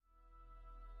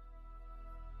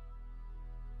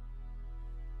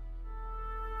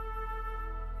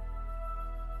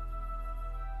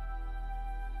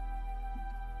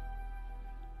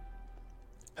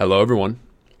Hello everyone,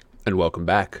 and welcome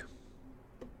back.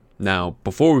 Now,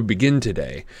 before we begin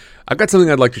today, I've got something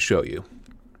I'd like to show you.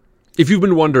 If you've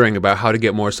been wondering about how to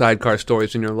get more sidecar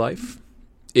stories in your life,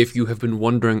 if you have been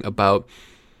wondering about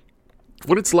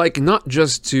what it's like not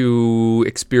just to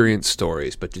experience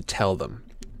stories, but to tell them,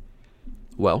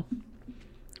 well,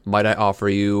 might I offer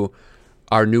you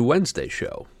our new Wednesday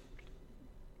show?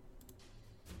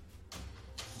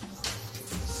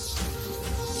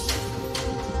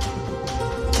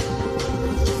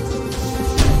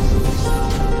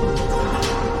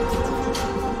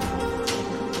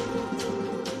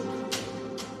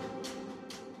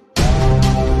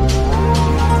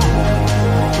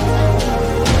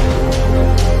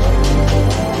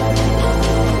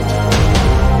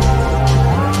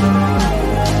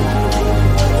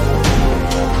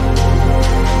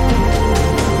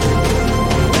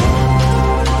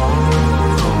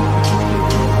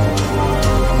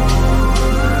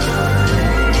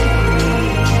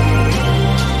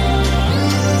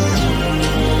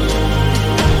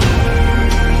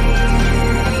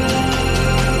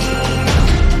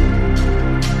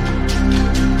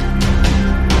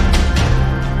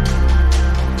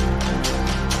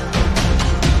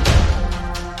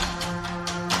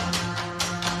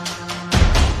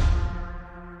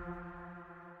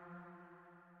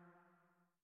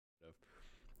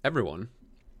 Everyone,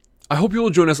 I hope you will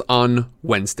join us on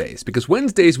Wednesdays, because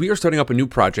Wednesdays we are starting up a new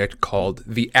project called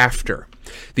The After.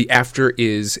 The After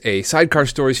is a Sidecar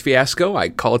Stories fiasco. I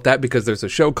call it that because there's a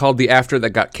show called The After that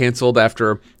got canceled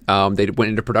after they went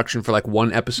into production for like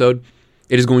one episode.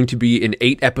 It is going to be an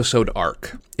 8-episode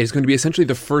arc. It is going to be essentially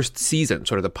the first season,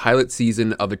 sort of the pilot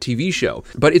season of a TV show,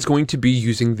 but it's going to be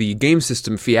using the game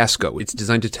system Fiasco. It's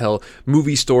designed to tell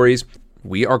movie stories.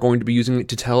 We are going to be using it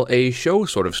to tell a show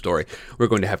sort of story. We're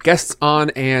going to have guests on,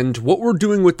 and what we're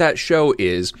doing with that show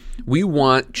is we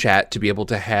want chat to be able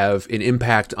to have an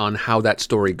impact on how that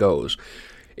story goes.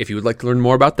 If you would like to learn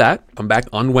more about that, come back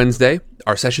on Wednesday,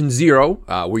 our session 0,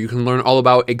 where you can learn all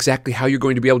about exactly how you're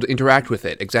going to be able to interact with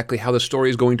it, exactly how the story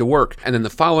is going to work. And then the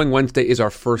following Wednesday is our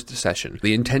first session.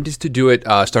 The intent is to do it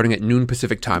starting at noon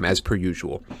Pacific time, as per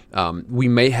usual. We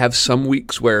may have some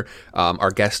weeks where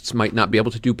our guests might not be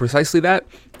able to do precisely that,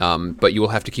 but you will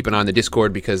have to keep an eye on the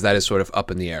Discord because that is sort of up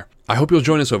in the air. I hope you'll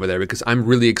join us over there because I'm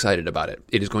really excited about it.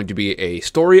 It is going to be a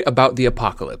story about the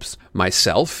apocalypse.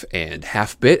 Myself and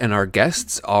Half-Bit and our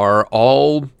guests are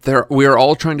all there. We are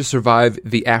all trying to survive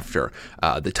the after,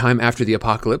 the time after the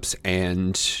apocalypse,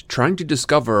 and trying to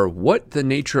discover what the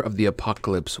nature of the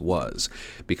apocalypse was.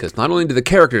 Because not only do the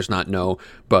characters not know,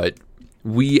 but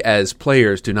we as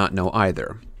players do not know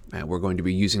either. And we're going to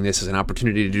be using this as an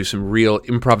opportunity to do some real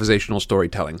improvisational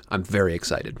storytelling. I'm very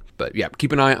excited. But yeah,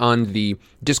 keep an eye on the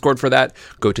Discord for that.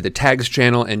 Go to the tags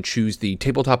channel and choose the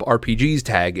Tabletop RPGs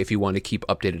tag if you want to keep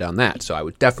updated on that. So I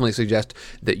would definitely suggest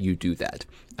that you do that.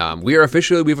 We've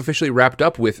officially wrapped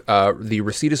up with the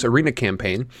Recitus Arena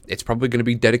campaign. It's probably going to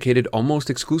be dedicated almost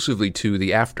exclusively to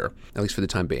the After, at least for the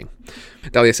time being.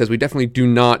 Dahlia says, we definitely do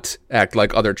not act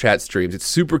like other chat streams. It's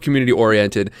super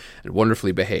community-oriented and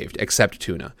wonderfully behaved, except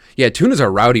Tuna. Yeah, Tuna's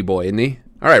our rowdy boy, isn't he?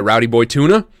 All right, rowdy boy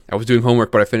Tuna. I was doing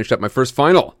homework, but I finished up my first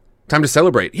final. Time to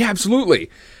celebrate. Yeah, absolutely.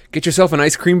 Get yourself an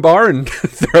ice cream bar and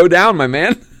throw down, my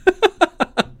man.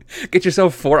 Get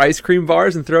yourself 4 ice cream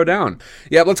bars and throw down.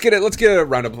 Yeah, let's get a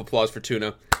round of applause for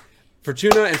Tuna. For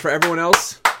Tuna and for everyone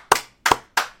else.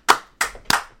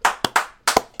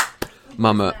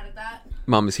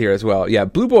 Mama's here as well. Yeah,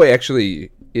 Blue Boy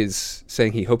actually is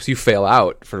saying he hopes you fail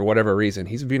out for whatever reason.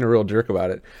 He's being a real jerk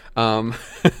about it.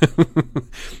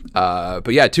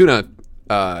 But yeah, Tuna,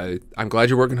 I'm glad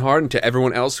you're working hard, and to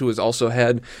everyone else who has also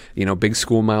had, big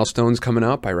school milestones coming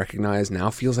up, I recognize now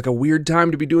feels like a weird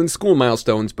time to be doing school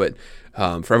milestones, but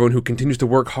for everyone who continues to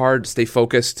work hard, stay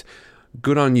focused,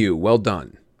 good on you. Well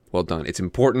done. Well done. It's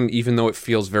important, even though it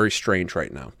feels very strange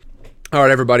right now. All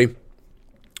right, everybody.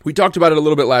 We talked about it a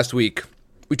little bit last week.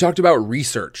 We talked about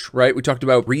research, right? We talked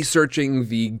about researching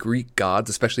the Greek gods,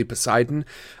 especially Poseidon.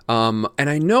 And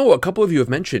I know a couple of you have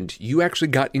mentioned you actually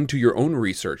got into your own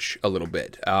research a little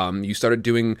bit. You started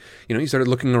doing, you started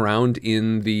looking around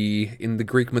in the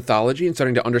Greek mythology and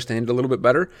starting to understand it a little bit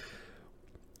better.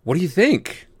 What do you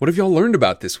think? What have y'all learned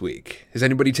about this week? Has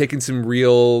anybody taken some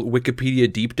real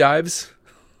Wikipedia deep dives?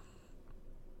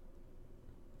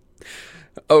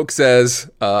 Oak says,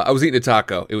 I was eating a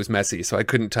taco. It was messy, so I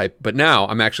couldn't type. But now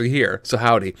I'm actually here, so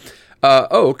howdy.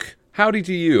 Oak, howdy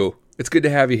to you. It's good to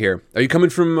have you here. Are you coming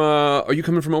from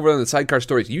over on the Sidecar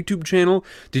Stories YouTube channel?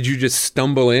 Did you just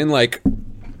stumble in like,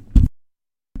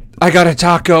 I got a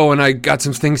taco and I got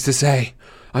some things to say.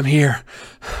 I'm here.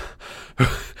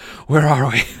 Where are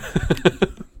we?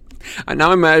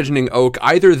 Now I'm imagining Oak,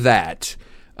 either that,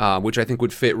 which I think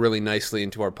would fit really nicely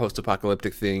into our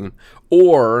post-apocalyptic theme,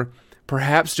 or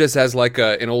perhaps just as like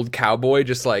an old cowboy,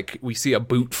 just like we see a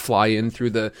boot fly in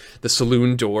through the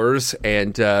saloon doors,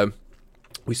 and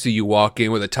we see you walk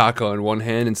in with a taco in one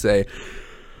hand and say,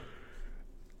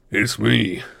 "It's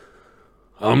me.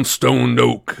 I'm Stoned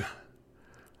Oak.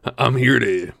 I'm here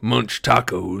to munch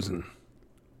tacos and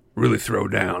really throw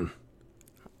down.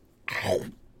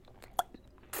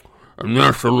 And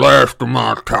that's the last of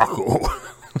my taco."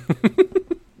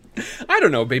 I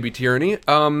don't know, Baby Tyranny.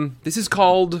 This is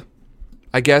called,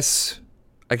 I guess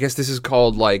this is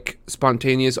called like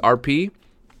spontaneous RP.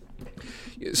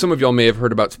 Some of y'all may have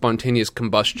heard about spontaneous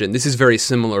combustion. This is very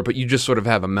similar, but you just sort of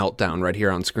have a meltdown right here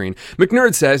on screen.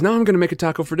 McNerd says, "Now I'm going to make a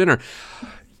taco for dinner."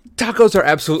 Tacos are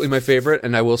absolutely my favorite,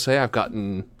 and I will say I'm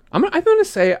going to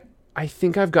say I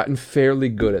think I've gotten fairly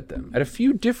good at them, at a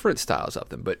few different styles of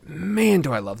them, but man,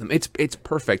 do I love them. It's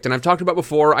perfect. And I've talked about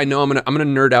before, I know I'm going to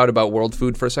nerd out about world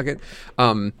food for a second.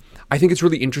 I think it's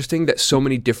really interesting that so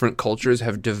many different cultures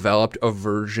have developed a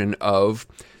version of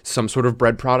some sort of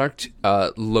bread product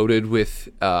loaded with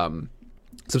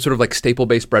some sort of like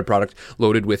staple-based bread product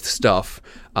loaded with stuff,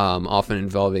 often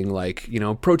involving like,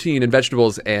 protein and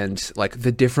vegetables, and like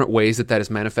the different ways that is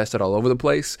manifested all over the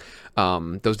place.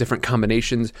 Those different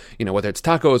combinations, whether it's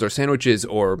tacos or sandwiches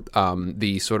or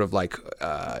the sort of like,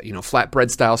 flatbread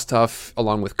style stuff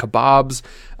along with kebabs,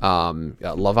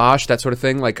 lavash, that sort of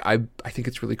thing. Like I think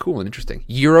it's really cool and interesting.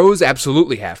 Gyros,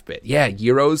 absolutely half bit. Yeah,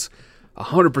 gyros,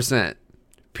 100%.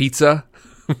 Pizza.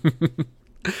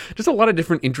 Just a lot of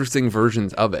different interesting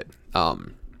versions of it.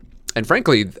 And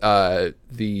frankly,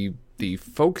 the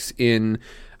folks in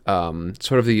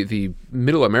sort of the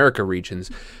middle America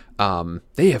regions,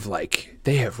 they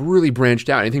have really branched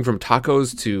out. Anything from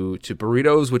tacos to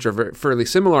burritos, which are fairly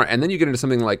similar, and then you get into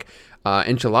something like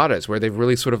enchiladas, where they've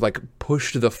really sort of like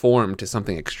pushed the form to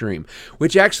something extreme.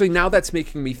 Which actually, now that's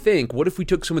making me think, what if we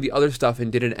took some of the other stuff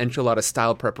and did an enchilada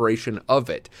style preparation of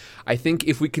it? I think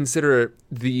if we consider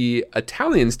the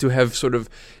Italians to have sort of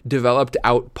developed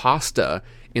out pasta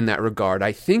in that regard,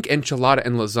 I think enchilada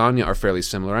and lasagna are fairly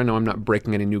similar. I know I'm not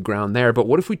breaking any new ground there, but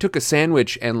what if we took a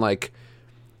sandwich and like,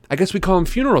 I guess we call them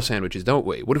funeral sandwiches, don't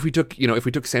we? What if we took, if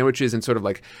we took sandwiches and sort of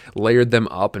like layered them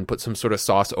up and put some sort of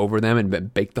sauce over them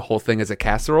and baked the whole thing as a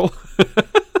casserole? Yeah,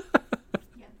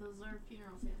 those are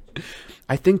funeral sandwiches.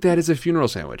 I think that is a funeral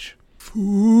sandwich.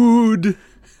 Food.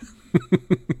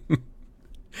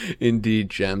 Indeed,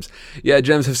 Gems. Yeah,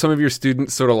 Gems, have some of your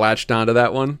students sort of latched onto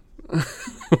that one?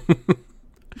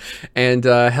 And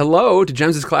hello to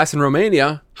Gems' class in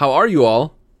Romania. How are you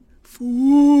all?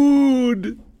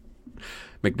 Food.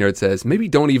 McNerd says, maybe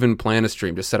don't even plan a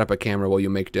stream. Just set up a camera while you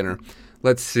make dinner.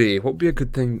 Let's see. What would be a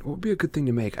good thing? What would be a good thing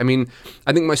to make? I mean,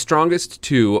 I think my strongest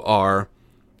two are,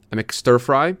 I make stir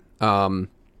fry. I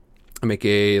make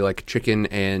a like chicken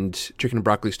and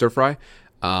broccoli stir fry.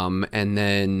 And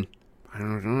then I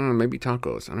don't know, maybe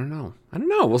tacos. I don't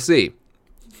know. We'll see.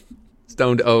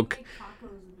 Stoned Oak.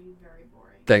 Tacos would be very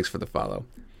boring. Thanks for the follow.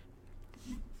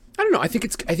 I don't know. I think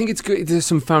it's good. There's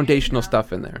some foundational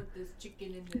stuff in there. Put this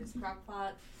chicken in this crock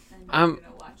pot, and I'm gonna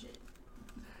watch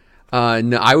it.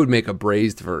 No, I would make a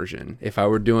braised version if I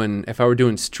were doing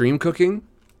stream cooking.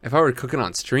 If I were cooking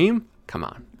on stream, come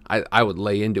on, I would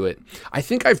lay into it. I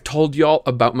think I've told y'all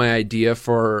about my idea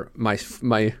for my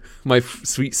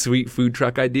sweet food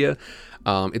truck idea.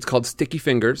 It's called Sticky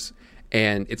Fingers.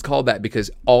 And it's called that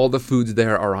because all the foods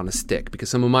there are on a stick. Because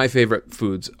some of my favorite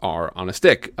foods are on a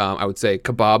stick. I would say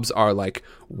kebabs are like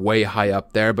way high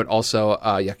up there, but also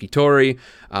yakitori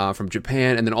from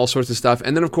Japan, and then all sorts of stuff.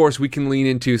 And then of course we can lean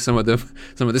into some of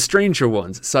the stranger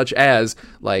ones, such as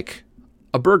like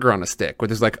a burger on a stick, where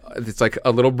it's like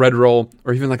a little bread roll,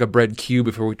 or even like a bread cube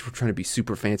if we're trying to be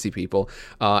super fancy people,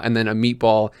 and then a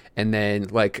meatball, and then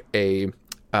like a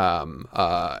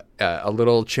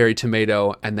little cherry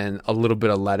tomato, and then a little bit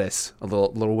of lettuce, a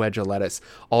little wedge of lettuce,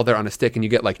 all there on a stick, and you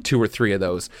get like 2 or 3 of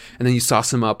those, and then you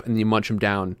sauce them up and you munch them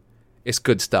down. It's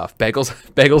good stuff.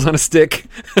 Bagels on a stick.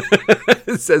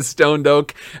 It says Stoned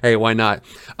Oak. Hey, why not?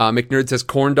 McNerd says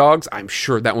corn dogs. I'm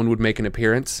sure that one would make an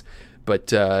appearance. But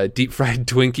deep fried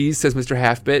Twinkies, says Mr.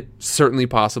 Halfbit, certainly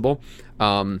possible.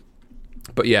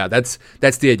 But yeah, that's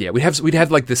the idea. We'd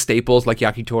have like the staples like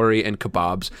yakitori and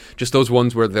kebabs, just those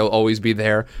ones where they'll always be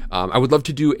there. I would love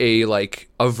to do a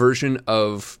version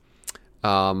of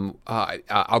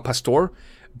al pastor,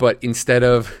 but instead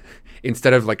of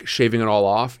like shaving it all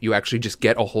off, you actually just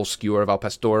get a whole skewer of al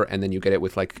pastor, and then you get it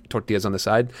with like tortillas on the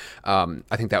side. I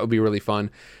think that would be really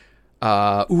fun.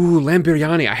 Lamb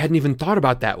biryani. I hadn't even thought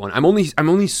about that one. I'm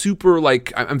only super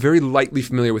like, I'm very lightly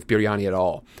familiar with biryani at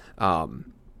all.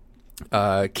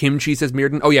 Kimchi, says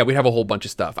Mirden. Oh yeah, we have a whole bunch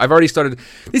of stuff. I've already started.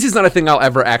 This is not a thing I'll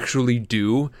ever actually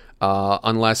do,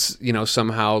 unless,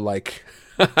 somehow, like,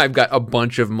 I've got a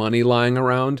bunch of money lying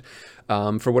around,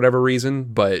 for whatever reason,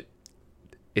 but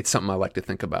it's something I like to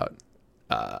think about.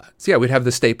 So yeah, we'd have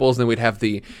the staples, and then we'd have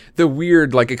the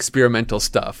weird, like, experimental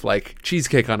stuff, like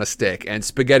cheesecake on a stick and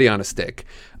spaghetti on a stick,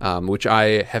 which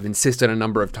I have insisted a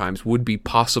number of times would be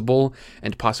possible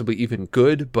and possibly even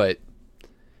good, but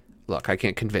look, I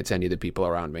can't convince any of the people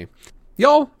around me.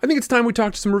 Y'all, I think it's time we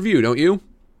talk to some review, don't you?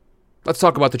 Let's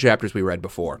talk about the chapters we read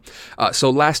before. So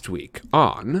last week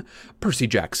on Percy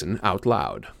Jackson Out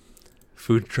Loud,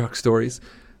 food truck stories,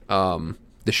 the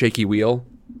shaky wheel,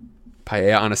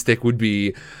 paella on a stick would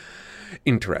be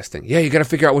interesting. Yeah, you got to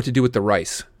figure out what to do with the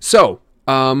rice. So,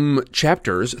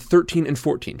 chapters 13 and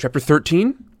 14. Chapter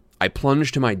 13, I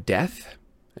plunge to my death.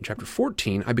 And chapter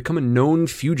 14, I become a known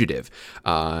fugitive.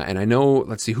 And I know,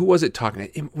 let's see, who was it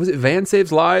talking? Was it Van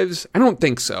Saves Lives? I don't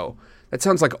think so. That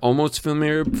sounds like almost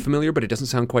familiar, but it doesn't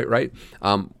sound quite right.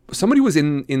 Somebody was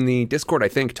in the Discord, I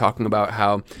think, talking about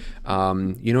how,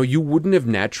 you wouldn't have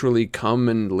naturally come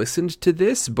and listened to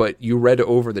this, but you read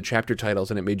over the chapter titles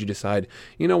and it made you decide,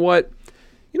 you know what?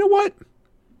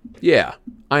 Yeah,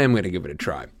 I am going to give it a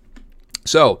try.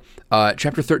 So,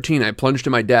 chapter 13, I plunge to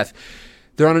my death.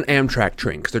 They're on an Amtrak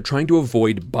train because they're trying to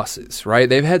avoid buses, right?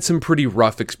 They've had some pretty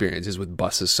rough experiences with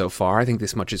buses so far. I think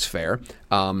this much is fair.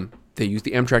 They use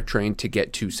the Amtrak train to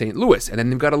get to St. Louis, and then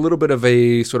they've got a little bit of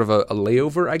a sort of a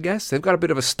layover, I guess. They've got a bit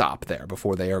of a stop there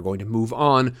before they are going to move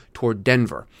on toward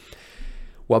Denver.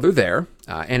 While they're there,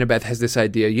 Annabeth has this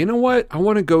idea, you know what? I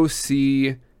want to go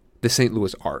see the St.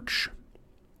 Louis Arch.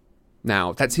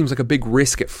 Now, that seems like a big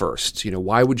risk at first.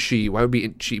 Why would she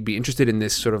be interested in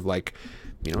this sort of like,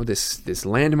 this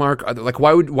landmark? Like,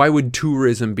 why would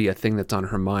tourism be a thing that's on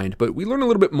her mind? But we learn a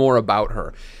little bit more about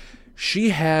her. She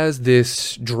has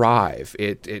this drive.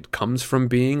 It comes from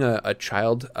being a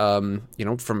child,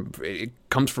 it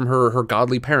comes from her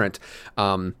godly parent.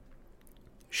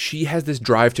 She has this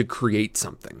drive to create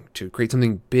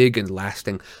something big and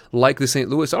lasting, like the St.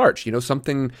 Louis Arch,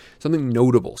 something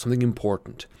notable, something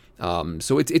important.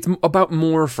 So it's about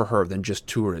more for her than just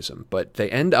tourism. But they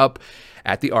end up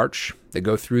at the Arch. They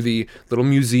go through the little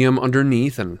museum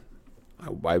underneath, and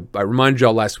I reminded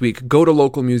y'all last week, go to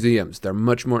local museums. They're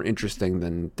much more interesting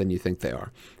than you think they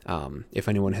are. If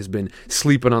anyone has been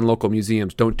sleeping on local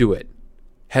museums, don't do it.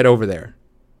 Head over there.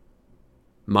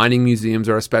 Mining museums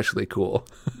are especially cool.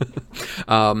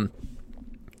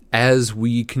 As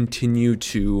we continue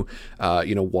to,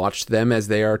 watch them as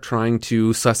they are trying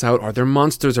to suss out, are there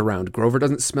monsters around? Grover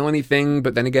doesn't smell anything,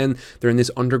 but then again, they're in this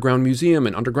underground museum,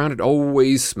 and underground it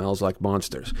always smells like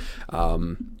monsters.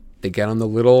 They get on the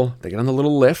little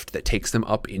lift that takes them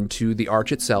up into the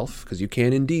arch itself, because you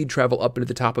can indeed travel up into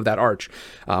the top of that arch.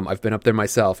 I've been up there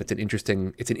myself. It's an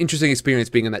interesting experience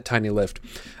being in that tiny lift.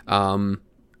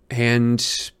 And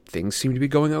things seem to be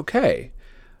going okay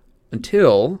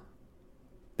until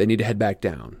they need to head back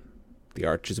down. The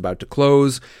arch is about to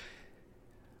close.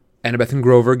 Annabeth and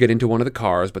Grover get into one of the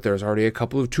cars, but there's already a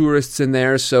couple of tourists in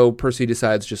there, so Percy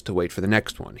decides just to wait for the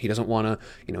next one. He doesn't want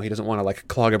to, like,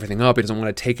 clog everything up. He doesn't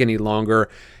want to take any longer.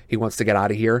 He wants to get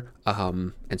out of here.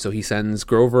 And so he sends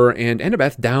Grover and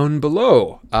Annabeth down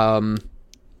below. And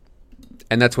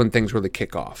that's when things really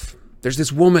kick off. There's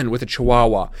this woman with a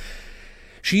chihuahua.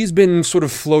 She's been sort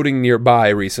of floating nearby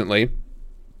recently,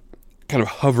 kind of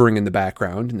hovering in the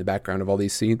background of all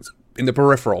these scenes, in the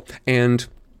peripheral. And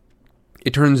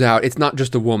it turns out it's not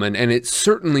just a woman, and it's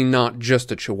certainly not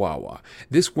just a chihuahua.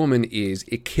 This woman is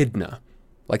Echidna.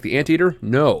 Like the anteater?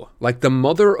 No. Like the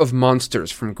mother of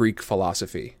monsters from Greek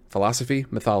philosophy.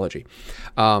 Mythology.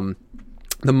 The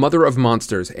mother of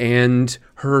monsters. And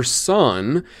her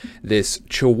son, this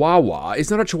chihuahua, is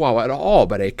not a chihuahua at all,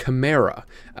 but a chimera.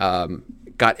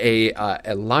 Got a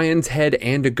lion's head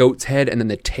and a goat's head, and then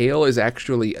the tail is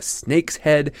actually a snake's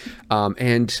head.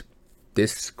 And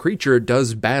this creature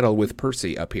does battle with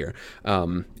Percy up here.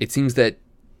 It seems that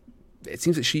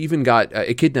she even got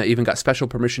Echidna even got special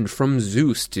permission from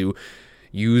Zeus to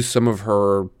use some of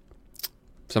her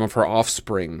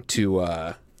offspring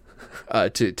to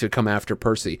come after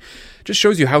Percy. Just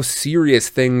shows you how serious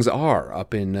things are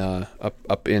up in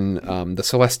the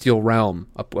celestial realm,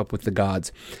 up with the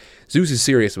gods. Zeus is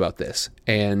serious about this,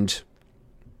 and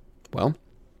well,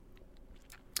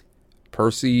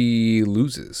 Percy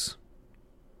loses.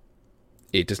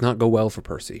 It does not go well for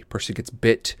Percy. Percy gets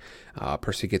bit.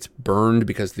 Percy gets burned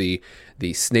because the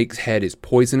snake's head is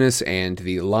poisonous and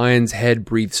the lion's head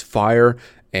breathes fire,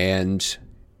 and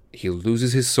he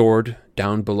loses his sword,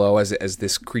 down below as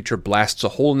this creature blasts a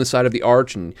hole in the side of the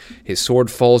arch, and his sword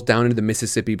falls down into the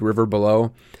Mississippi River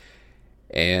below.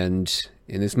 And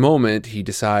in this moment, he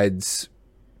decides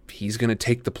he's going to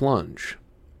take the plunge.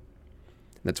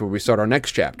 That's where we start our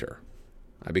next chapter.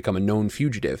 I become a known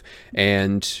fugitive.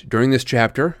 And during this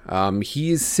chapter,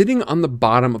 he is sitting on the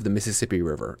bottom of the Mississippi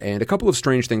River, and a couple of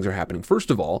strange things are happening.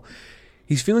 First of all,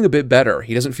 he's feeling a bit better.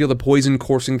 He doesn't feel the poison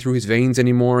coursing through his veins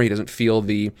anymore. He doesn't feel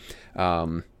the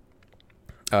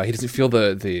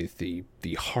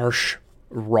harsh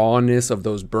rawness of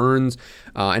those burns.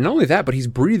 And not only that, but he's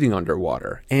breathing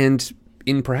underwater. And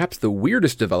in perhaps the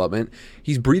weirdest development,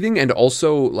 he's breathing, and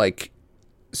also, like,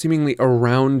 seemingly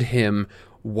around him,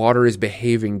 water is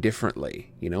behaving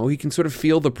differently. You know, he can sort of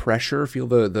feel the pressure, feel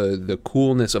the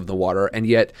coolness of the water, and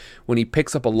yet when he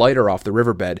picks up a lighter off the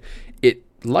riverbed, it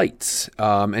lights,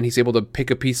 and he's able to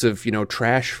pick a piece of,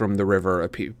 trash from the river, a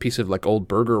piece of like old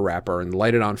burger wrapper, and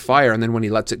light it on fire, and then when he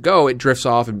lets it go, it drifts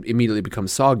off and immediately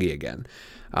becomes soggy again.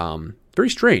 Very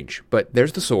strange, but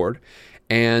there's the sword,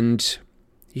 and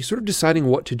he's sort of deciding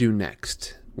what to do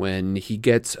next when he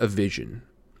gets a vision.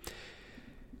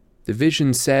 The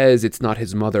vision says it's not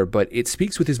his mother, but it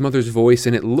speaks with his mother's voice,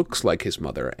 and it looks like his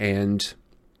mother, and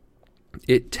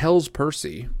it tells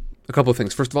Percy a couple of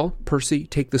things. First of all, Percy,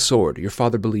 take the sword. Your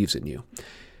father believes in you.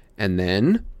 And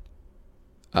then,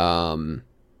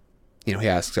 he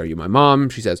asks, are you my mom?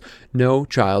 She says, no,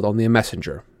 child, only a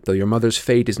messenger. Though your mother's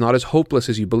fate is not as hopeless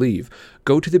as you believe,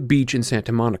 go to the beach in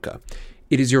Santa Monica.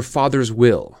 It is your father's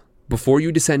will. Before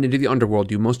you descend into the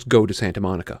underworld, you must go to Santa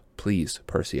Monica. Please,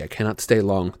 Percy, I cannot stay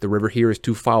long. The river here is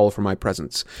too foul for my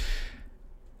presence.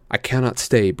 I cannot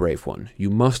stay, brave one. You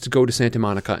must go to Santa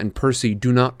Monica, and Percy,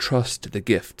 do not trust the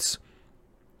gifts.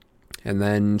 And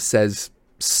then says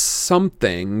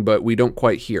something, but we don't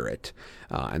quite hear it.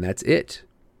 And that's it.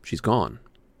 She's gone.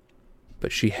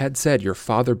 But she had said, your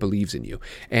father believes in you.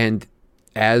 And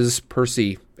as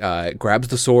Percy grabs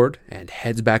the sword and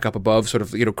heads back up above, sort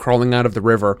of, crawling out of the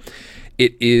river,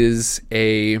 it is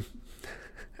the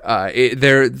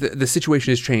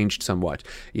situation has changed somewhat.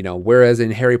 Whereas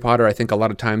in Harry Potter, I think a lot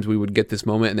of times we would get this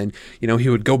moment and then, he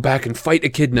would go back and fight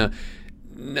Echidna.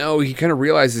 No, he kind of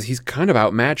realizes he's kind of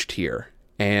outmatched here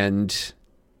and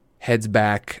heads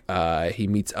back. He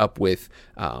meets up with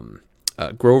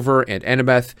Grover and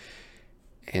Annabeth,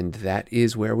 and that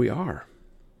is where we are.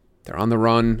 They're on the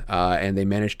run, and they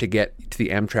manage to get to the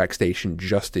Amtrak station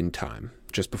just in time,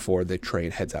 just before the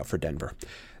train heads out for Denver.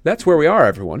 That's where we are,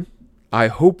 everyone. I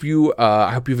hope you've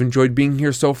enjoyed being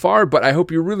here so far, but I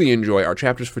hope you really enjoy our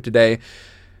chapters for today,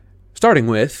 starting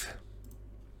with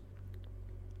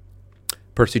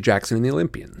Percy Jackson and the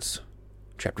Olympians,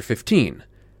 Chapter 15.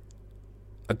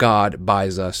 A God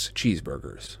buys us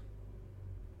cheeseburgers.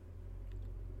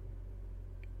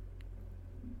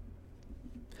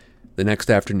 The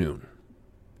next afternoon,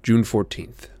 June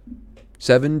 14th,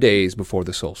 7 days before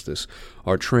the solstice,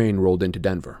 our train rolled into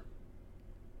Denver.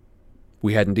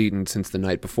 We hadn't eaten since the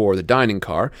night before the dining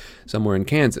car somewhere in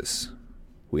Kansas.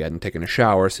 We hadn't taken a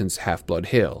shower since Half-Blood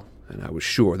Hill, and I was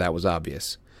sure that was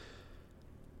obvious.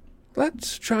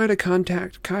 Let's try to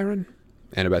contact Chiron,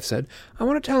 Annabeth said. I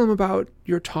want to tell him about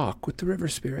your talk with the river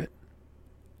spirit.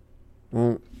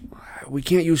 Well, we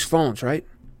can't use phones, right?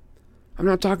 I'm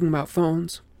not talking about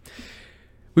phones.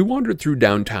 We wandered through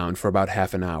downtown for about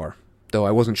half an hour, though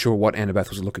I wasn't sure what Annabeth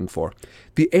was looking for.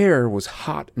 The air was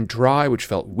hot and dry, which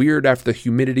felt weird after the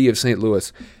humidity of St.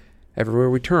 Louis. Everywhere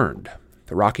we turned,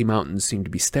 the Rocky Mountains seemed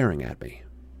to be staring at me,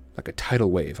 like a tidal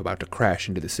wave about to crash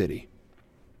into the city.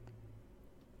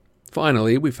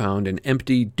 Finally, we found an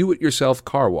empty, do-it-yourself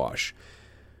car wash.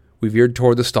 We veered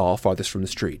toward the stall farthest from the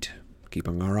street,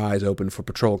 keeping our eyes open for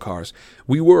patrol cars.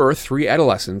 We were 3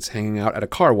 adolescents hanging out at a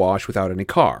car wash without any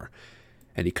car.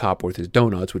 Any cop with his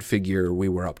donuts would figure we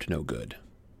were up to no good.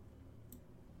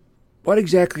 What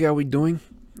exactly are we doing?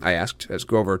 I asked, as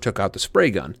Grover took out the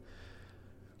spray gun.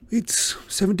 It's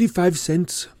 75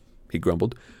 cents, he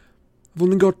grumbled. I've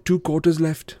only got 2 quarters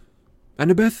left.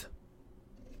 Annabeth?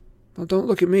 Well, don't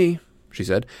look at me, she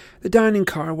said. The dining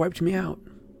car wiped me out.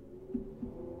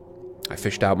 I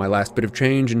fished out my last bit of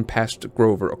change and passed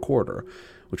Grover a quarter,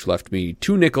 which left me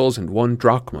 2 nickels and 1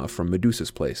 drachma from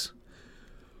Medusa's place.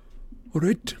 All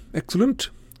right, excellent,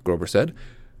 Grover said.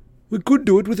 We could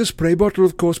do it with a spray bottle,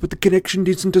 of course, but the connection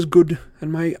isn't as good,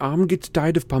 and my arm gets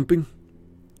tired of pumping.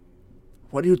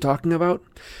 What are you talking about?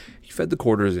 He fed the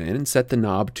quarters in and set the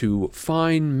knob to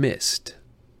fine mist.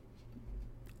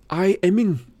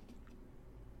 I-emming.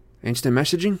 Instant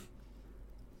messaging?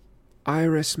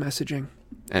 Iris messaging,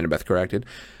 Annabeth corrected.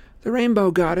 The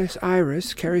rainbow goddess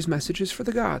Iris carries messages for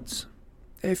the gods.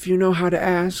 If you know how to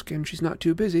ask, and she's not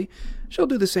too busy, she'll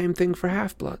do the same thing for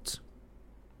half-bloods.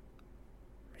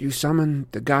 You summoned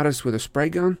the goddess with a spray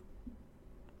gun?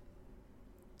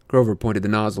 Grover pointed the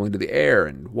nozzle into the air,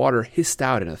 and water hissed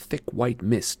out in a thick white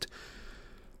mist.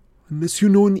 Unless you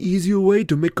know an easier way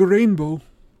to make a rainbow.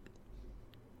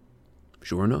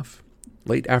 Sure enough,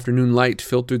 late afternoon light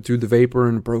filtered through the vapor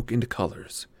and broke into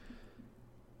colors.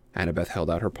 Annabeth held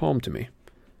out her palm to me.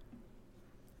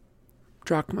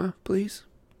 Drachma, please.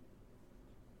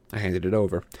 I handed it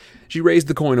over. She raised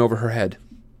the coin over her head.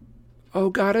 Oh,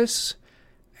 goddess,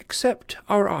 accept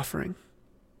our offering.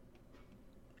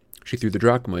 She threw the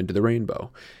drachma into the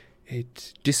rainbow.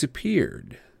 It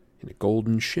disappeared in a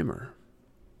golden shimmer.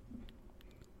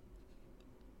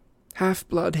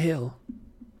 Half-Blood Hill,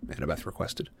 Annabeth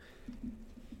requested.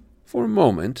 For a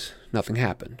moment, nothing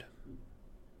happened.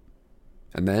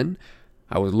 And then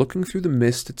I was looking through the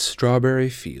mist at Strawberry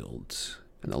Fields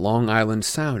and the Long Island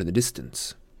Sound in the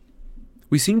distance.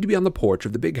 We seemed to be on the porch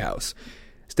of the big house.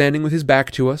 Standing with his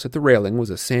back to us at the railing was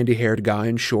a sandy-haired guy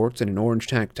in shorts and an orange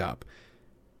tank top.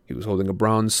 He was holding a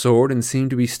bronze sword and seemed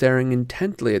to be staring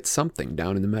intently at something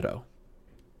down in the meadow.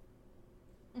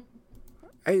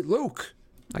 Hey, Luke,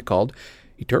 I called.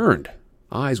 He turned,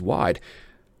 eyes wide.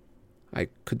 I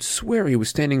could swear he was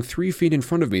standing 3 feet in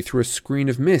front of me through a screen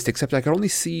of mist, except I could only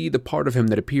see the part of him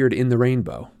that appeared in the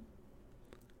rainbow.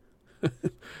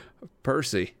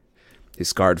 Percy. His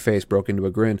scarred face broke into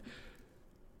a grin.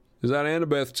 Is that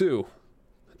Annabeth, too?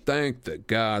 Thank the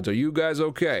gods. Are you guys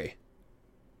okay?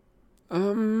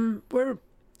 We're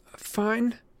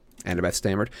fine, Annabeth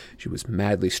stammered. She was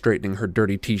madly straightening her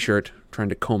dirty t-shirt, trying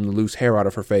to comb the loose hair out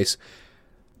of her face.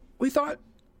 We thought,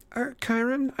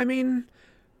 Chiron, I mean...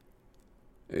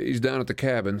 He's down at the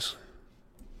cabins.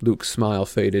 Luke's smile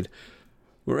faded.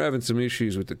 We're having some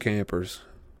issues with the campers.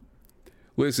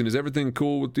 Listen, is everything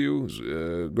cool with you? Is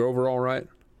Grover all right?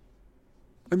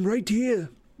 I'm right here,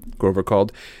 Grover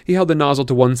called. He held the nozzle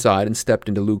to one side and stepped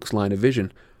into Luke's line of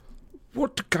vision.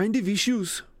 What kind of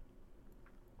issues?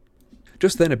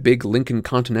 Just then a big Lincoln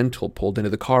Continental pulled into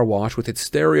the car wash with its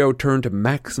stereo turned to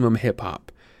maximum hip-hop.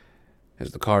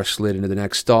 As the car slid into the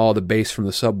next stall, the bass from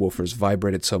the subwoofers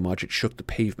vibrated so much it shook the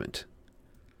pavement.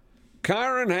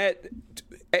 Chiron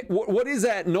what is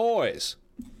that noise?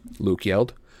 Luke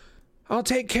yelled. I'll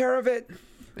take care of it,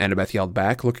 Annabeth yelled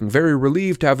back, looking very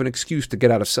relieved to have an excuse to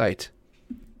get out of sight.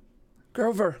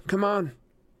 Grover, come on.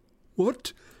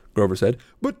 What? Grover said.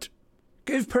 But...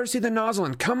 Give Percy the nozzle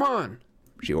and come on,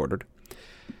 she ordered.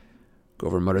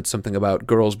 Grover muttered something about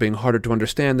girls being harder to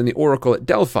understand than the oracle at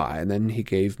Delphi, and then he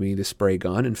gave me the spray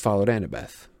gun and followed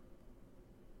Annabeth.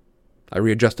 I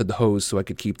readjusted the hose so I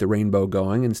could keep the rainbow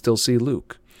going and still see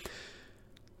Luke.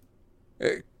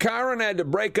 Chiron had to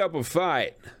break up a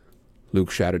fight, Luke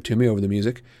shouted to me over the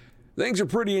music. Things are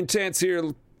pretty intense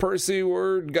here, Percy.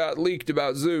 Word got leaked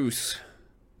about Zeus,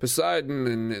 Poseidon,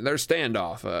 and their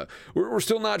standoff. We're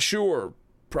still not sure.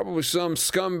 Probably some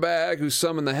scumbag who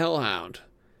summoned the Hellhound.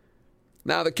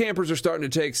 Now the campers are starting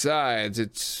to take sides.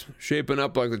 It's shaping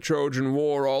up like the Trojan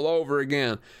War all over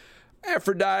again.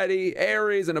 Aphrodite,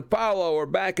 Ares, and Apollo are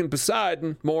backing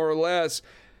Poseidon, more or less.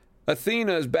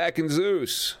 Athena is backing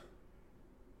Zeus.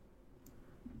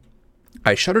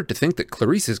 I shuddered to think that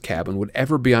Clarice's cabin would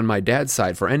ever be on my dad's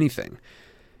side for anything.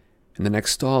 In the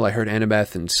next stall, I heard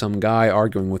Annabeth and some guy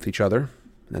arguing with each other,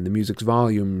 and then the music's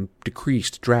volume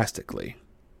decreased drastically.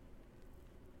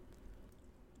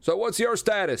 So what's your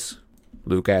status?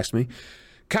 Luke asked me.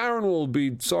 Chiron will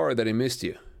be sorry that he missed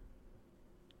you.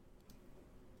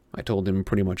 I told him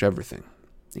pretty much everything,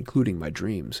 including my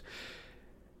dreams.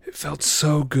 It felt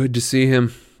so good to see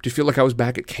him, to feel like I was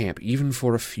back at camp, even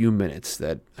for a few minutes,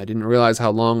 that I didn't realize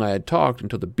how long I had talked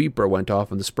until the beeper went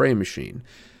off on the spray machine,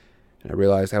 and I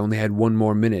realized I only had 1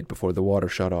 more minute before the water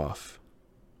shut off.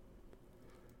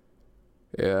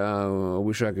 Yeah, I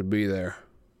wish I could be there,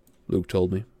 Luke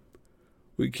told me.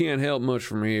 We can't help much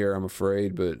from here, I'm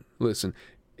afraid, but listen,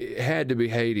 it had to be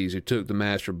Hades who took the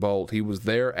Master Bolt. He was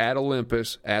there at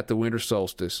Olympus at the winter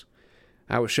solstice.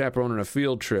 I was chaperoning a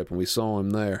field trip and we saw him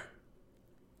there.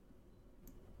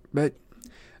 But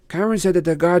Chiron said that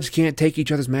the gods can't take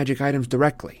each other's magic items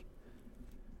directly.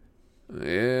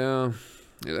 Yeah,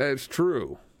 that's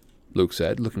true, Luke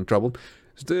said, looking troubled.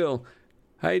 Still,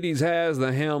 Hades has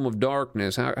the Helm of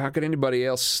Darkness. How could anybody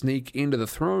else sneak into the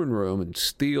throne room and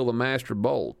steal the Master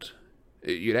Bolt?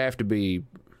 You'd have to be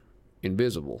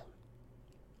invisible.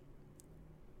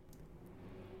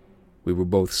 We were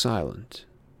both silent,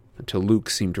 until Luke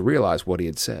seemed to realize what he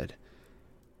had said.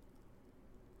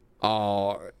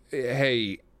 Oh,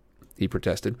 hey, he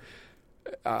protested.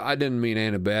 I didn't mean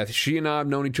Annabeth. She and I have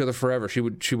known each other forever. She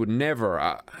would never.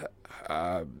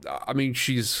 I mean,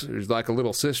 she's like a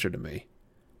little sister to me.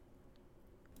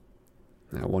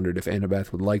 I wondered if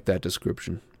Annabeth would like that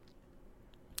description.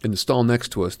 In the stall next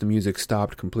to us, the music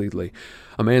stopped completely.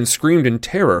 A man screamed in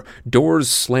terror. Doors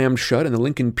slammed shut, and the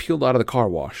Lincoln peeled out of the car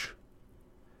wash.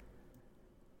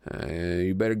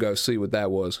 You better go see what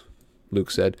that was, Luke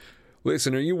said.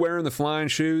 Listen, are you wearing the flying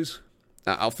shoes?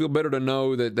 I'll feel better to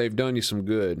know that they've done you some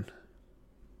good.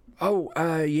 Oh,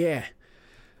 yeah.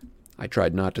 I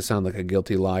tried not to sound like a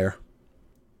guilty liar.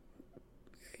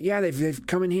 Yeah, they've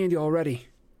come in handy already.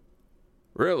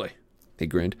 Really? He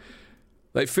grinned.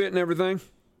 They fit and everything?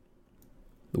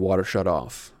 The water shut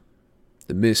off.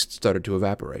 The mist started to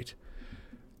evaporate.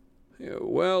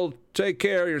 Well, take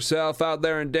care of yourself out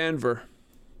there in Denver,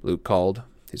 Luke called,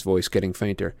 his voice getting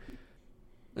fainter.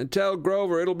 And tell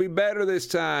Grover it'll be better this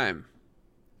time.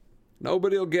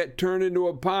 Nobody'll get turned into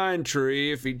a pine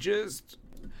tree if he just...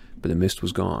 But the mist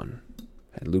was gone,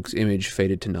 and Luke's image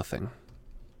faded to nothing.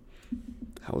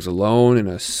 I was alone in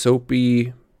a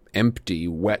soapy, empty,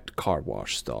 wet car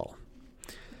wash stall.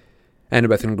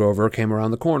 Annabeth and Grover came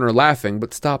around the corner, laughing,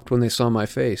 but stopped when they saw my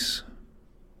face.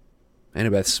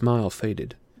 Annabeth's smile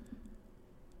faded.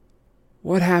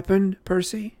 What happened,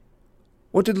 Percy?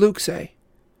 What did Luke say?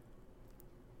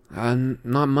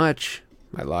 Not much,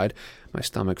 I lied, my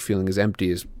stomach feeling as empty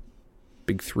as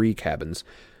Big 3 cabins.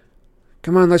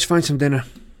 Come on, let's find some dinner.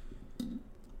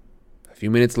 A few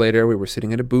minutes later, we were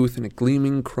sitting at a booth in a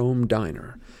gleaming chrome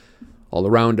diner. All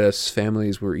around us,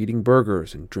 families were eating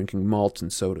burgers and drinking malts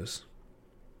and sodas.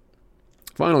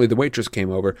 Finally, the waitress came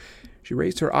over. She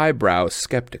raised her eyebrows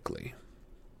skeptically.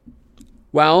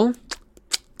 Well,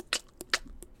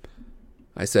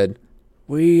 I said,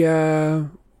 we,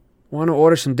 want to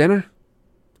order some dinner?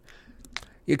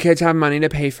 You kids have money to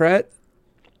pay for it?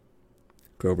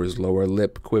 Grover's lower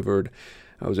lip quivered.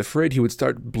 I was afraid he would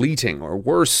start bleating, or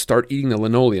worse, start eating the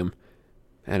linoleum.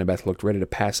 Annabeth looked ready to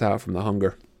pass out from the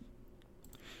hunger.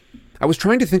 I was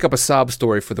trying to think up a sob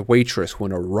story for the waitress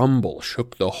when a rumble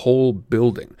shook the whole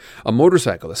building. A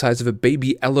motorcycle the size of a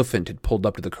baby elephant had pulled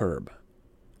up to the curb.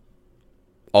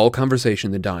 All conversation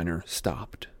in the diner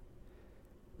stopped.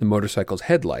 The motorcycle's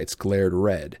headlights glared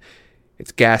red.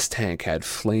 Its gas tank had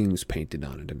flames painted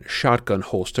on it and a shotgun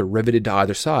holster riveted to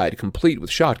either side, complete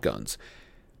with shotguns.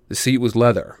 The seat was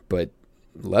leather, but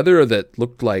leather that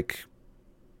looked like,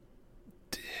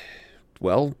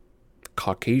 well,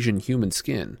 Caucasian human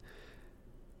skin.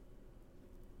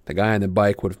 The guy on the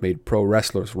bike would have made pro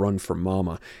wrestlers run for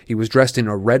mama. He was dressed in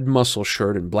a red muscle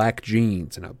shirt and black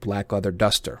jeans and a black leather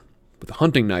duster, with a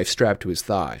hunting knife strapped to his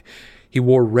thigh. He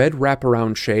wore red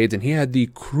wraparound shades, and he had the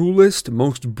cruelest,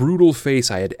 most brutal face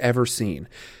I had ever seen.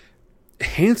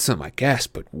 Handsome, I guess,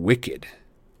 but wicked,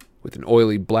 with an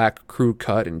oily black crew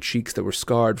cut and cheeks that were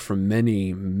scarred from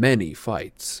many, many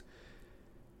fights.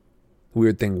 The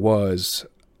weird thing was,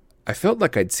 I felt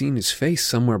like I'd seen his face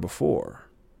somewhere before.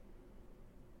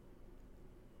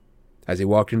 As he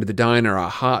walked into the diner, a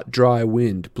hot, dry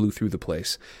wind blew through the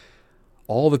place.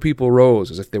 All the people rose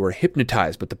as if they were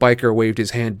hypnotized, but the biker waved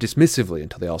his hand dismissively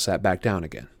until they all sat back down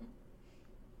again.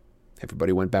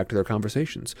 Everybody went back to their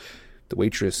conversations. The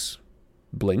waitress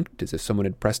blinked as if someone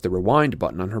had pressed the rewind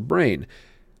button on her brain.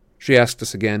 She asked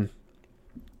us again,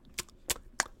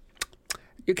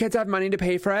 "You kids have money to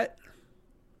pay for it?"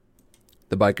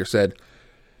 The biker said,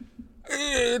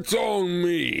 "It's on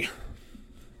me."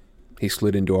 He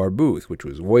slid into our booth, which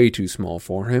was way too small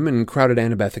for him, and crowded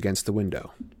Annabeth against the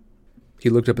window. He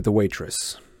looked up at the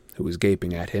waitress, who was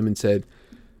gaping at him, and said,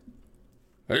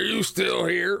 "Are you still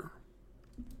here?"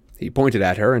 He pointed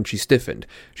at her, and she stiffened.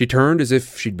 She turned as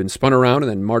if she'd been spun around and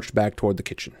then marched back toward the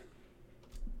kitchen.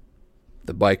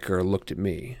 The biker looked at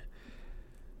me.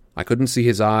 I couldn't see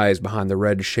his eyes behind the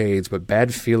red shades, but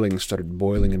bad feelings started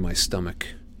boiling in my stomach.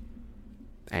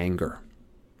 Anger,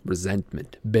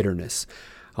 resentment, bitterness.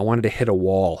 I wanted to hit a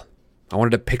wall. I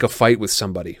wanted to pick a fight with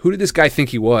somebody. Who did this guy think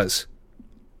he was?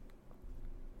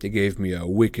 He gave me a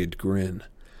wicked grin.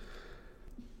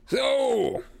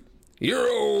 "So, you're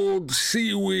old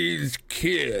seaweed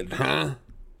kid, huh?"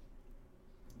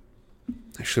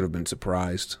 I should have been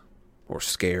surprised or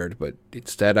scared, but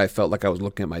instead I felt like I was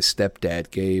looking at my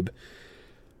stepdad, Gabe.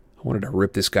 I wanted to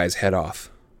rip this guy's head off.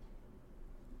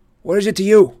 "What is it to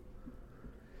you?"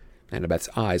 Annabeth's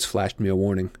eyes flashed me a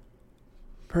warning.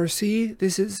 "Percy,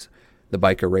 this is..." The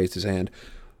biker raised his hand.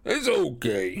 "It's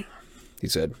okay," he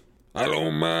said. "I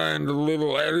don't mind a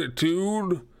little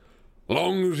attitude,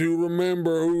 long as you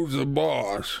remember who's the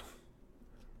boss.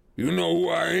 You know who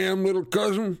I am, little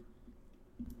cousin?"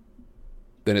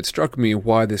 Then it struck me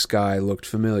why this guy looked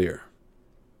familiar.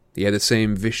 He had the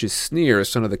same vicious sneer as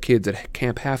some of the kids at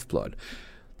Camp Half-Blood,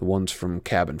 the ones from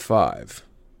Cabin 5.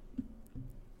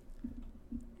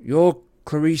 "You're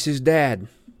Clarice's dad,"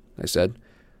 I said.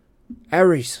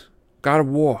 "Ares, God of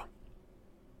War."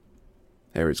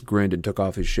 Ares grinned and took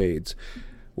off his shades.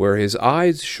 Where his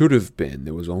eyes should have been,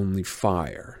 there was only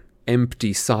fire,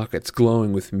 empty sockets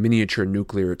glowing with miniature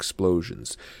nuclear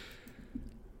explosions.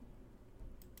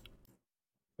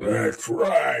 "That's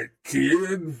right,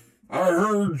 kid. I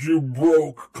heard you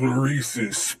broke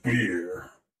Clarice's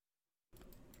spear."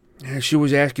 She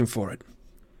was asking for it.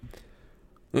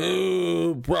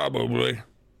 Probably.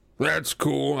 That's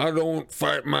cool. I don't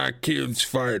fight my kids'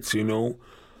 fights, you know.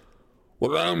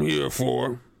 What I'm here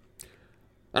for.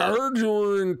 I heard you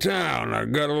were in town. I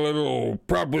got a little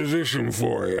proposition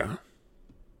for you.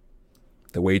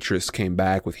 The waitress came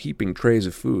back with heaping trays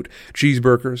of food,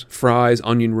 cheeseburgers, fries,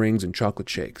 onion rings, and chocolate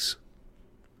shakes.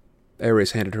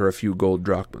 Ares handed her a few gold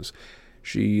drachmas.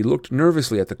 She looked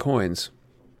nervously at the coins.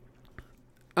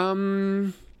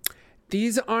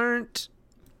 These aren't...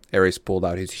 Ares pulled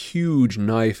out his huge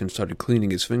knife and started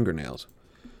cleaning his fingernails.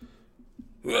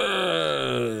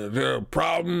 There a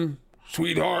problem,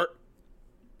 sweetheart?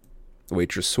 The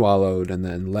waitress swallowed and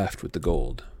then left with the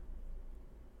gold.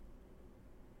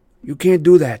 "You can't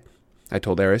do that," I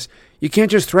told Ares. "You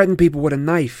can't just threaten people with a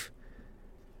knife."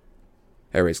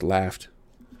 Ares laughed.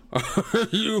 Are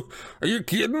you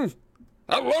kidding?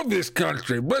 I love this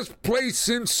country. Best place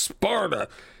since Sparta.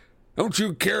 Don't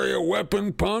you carry a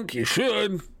weapon, punk? You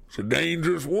should. It's a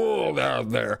dangerous world out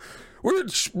there.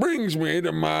 Which brings me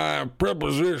to my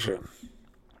proposition.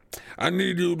 I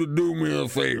need you to do me a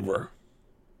favor.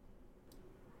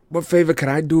 "What favor can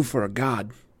I do for a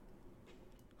god?"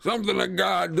 Something a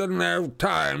god doesn't have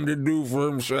time to do for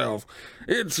himself.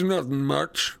 It's nothing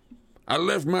much. I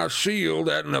left my shield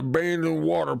at an abandoned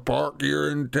water park here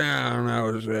in town. I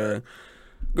was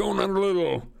going on a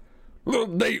little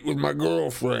date with my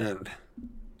girlfriend.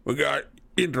 We got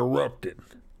interrupted.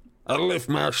 I left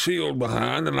my shield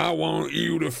behind, and I want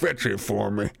you to fetch it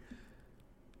for me.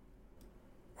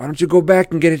 "Why don't you go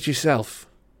back and get it yourself?"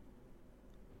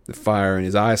 The fire in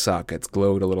his eye sockets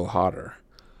glowed a little hotter.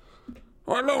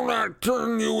 Why don't I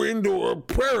turn you into a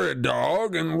prairie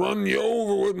dog and run you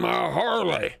over with my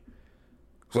Harley?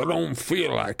 'Cause I don't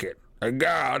feel like it. A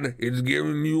god is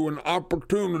giving you an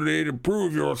opportunity to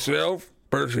prove yourself,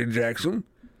 Percy Jackson.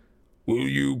 Will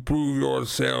you prove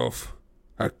yourself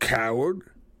a coward?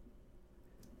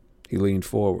 He leaned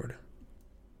forward.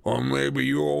 Or maybe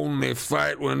you only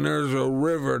fight when there's a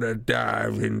river to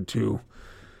dive into,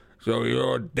 so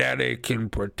your daddy can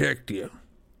protect you.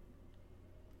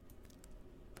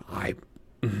 I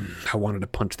wanted to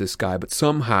punch this guy, but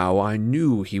somehow I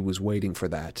knew he was waiting for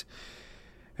that.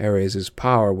 Ares'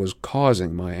 power was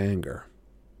causing my anger.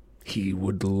 He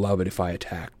would love it if I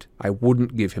attacked. I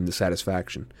wouldn't give him the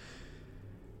satisfaction.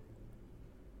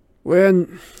 We're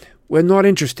not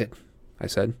interested, I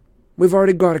said. We've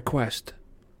already got a quest.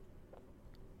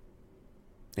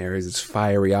 Ares'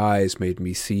 fiery eyes made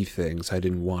me see things I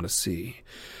didn't want to see.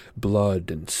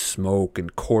 Blood and smoke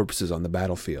and corpses on the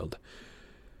battlefield.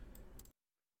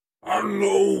 I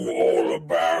know all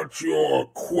about your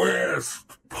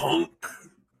quest, punk.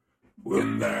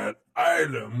 When that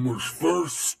item was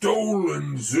first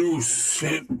stolen, Zeus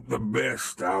sent the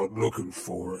best out looking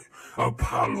for it.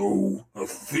 Apollo,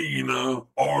 Athena,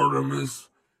 Artemis,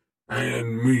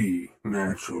 and me,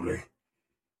 naturally.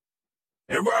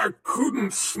 If I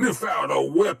couldn't sniff out a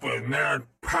weapon that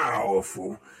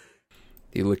powerful...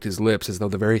 He licked his lips as though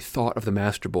the very thought of the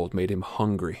Master Bolt made him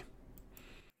hungry.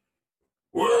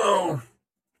 Well,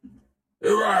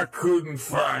 if I couldn't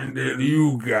find it,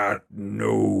 you got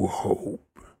no hope.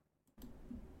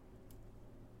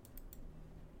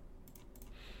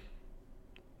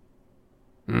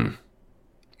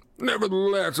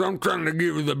 Nevertheless, I'm trying to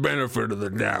give you the benefit of the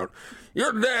doubt.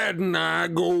 Your dad and I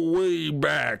go way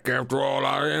back. After all,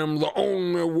 I am the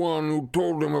only one who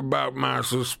told him about my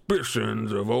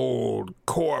suspicions of old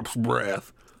corpse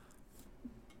breath.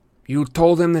 You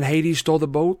told him that Hades stole the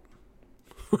boat?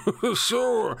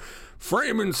 Sure.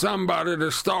 Framing somebody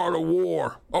to start a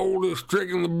war. Oldest trick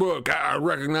in the book. I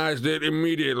recognized it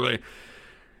immediately.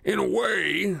 In a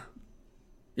way,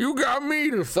 you got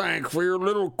me to thank for your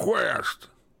little quest.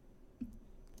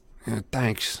 Yeah,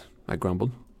 thanks, I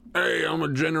grumbled. Hey, I'm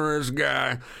a generous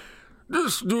guy.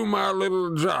 Just do my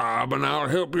little job and I'll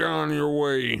help you on your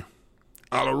way.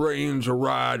 I'll arrange a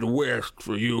ride west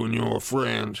for you and your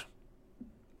friends.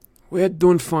 We're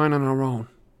doing fine on our own.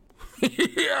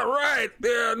 Yeah, right.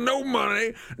 No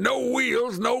money, no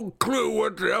wheels, no clue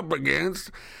what you're up against.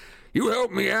 You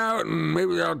help me out, and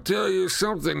maybe I'll tell you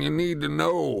something you need to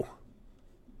know.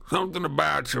 Something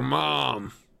about your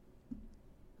mom.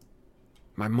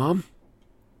 My mom?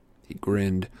 He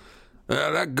grinned.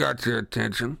 That got your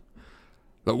attention.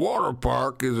 The water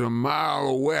park is a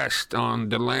mile west on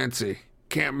Delancey.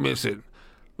 Can't miss it.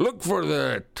 Look for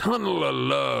the Tunnel of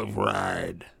Love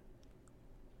ride.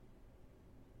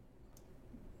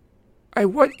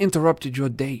 What interrupted your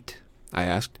date? I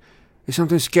asked. Did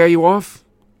something scare you off?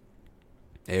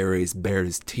 Ares bared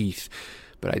his teeth,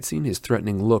 but I'd seen his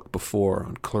threatening look before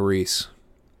on Clarice.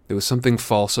 There was something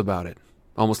false about it,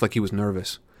 almost like he was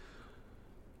nervous.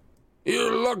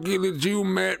 You're lucky that you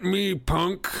met me,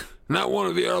 punk. Not one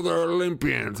of the other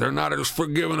Olympians. They're not as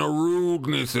forgiving of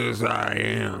rudeness as I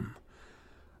am.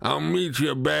 I'll meet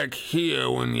you back here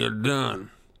when you're done.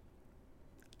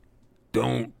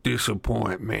 Don't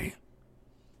disappoint me.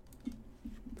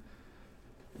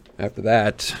 After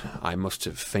that, I must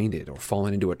have fainted or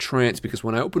fallen into a trance, because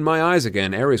when I opened my eyes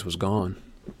again, Ares was gone.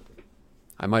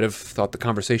 I might have thought the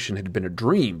conversation had been a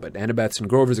dream, but Annabeth's and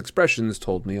Grover's expressions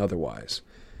told me otherwise.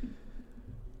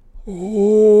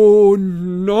 Oh,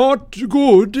 not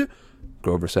good,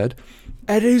 Grover said.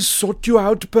 Ares sought you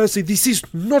out, Percy. This is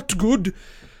not good.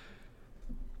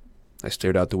 I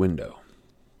stared out the window.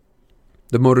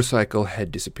 The motorcycle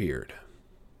had disappeared.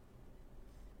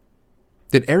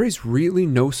 Did Ares really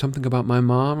know something about my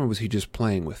mom, or was he just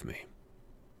playing with me?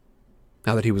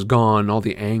 Now that he was gone, all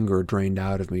the anger drained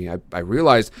out of me. I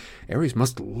realized Ares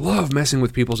must love messing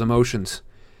with people's emotions.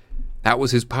 That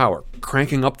was his power,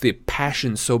 cranking up the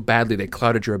passion so badly they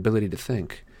clouded your ability to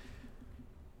think.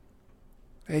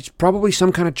 It's probably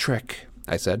some kind of trick,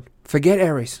 I said. Forget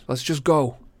Ares. Let's just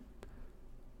go.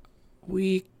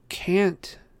 We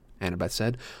can't, Annabeth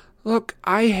said. Look,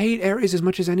 I hate Ares as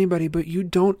much as anybody, but you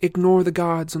don't ignore the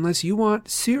gods unless you want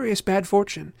serious bad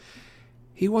fortune.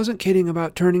 He wasn't kidding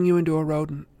about turning you into a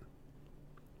rodent.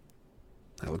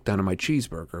 I looked down at my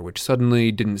cheeseburger, which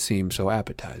suddenly didn't seem so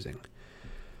appetizing.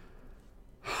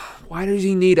 Why does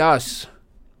he need us?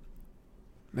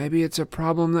 Maybe it's a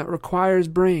problem that requires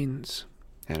brains,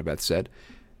 Annabeth said.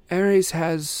 Ares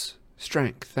has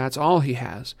strength. That's all he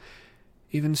has.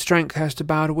 Even strength has to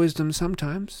bow to wisdom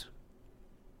sometimes.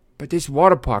 But this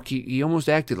water park, he almost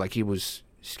acted like he was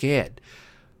scared.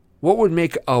 What would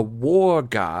make a war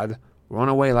god run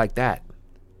away like that?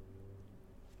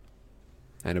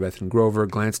 Annabeth and Grover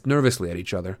glanced nervously at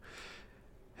each other.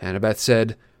 Annabeth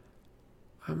said,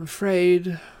 I'm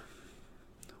afraid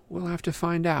we'll have to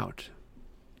find out.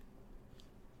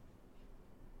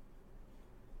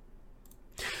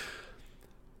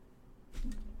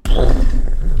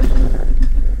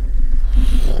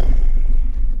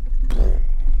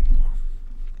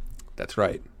 That's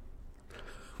right.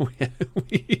 We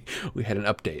had an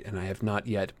update, and I have not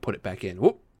yet put it back in.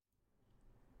 Whoop.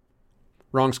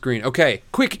 Wrong screen. Okay,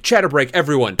 quick chatter break,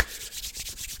 everyone.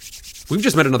 We've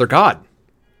just met another god.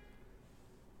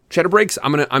 Chatter breaks,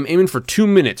 I'm aiming for 2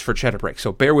 minutes for chatter breaks,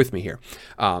 so bear with me here.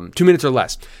 2 minutes or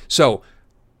less. So,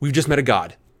 we've just met a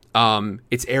god.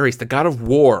 It's Ares, the god of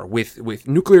war, with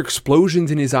nuclear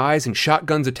explosions in his eyes and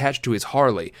shotguns attached to his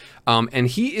Harley. And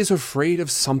he is afraid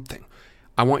of something.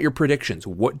 I want your predictions.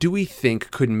 What do we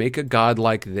think could make a god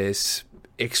like this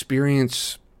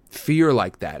experience fear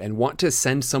like that and want to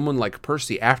send someone like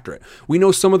Percy after it? We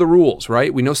know some of the rules,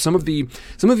 right? We know some of the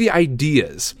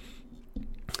ideas.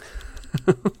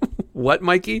 What,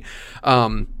 Mikey?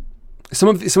 Some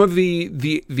of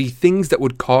the things that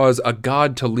would cause a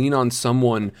god to lean on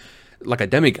someone like a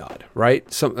demigod,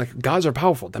 right? Some like gods are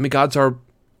powerful. Demigods are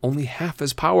only half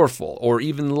as powerful, or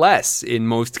even less in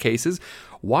most cases.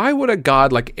 Why would a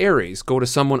god like Ares go to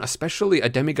someone, especially a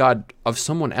demigod of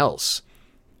someone else?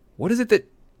 What is it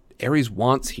that Ares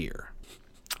wants here?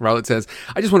 Rowlett says,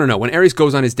 I just want to know, when Ares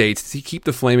goes on his dates, does he keep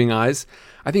the flaming eyes?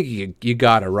 I think you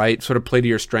gotta, right? Sort of play to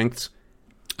your strengths.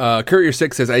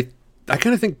 Courier6 says, I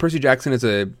kind of think Percy Jackson is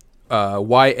a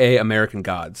YA American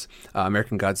Gods.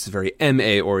 American Gods is very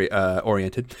MA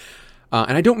oriented.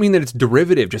 And I don't mean that it's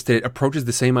derivative, just that it approaches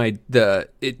the same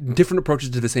different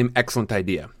approaches to the same excellent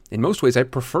idea. In most ways, I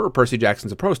prefer Percy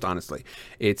Jackson's approach, honestly.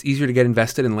 It's easier to get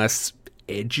invested and less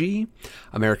edgy.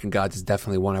 American Gods is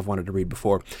definitely one I've wanted to read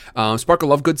before. Sparkle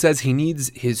Lovegood says he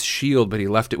needs his shield, but he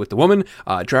left it with the woman.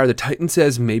 Dryer the Titan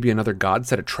says maybe another god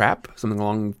set a trap, something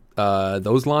along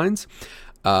those lines.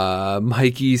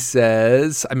 Mikey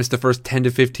says, I missed the first 10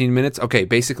 to 15 minutes. Okay,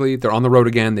 basically, they're on the road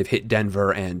again. They've hit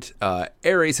Denver, and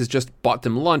Ares has just bought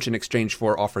them lunch in exchange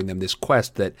for offering them this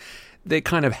quest that they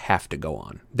kind of have to go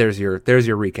on. There's your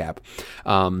recap.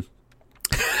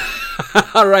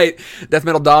 All right, Death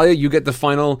Metal Dahlia, you get the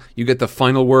final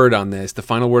word on this, the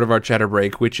final word of our chatter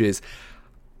break, which is,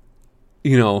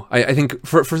 I think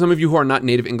for some of you who are not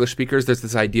native English speakers, there's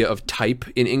this idea of type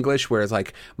in English, whereas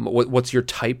like, what's your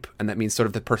type? And that means sort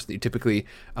of the person that you typically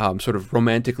sort of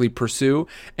romantically pursue.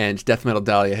 And Death Metal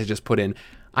Dahlia has just put in,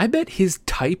 I bet his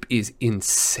type is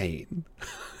insane.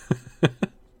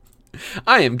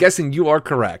 I am guessing you are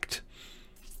correct.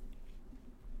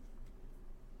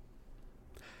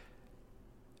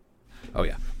 Oh,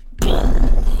 yeah.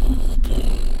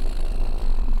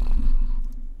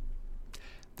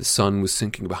 The sun was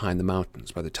sinking behind the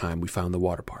mountains by the time we found the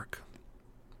water park.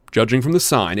 Judging from the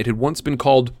sign, it had once been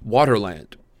called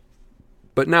Waterland.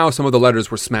 But now some of the letters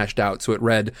were smashed out, so it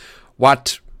read,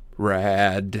 What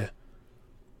Rad.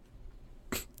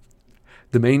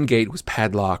 The main gate was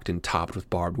padlocked and topped with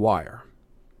barbed wire.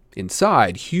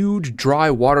 Inside, huge dry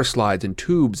water slides and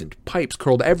tubes and pipes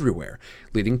curled everywhere,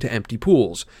 leading to empty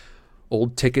pools.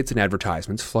 Old tickets and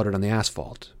advertisements fluttered on the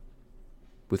asphalt.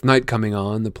 With night coming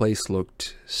on, the place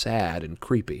looked sad and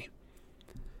creepy.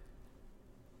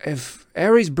 If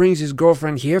Ares brings his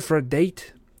girlfriend here for a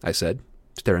date, I said,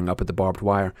 staring up at the barbed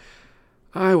wire,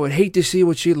 I would hate to see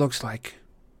what she looks like.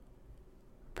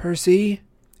 Percy,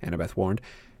 Annabeth warned,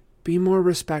 be more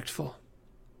respectful.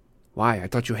 Why? I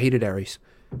thought you hated Ares.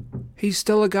 He's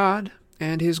still a god,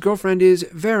 and his girlfriend is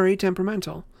very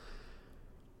temperamental.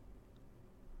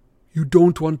 You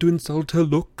don't want to insult her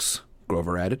looks,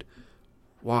 Grover added.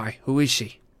 Why? Who is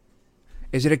she?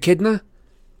 Is it Echidna?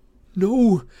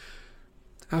 No.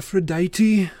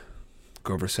 Aphrodite,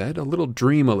 Grover said, a little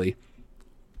dreamily.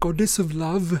 Goddess of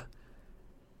love.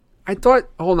 I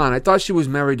thought she was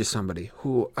married to somebody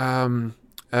who,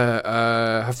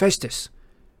 Hephaestus.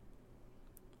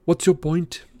 What's your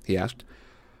point? He asked.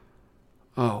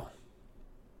 Oh.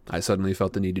 I suddenly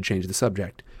felt the need to change the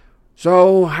subject.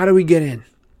 So, how do we get in?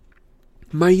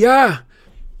 Maya!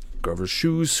 Grover's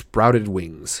shoes sprouted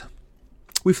wings.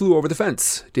 We flew over the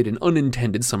fence, did an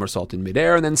unintended somersault in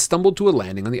midair, and then stumbled to a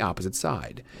landing on the opposite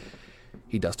side.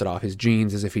 He dusted off his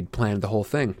jeans as if he'd planned the whole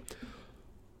thing.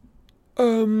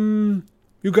 You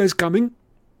guys coming?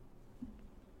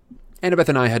 Annabeth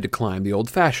and I had to climb the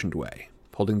old-fashioned way,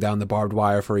 holding down the barbed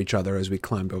wire for each other as we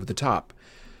climbed over the top.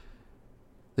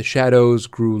 The shadows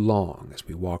grew long as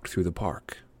we walked through the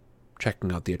park,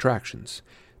 checking out the attractions.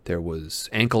 There was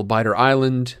Ankle Biter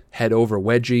Island, Head Over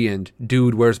Wedgie, and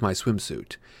Dude, Where's My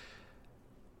Swimsuit?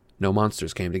 No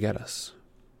monsters came to get us.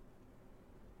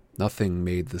 Nothing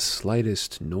made the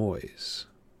slightest noise.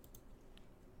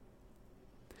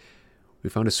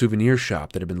 We found a souvenir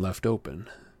shop that had been left open.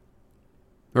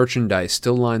 Merchandise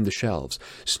still lined the shelves.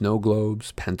 Snow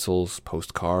globes, pencils,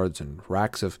 postcards, and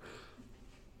racks of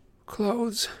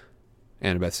clothes,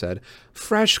 Annabeth said.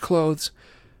 Fresh clothes.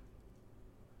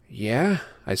 Yeah,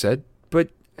 I said, but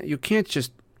you can't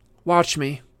just watch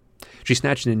me. She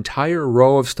snatched an entire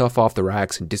row of stuff off the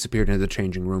racks and disappeared into the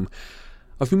changing room.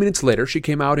 A few minutes later, she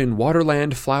came out in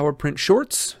Waterland flower print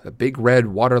shorts, a big red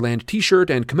Waterland t-shirt,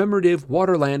 and commemorative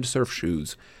Waterland surf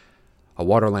shoes. A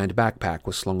Waterland backpack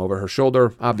was slung over her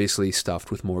shoulder, obviously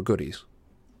stuffed with more goodies.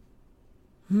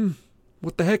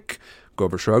 What the heck?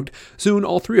 Grover shrugged. Soon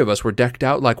all three of us were decked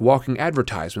out like walking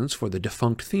advertisements for the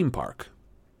defunct theme park.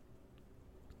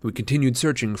 We continued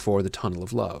searching for the Tunnel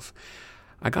of Love.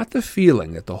 I got the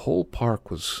feeling that the whole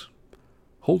park was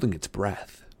holding its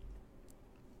breath.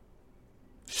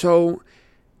 So,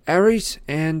 Ares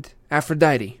and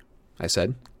Aphrodite, I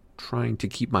said, trying to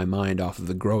keep my mind off of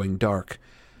the growing dark.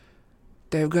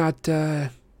 They've got, kind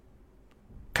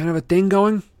of a thing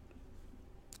going?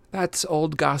 That's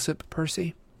old gossip,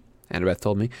 Percy, Annabeth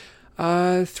told me.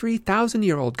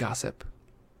 3,000-year-old gossip.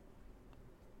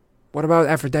 What about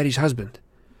Aphrodite's husband?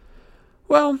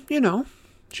 Well,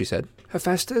 she said.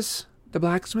 Hephaestus, the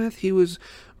blacksmith, he was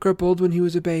crippled when he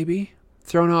was a baby,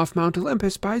 thrown off Mount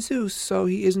Olympus by Zeus, so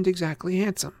he isn't exactly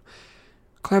handsome.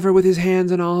 Clever with his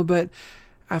hands and all, but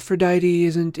Aphrodite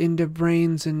isn't into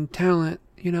brains and talent,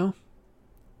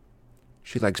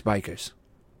 She likes bikers.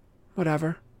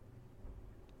 Whatever.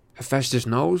 Hephaestus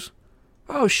knows?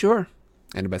 Oh, sure,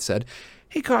 Annabeth said.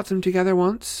 He caught them together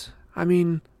once.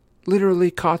 Literally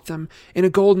caught them in a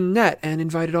golden net and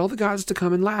invited all the gods to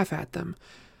come and laugh at them.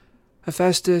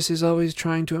 Hephaestus is always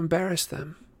trying to embarrass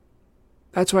them.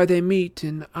 That's why they meet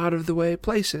in out-of-the-way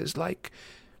places like...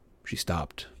 She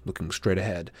stopped, looking straight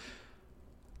ahead.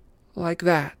 Like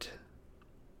that.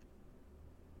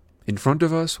 In front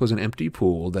of us was an empty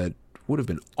pool that would have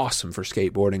been awesome for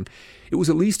skateboarding. It was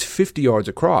at least 50 yards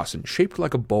across and shaped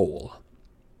like a bowl.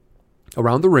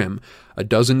 Around the rim, a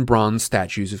dozen bronze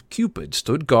statues of Cupid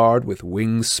stood guard with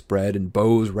wings spread and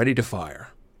bows ready to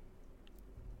fire.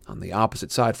 On the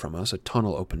opposite side from us, a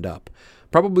tunnel opened up,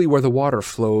 probably where the water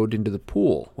flowed into the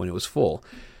pool when it was full.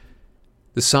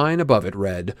 The sign above it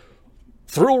read,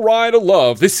 "Thrill Ride of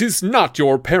Love. This is not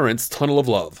your parents' tunnel of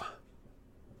love."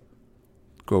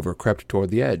 Grover crept toward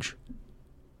the edge.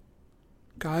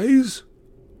 Guys,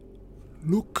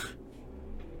 look.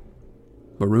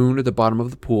 Marooned at the bottom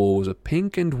of the pool was a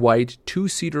pink and white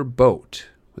two-seater boat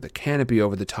with a canopy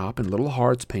over the top and little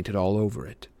hearts painted all over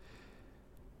it.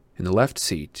 In the left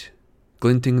seat,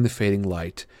 glinting in the fading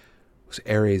light, was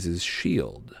Ares'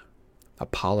 shield, a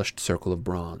polished circle of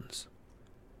bronze.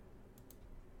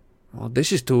 "Well,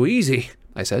 this is too easy,"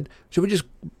 I said. "Should we just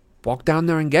walk down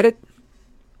there and get it?"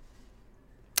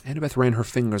 Annabeth ran her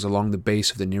fingers along the base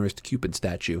of the nearest Cupid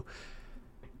statue.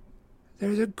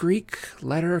 "There's a Greek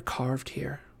letter carved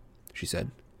here," she said.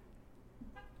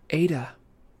 "Ada.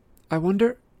 I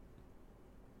wonder—"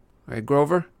 "Hey,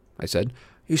 Grover," I said,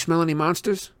 "you smell any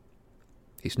monsters?"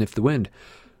 He sniffed the wind.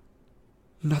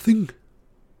 "Nothing."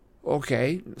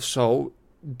 "Okay, so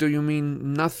do you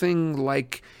mean nothing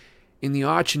like in the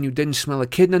arch and you didn't smell a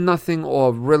kidney nothing,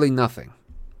 or really nothing?"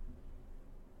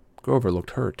 Grover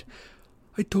looked hurt.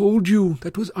 "I told you,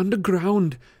 that was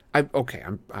underground." I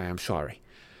am sorry."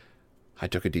 I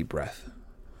took a deep breath.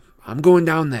 "I'm going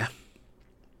down there."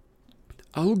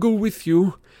 "I'll go with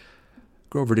you."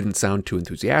 Grover didn't sound too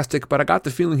enthusiastic, but I got the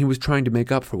feeling he was trying to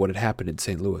make up for what had happened in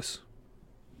St. Louis.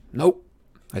 "Nope,"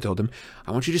 I told him.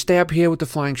 "I want you to stay up here with the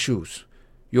flying shoes.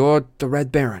 You're the Red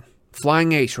Baron.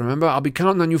 Flying ace, remember? I'll be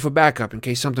counting on you for backup in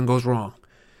case something goes wrong."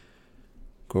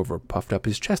 Grover puffed up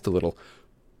his chest a little.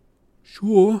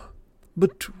 "Sure,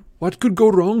 but what could go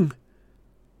wrong?"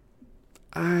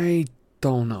 "I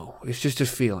don't know. It's just a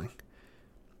feeling.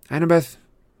 Annabeth,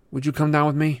 would you come down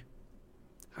with me?"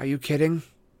 "Are you kidding?"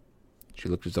 She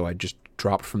looked as though I'd just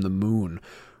dropped from the moon.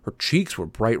 Her cheeks were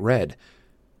bright red.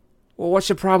 "Well, what's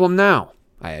the problem now?"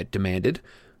 I had demanded.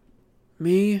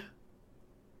 "Me?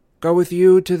 Go with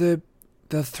you to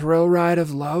the thrill ride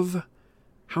of love?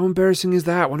 How embarrassing is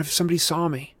that? What if somebody saw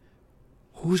me?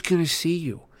 Who's going to see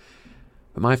you?"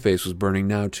 But my face was burning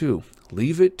now, too.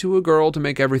 Leave it to a girl to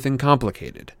make everything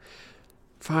complicated.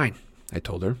 "Fine," I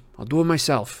told her. "I'll do it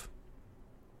myself."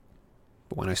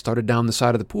 But when I started down the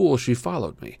side of the pool, she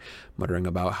followed me, muttering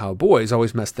about how boys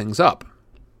always mess things up.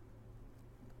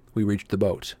 We reached the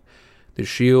boat. The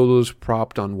shield was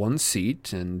propped on one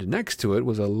seat, and next to it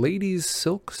was a lady's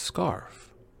silk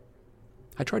scarf.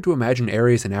 I tried to imagine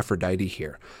Ares and Aphrodite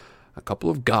here, a couple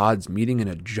of gods meeting in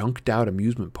a junked-out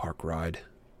amusement park ride.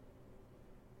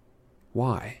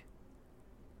 Why?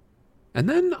 And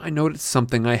then I noticed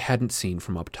something I hadn't seen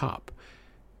from up top.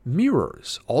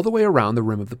 Mirrors all the way around the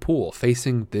rim of the pool,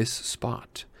 facing this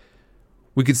spot.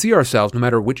 We could see ourselves no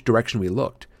matter which direction we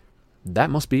looked.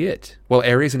 That must be it. While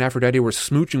Ares and Aphrodite were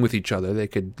smooching with each other, they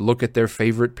could look at their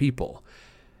favorite people.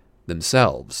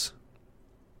 Themselves.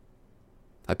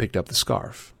 I picked up the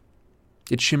scarf.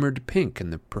 It shimmered pink,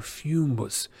 and the perfume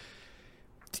was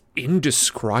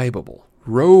indescribable.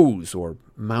 Rose or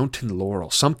mountain laurel,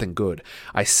 something good.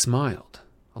 I smiled,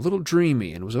 a little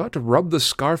dreamy, and was about to rub the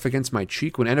scarf against my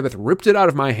cheek when Annabeth ripped it out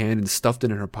of my hand and stuffed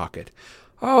it in her pocket.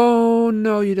 "Oh,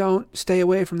 no, you don't. Stay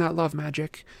away from that love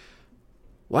magic."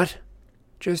 "What?"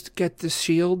 "Just get the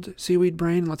shield, seaweed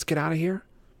brain. Let's get out of here."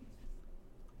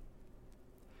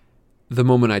 The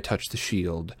moment I touched the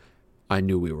shield, I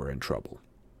knew we were in trouble.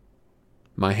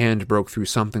 My hand broke through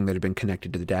something that had been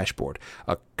connected to the dashboard.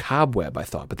 A cobweb, I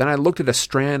thought, but then I looked at a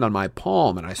strand on my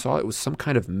palm, and I saw it was some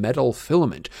kind of metal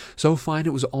filament, so fine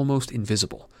it was almost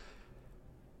invisible.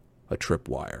 A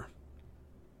tripwire.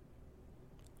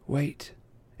 "Wait,"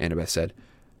 Annabeth said.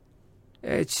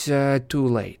 "It's too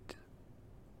late.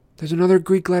 There's another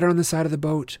Greek letter on the side of the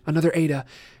boat, another Ada.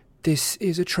 This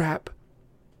is a trap."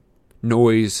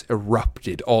 Noise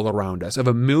erupted all around us, of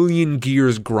a million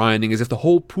gears grinding, as if the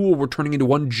whole pool were turning into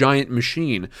one giant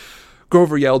machine.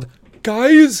 Grover yelled,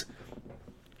 "Guys!"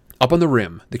 Up on the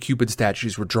rim, the Cupid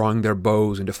statues were drawing their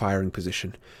bows into firing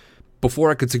position.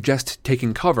 Before I could suggest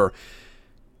taking cover,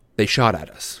 they shot at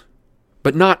us.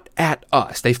 But not at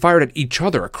us. They fired at each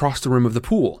other across the rim of the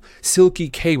pool. Silky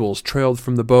cables trailed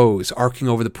from the bows, arcing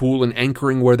over the pool and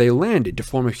anchoring where they landed to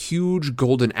form a huge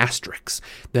golden asterisk.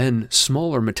 Then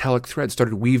smaller metallic threads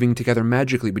started weaving together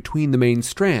magically between the main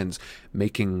strands,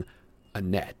 making a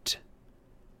net.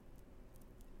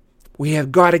 "We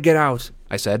have got to get out,"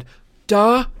 I said.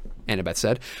 "Duh," Annabeth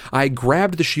said. I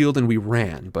grabbed the shield and we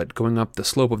ran, but going up the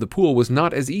slope of the pool was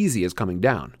not as easy as coming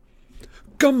down.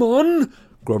 "Come on!"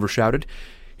 Grover shouted.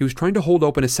 He was trying to hold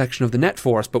open a section of the net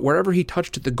for us, but wherever he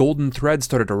touched it, the golden thread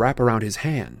started to wrap around his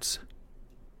hands.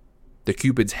 The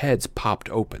Cupids' heads popped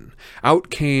open. Out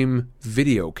came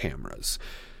video cameras.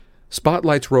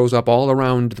 Spotlights rose up all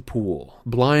around the pool,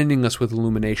 blinding us with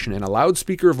illumination, and a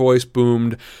loudspeaker voice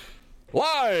boomed,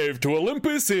 "Live to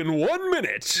Olympus in 1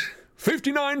 minute,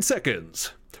 59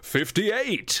 seconds,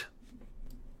 58.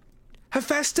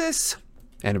 Hephaestus!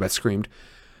 Annabeth screamed.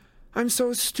 I'm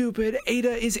so stupid.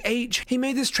 Ada is H. He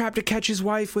made this trap to catch his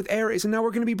wife with Ares, and now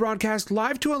we're going to be broadcast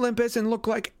live to Olympus and look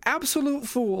like absolute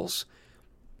fools.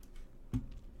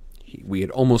 We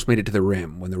had almost made it to the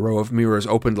rim when the row of mirrors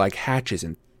opened like hatches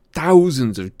and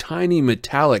thousands of tiny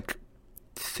metallic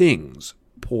things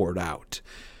poured out.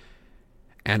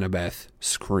 Annabeth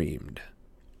screamed.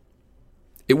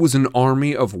 It was an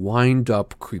army of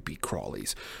wind-up creepy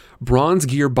crawlies. Bronze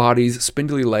gear bodies,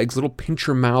 spindly legs, little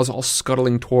pincher mouths all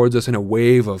scuttling towards us in a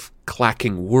wave of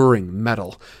clacking, whirring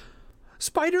metal.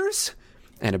 Spiders?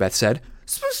 Annabeth said.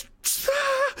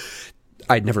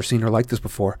 I'd never seen her like this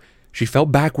before. She fell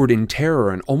backward in terror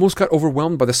and almost got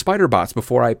overwhelmed by the spider bots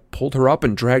before I pulled her up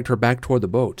and dragged her back toward the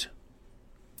boat.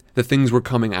 The things were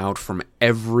coming out from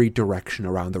every direction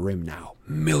around the rim now.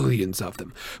 Millions of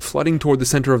them, flooding toward the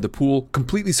center of the pool,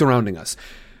 completely surrounding us.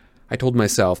 I told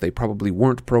myself they probably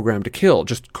weren't programmed to kill,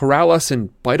 just corral us and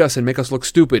bite us and make us look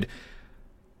stupid.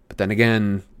 But then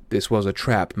again, this was a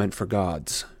trap meant for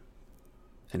gods.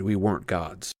 And we weren't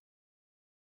gods.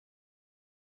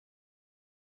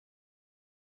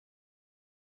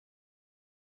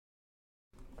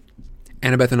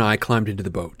 Annabeth and I climbed into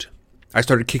the boat. I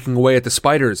started kicking away at the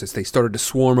spiders as they started to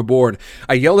swarm aboard.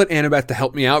 I yelled at Annabeth to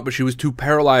help me out, but she was too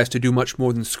paralyzed to do much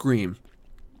more than scream.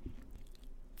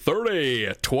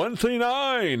 30,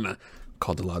 29,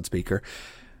 called the loudspeaker.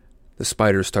 The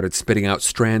spiders started spitting out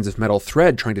strands of metal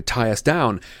thread, trying to tie us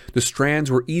down. The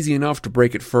strands were easy enough to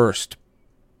break at first,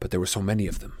 but there were so many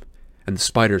of them, and the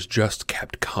spiders just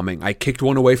kept coming. I kicked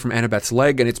one away from Annabeth's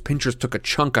leg, and its pinchers took a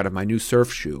chunk out of my new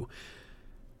surf shoe.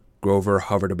 Grover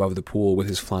hovered above the pool with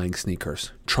his flying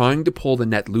sneakers, trying to pull the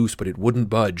net loose, but it wouldn't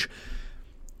budge.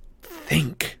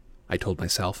 Think, I told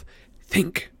myself.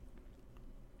 Think.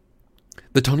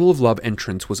 The Tunnel of Love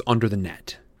entrance was under the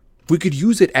net. We could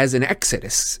use it as an exit,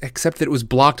 except that it was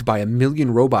blocked by a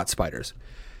million robot spiders.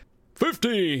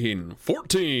 15,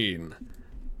 14,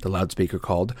 the loudspeaker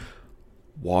called.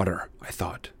 Water, I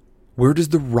thought. Where does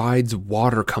the ride's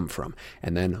water come from?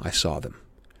 And then I saw them.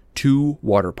 2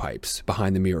 water pipes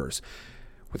behind the mirrors,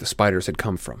 where the spiders had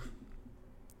come from.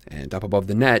 And up above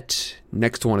the net,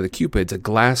 next to one of the Cupids, a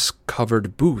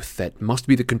glass-covered booth that must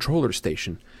be the controller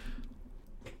station.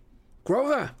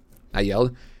 Grover, I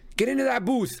yelled. Get into that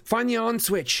booth. Find the on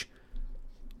switch.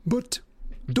 But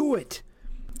do it.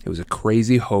 It was a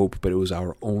crazy hope, but it was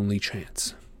our only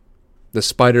chance. The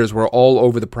spiders were all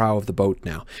over the prow of the boat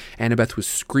now. Annabeth was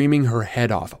screaming her head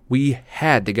off. We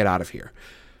had to get out of here.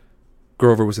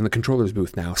 Grover was in the controller's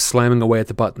booth now, slamming away at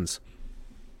the buttons.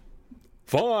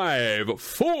 5,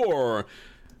 4.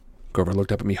 Grover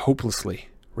looked up at me hopelessly,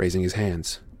 raising his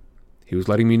hands. He was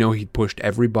letting me know he'd pushed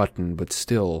every button, but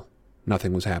still,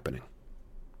 nothing was happening.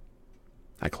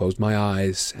 I closed my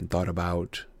eyes and thought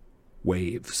about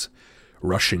waves,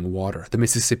 rushing water, the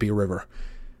Mississippi River.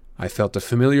 I felt a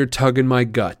familiar tug in my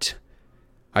gut.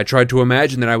 I tried to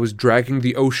imagine that I was dragging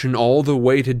the ocean all the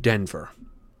way to Denver.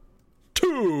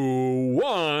 2,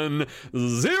 1,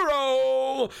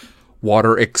 0!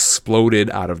 Water exploded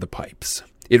out of the pipes.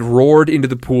 It roared into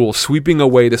the pool, sweeping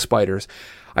away the spiders.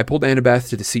 I pulled Annabeth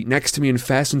to the seat next to me and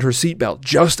fastened her seatbelt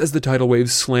just as the tidal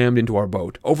waves slammed into our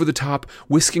boat, over the top,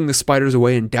 whisking the spiders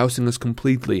away and dousing us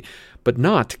completely, but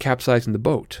not capsizing the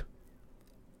boat.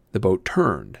 The boat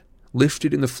turned,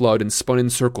 lifted in the flood, and spun in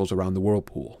circles around the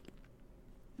whirlpool.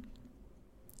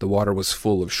 The water was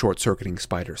full of short-circuiting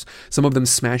spiders, some of them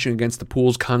smashing against the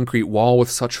pool's concrete wall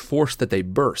with such force that they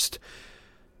burst.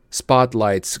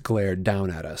 Spotlights glared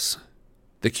down at us.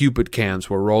 The Cupid cams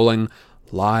were rolling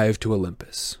live to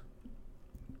Olympus.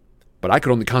 But I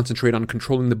could only concentrate on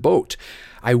controlling the boat.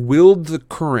 I willed the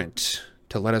current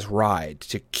to let us ride,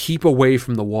 to keep away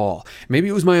from the wall. Maybe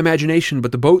it was my imagination,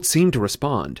 but the boat seemed to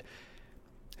respond.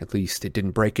 At least it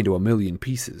didn't break into a million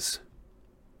pieces.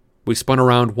 We spun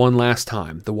around one last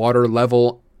time, the water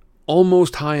level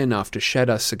almost high enough to shed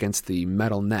us against the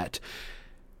metal net.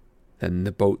 Then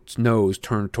the boat's nose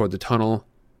turned toward the tunnel,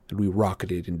 and we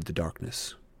rocketed into the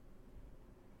darkness.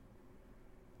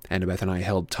 Annabeth and I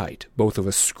held tight, both of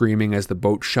us screaming as the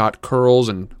boat shot curls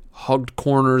and hugged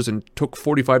corners and took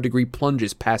 45-degree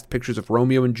plunges past pictures of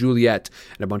Romeo and Juliet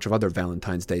and a bunch of other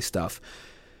Valentine's Day stuff.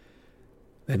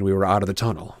 Then we were out of the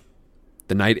tunnel,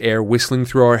 the night air whistling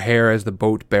through our hair as the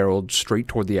boat barreled straight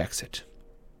toward the exit.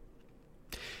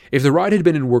 If the ride had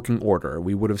been in working order,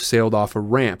 we would have sailed off a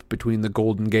ramp between the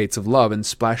golden gates of love and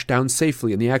splashed down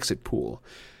safely in the exit pool.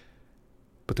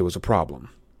 But there was a problem.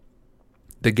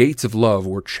 The gates of love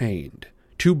were chained.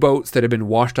 2 boats that had been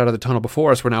washed out of the tunnel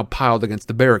before us were now piled against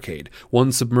the barricade,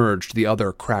 one submerged, the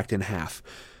other cracked in half.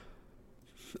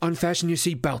 Unfasten your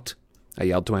seatbelt, I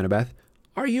yelled to Annabeth.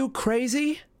 Are you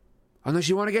crazy? Unless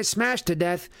you want to get smashed to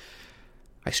death.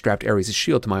 I strapped Ares'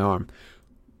 shield to my arm.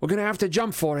 We're going to have to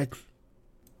jump for it.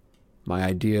 My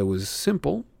idea was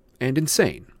simple and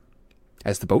insane.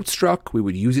 As the boat struck, we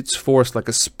would use its force like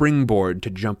a springboard to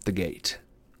jump the gate.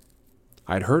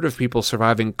 I'd heard of people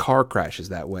surviving car crashes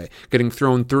that way, getting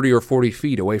thrown 30 or 40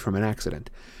 feet away from an accident.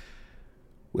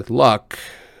 With luck,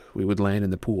 we would land in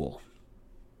the pool.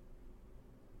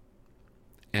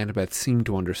 Annabeth seemed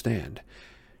to understand.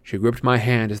 She gripped my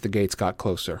hand as the gates got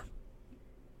closer.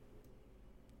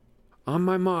 On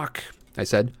my mark, I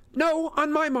said. No,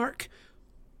 on my mark.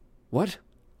 What?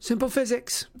 Simple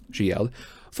physics, she yelled.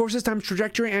 Forces times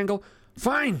trajectory angle.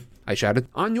 Fine, I shouted.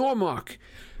 On your mark.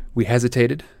 We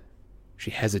hesitated.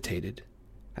 She hesitated,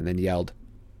 and then yelled,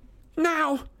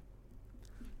 Now!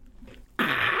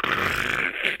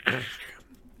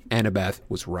 Annabeth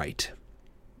was right.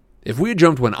 If we had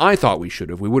jumped when I thought we should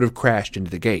have, we would have crashed into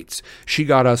the gates. She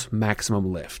got us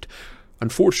maximum lift.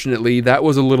 Unfortunately, that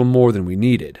was a little more than we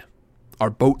needed. Our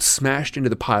boat smashed into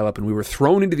the pileup, and we were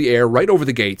thrown into the air right over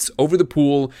the gates, over the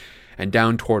pool, and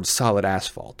down towards solid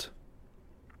asphalt.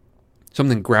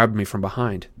 Something grabbed me from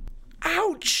behind.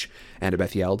 Ouch!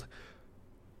 Annabeth yelled.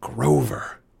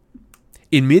 Grover.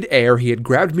 In mid-air, he had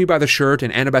grabbed me by the shirt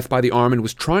and Annabeth by the arm and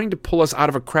was trying to pull us out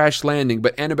of a crash landing,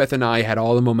 but Annabeth and I had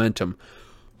all the momentum.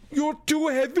 You're too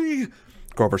heavy,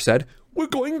 Grover said. We're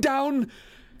going down.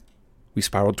 We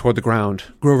spiraled toward the ground,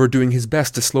 Grover doing his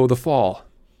best to slow the fall.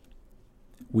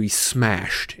 We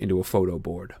smashed into a photo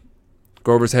board.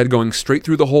 Grover's head going straight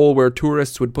through the hole where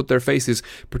tourists would put their faces,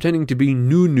 pretending to be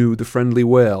Nunu the friendly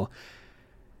whale.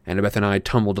 Annabeth and I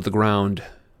tumbled to the ground,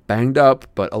 banged up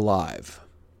but alive.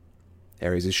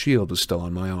 Ares' shield was still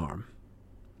on my arm.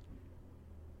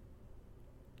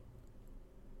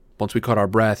 Once we caught our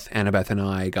breath, Annabeth and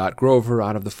I got Grover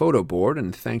out of the photo board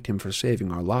and thanked him for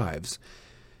saving our lives.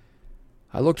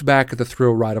 I looked back at the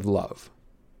thrill ride of love.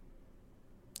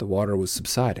 The water was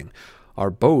subsiding.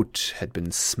 Our boat had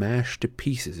been smashed to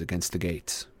pieces against the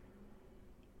gates.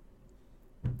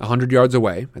 100 yards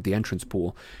away, at the entrance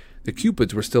pool, the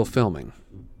Cupids were still filming.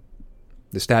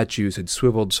 The statues had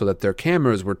swiveled so that their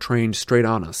cameras were trained straight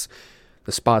on us,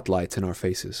 the spotlights in our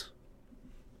faces.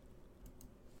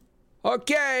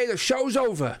 Okay, the show's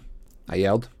over, I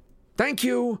yelled. Thank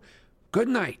you. Good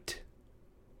night.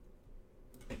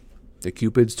 The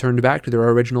Cupids turned back to their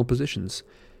original positions.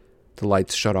 The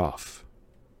lights shut off.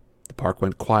 The park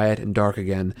went quiet and dark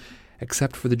again,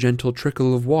 except for the gentle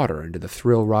trickle of water into the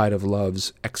thrill ride of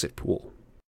love's exit pool.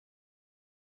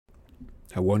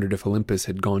 I wondered if Olympus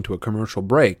had gone to a commercial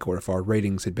break or if our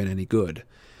ratings had been any good.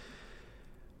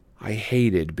 I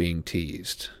hated being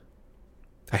teased.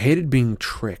 I hated being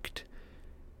tricked.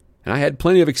 And I had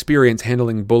plenty of experience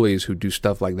handling bullies who do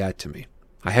stuff like that to me.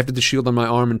 I hefted the shield on my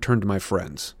arm and turned to my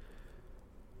friends.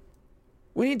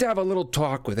 We need to have a little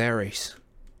talk with Ares.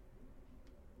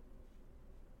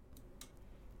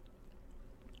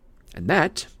 And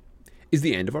that is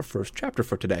the end of our first chapter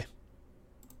for today.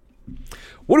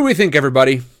 What do we think,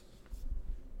 everybody?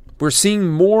 We're seeing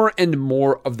more and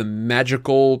more of the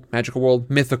magical world,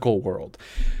 mythical world.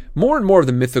 More and more of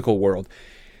the mythical world.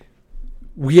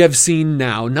 We have seen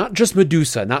now not just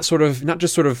Medusa, not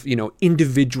just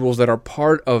individuals that are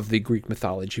part of the Greek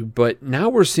mythology, but now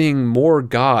we're seeing more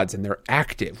gods and they're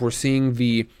active. We're seeing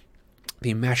the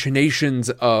machinations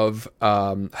of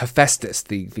Hephaestus,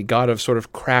 the god of sort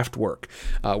of craft work.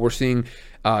 We're seeing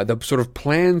the sort of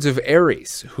plans of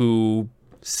Ares, who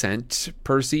sent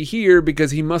Percy here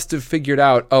because he must have figured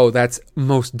out, oh, that's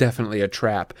most definitely a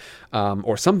trap,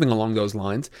 or something along those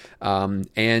lines,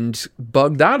 and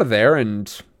bugged out of there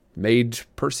and made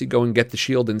Percy go and get the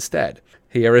shield instead.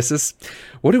 Hey, Ares,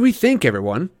 what do we think,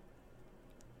 everyone?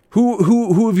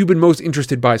 Who have you been most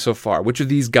interested by so far? Which of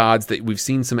these gods that we've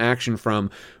seen some action from,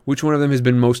 which one of them has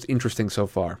been most interesting so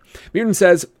far? Mirden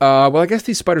says, well, I guess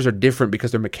these spiders are different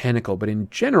because they're mechanical, but in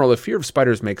general, the fear of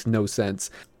spiders makes no sense.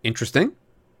 Interesting.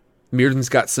 Mirden's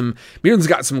got some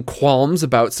qualms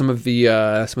about some of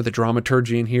the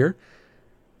dramaturgy in here.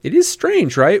 It is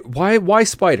strange, right? Why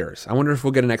spiders? I wonder if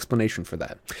we'll get an explanation for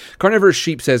that. Carnivorous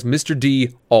Sheep says Mr.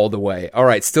 D all the way. All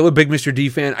right, still a big Mr. D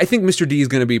fan. I think Mr. D is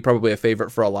going to be probably a favorite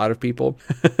for a lot of people.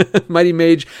 Mighty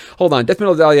Mage. Hold on. Death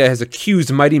Metal Dahlia has accused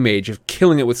Mighty Mage of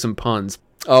killing it with some puns.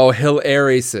 Oh,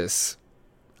 hilarious.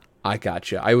 I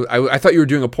gotcha. I thought you were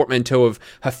doing a portmanteau of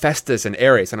Hephaestus and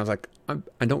Ares, and I was like,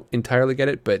 I don't entirely get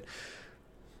it, but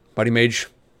Buddy Mage,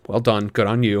 well done, good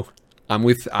on you. I'm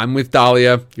with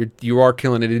Dahlia. You are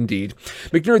killing it indeed.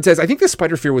 McNerd says, I think the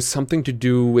spider fear was something to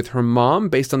do with her mom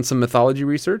based on some mythology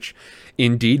research.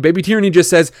 Indeed. Baby Tyranny just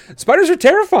says, spiders are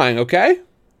terrifying, okay?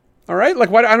 All right? Like,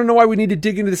 why? I don't know why we need to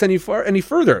dig into this any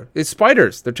further. It's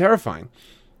spiders. They're terrifying.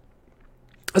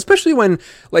 Especially when,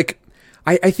 like,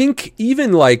 I think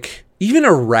even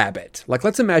a rabbit, like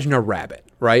let's imagine a rabbit,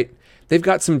 right? They've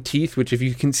got some teeth, which if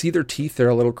you can see their teeth, they're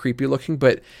a little creepy looking,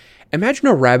 but imagine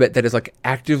a rabbit that is like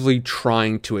actively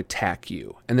trying to attack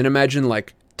you. And then imagine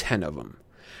like 10 of them.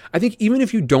 I think even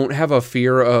if you don't have a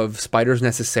fear of spiders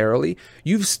necessarily,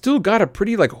 you've still got a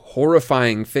pretty like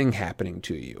horrifying thing happening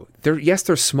to you.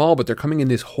 They're small, but they're coming in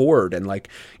this horde. And like,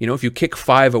 if you kick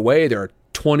 5 away, there are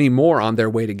 20 more on their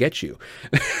way to get you.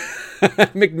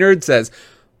 McNerd says,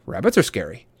 rabbits are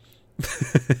scary.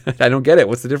 I don't get it.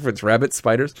 What's the difference? Rabbits,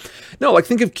 spiders? No, like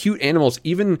think of cute animals.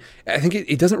 Even, I think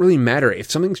it doesn't really matter. If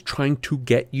something's trying to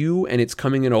get you and it's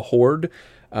coming in a horde,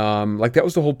 like that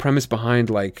was the whole premise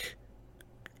behind like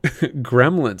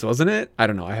Gremlins, wasn't it? I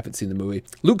don't know. I haven't seen the movie.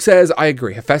 Luke says, I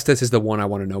agree. Hephaestus is the one I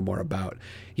want to know more about.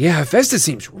 Yeah, Hephaestus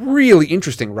seems really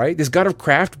interesting, right? This god of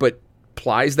craft, but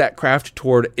plies that craft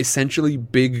toward essentially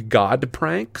big god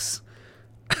pranks.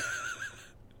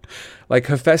 Like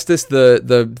Hephaestus,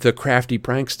 the crafty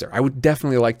prankster. I would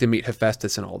definitely like to meet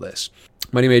Hephaestus in all this.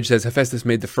 Mighty Mage says, Hephaestus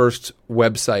made the first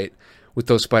website with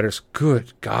those spiders.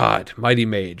 Good God, Mighty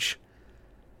Mage.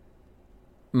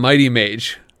 Mighty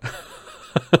Mage.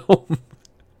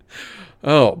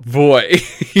 Oh, boy.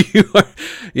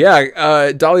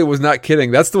 Dahlia was not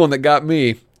kidding. That's the one that got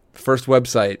me. First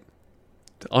website.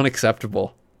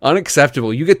 Unacceptable.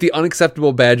 Unacceptable. You get the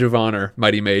unacceptable badge of honor,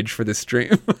 Mighty Mage, for this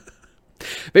stream.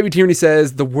 Baby Tyranny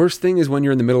says, the worst thing is when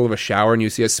you're in the middle of a shower and you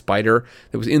see a spider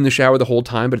that was in the shower the whole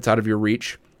time, but it's out of your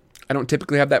reach. I don't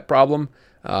typically have that problem.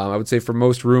 I would say for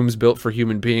most rooms built for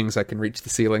human beings, I can reach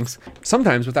the ceilings.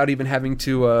 Sometimes without even having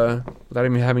to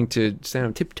stand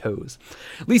on tiptoes.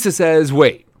 Lisa says,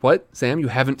 wait, what? Sam, you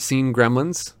haven't seen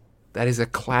Gremlins? That is a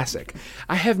classic.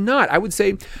 I have not. I would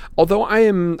say, although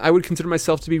I would consider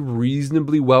myself to be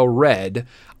reasonably well-read,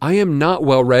 I am not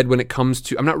well-read when it comes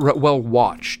to, I'm not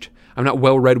well-watched. I'm not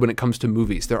well-read when it comes to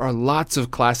movies. There are lots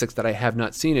of classics that I have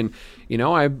not seen. And,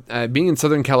 I being in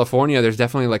Southern California, there's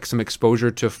definitely like some exposure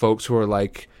to folks who are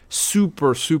like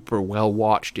super, super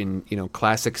well-watched in,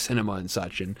 classic cinema and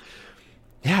such. And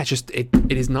yeah,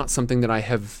 it is not something that I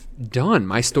have done.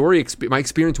 My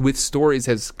experience with stories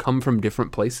has come from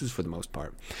different places for the most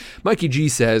part. Mikey G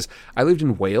says, I lived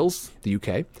in Wales, the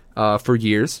UK, for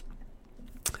years.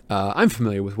 I'm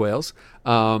familiar with Wales.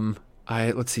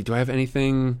 Let's see, do I have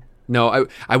anything? No,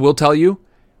 I will tell you,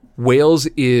 Wales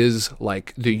is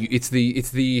like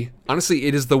honestly,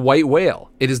 it is the white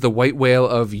whale. It is the white whale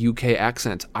of UK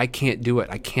accents. I can't do it.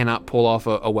 I cannot pull off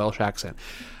a Welsh accent.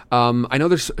 I know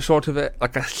there's sort of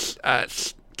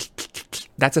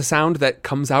that's a sound that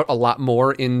comes out a lot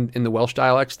more in the Welsh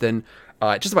dialects than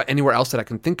just about anywhere else that I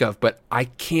can think of, but I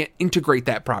can't integrate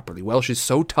that properly. Welsh is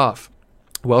so tough.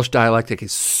 Welsh dialectic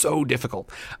is so difficult.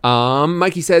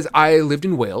 Mikey says, I lived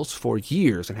in Wales for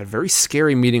years and had a very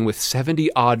scary meeting with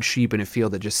 70 odd sheep in a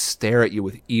field that just stare at you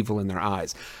with evil in their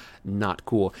eyes. Not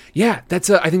cool. Yeah,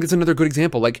 I think that's another good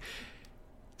example. Like,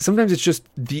 sometimes it's just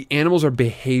the animals are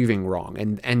behaving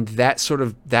wrong, and that sort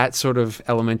of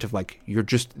element of like,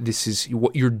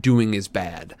 what you're doing is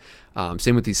bad.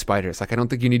 Same with these spiders. Like, I don't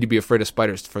think you need to be afraid of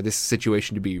spiders for this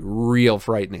situation to be real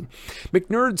frightening.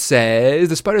 McNerd says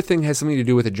the spider thing has something to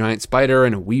do with a giant spider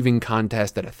and a weaving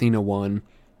contest that Athena won.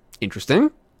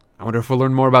 Interesting. I wonder if we'll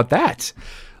learn more about that.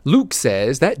 Luke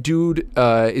says that dude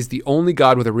is the only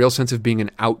god with a real sense of being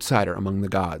an outsider among the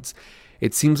gods.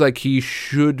 It seems like he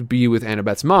should be with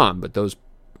Annabeth's mom, but those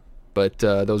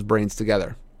brains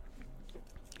together.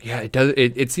 Yeah, it does.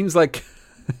 It seems like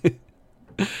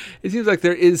it seems like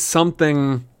there is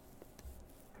something.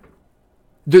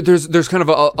 There's kind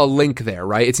of a link there,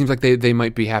 right? It seems like they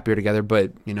might be happier together,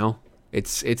 but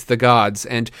it's the gods,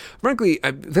 and frankly,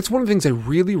 that's one of the things I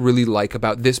really, really like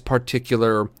about this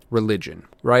particular religion,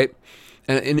 right?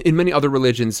 And in many other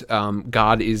religions,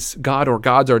 God or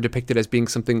gods are depicted as being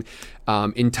something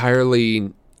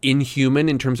entirely inhuman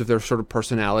in terms of their sort of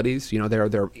personalities.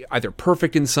 They're either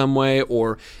perfect in some way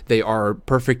or they are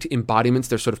perfect embodiments.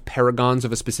 They're sort of paragons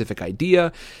of a specific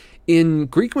idea. In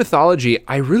Greek mythology,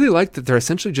 I really like that they're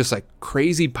essentially just like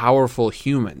crazy powerful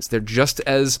humans. They are just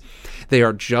as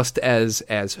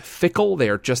fickle. They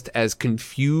are just as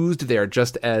confused. They are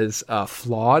just as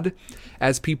flawed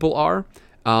as people are.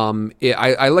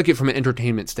 I like it from an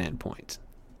entertainment standpoint.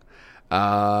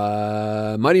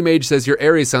 Mighty Mage says your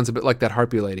Ares sounds a bit like that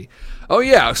harpy lady. Oh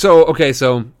yeah. So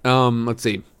let's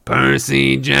see.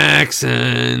 Percy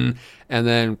Jackson. And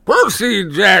then Percy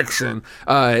Jackson.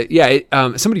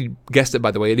 Somebody guessed it,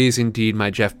 by the way. It is indeed my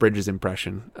Jeff Bridges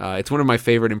impression. It's one of my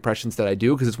favorite impressions that I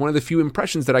do because it's one of the few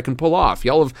impressions that I can pull off.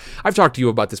 I've talked to you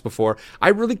about this before. I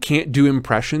really can't do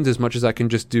impressions as much as I can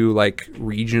just do like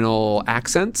regional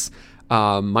accents.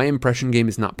 My impression game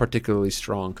is not particularly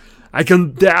strong.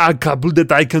 There are a couple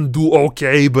that I can do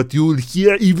okay, but you'll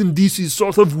hear even this is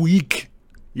sort of weak.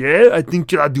 Yeah, I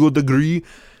think I would agree.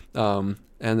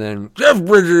 And then Jeff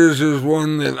Bridges is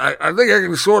one that I think I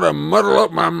can sort of muddle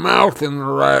up my mouth in the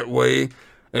right way.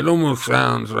 It almost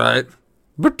sounds right.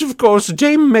 But of course,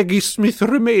 Dame Maggie Smith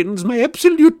remains my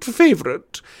absolute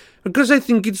favourite, because I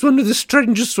think it's one of the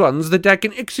strangest ones that I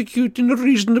can execute in a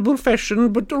reasonable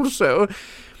fashion, but also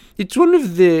it's one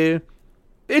of the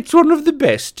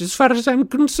best, as far as I'm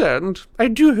concerned. I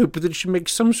do hope that she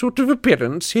makes some sort of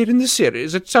appearance here in the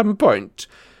series at some point.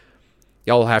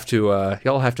 Y'all have to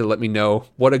let me know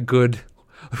what a good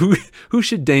who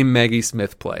should Dame Maggie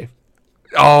Smith play.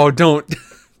 Oh, don't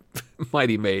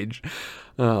Mighty Mage.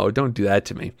 Oh, don't do that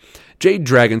to me. Jade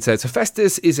Dragon says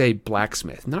Hephaestus is a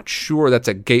blacksmith. Not sure that's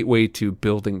a gateway to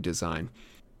building design.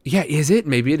 Yeah, is it?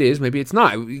 Maybe it is. Maybe it's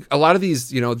not. A lot of these,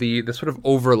 the sort of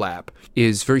overlap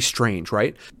is very strange,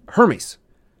 right? Hermes,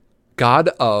 god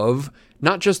of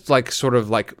not just like sort of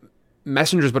like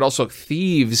messengers, but also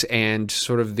thieves and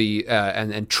sort of the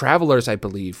and travelers. I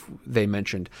believe they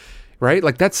mentioned, right?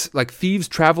 Like that's like thieves,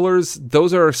 travelers.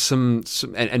 Those are some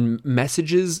and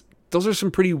messages. Those are some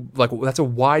pretty that's a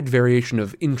wide variation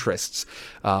of interests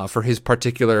for his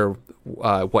particular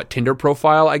Tinder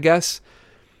profile, I guess.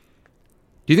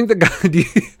 Do you think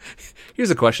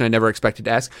here's a question I never expected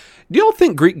to ask. Do y'all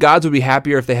think Greek gods would be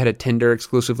happier if they had a Tinder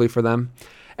exclusively for them?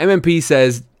 MMP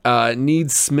says,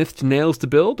 needs smithed nails to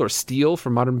build or steel for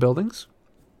modern buildings?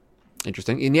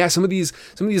 Interesting. And yeah, some of these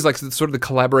like sort of the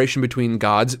collaboration between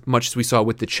gods, much as we saw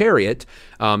with the chariot,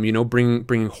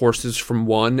 bringing horses from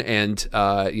one and,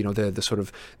 the sort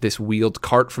of this wheeled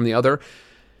cart from the other.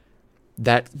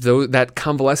 That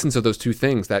convalescence of those two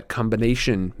things, that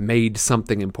combination made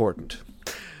something important.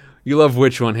 You love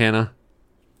which one, Hannah?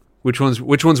 Which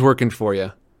one's working for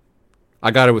you? I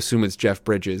got to assume it's Jeff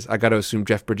Bridges. I got to assume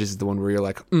Jeff Bridges is the one where you're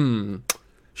like,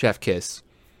 chef kiss.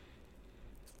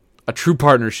 A true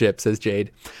partnership, says Jade.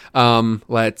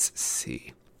 Let's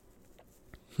see.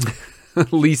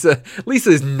 Lisa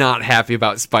is not happy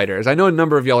about spiders. I know a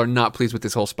number of y'all are not pleased with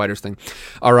this whole spiders thing.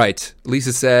 All right.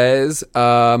 Lisa says,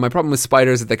 my problem with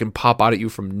spiders is that they can pop out at you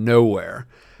from nowhere.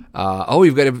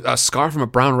 You've got a scar from a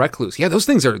brown recluse. Yeah, those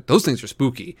things are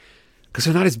spooky because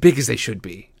they're not as big as they should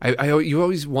be. You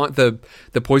always want the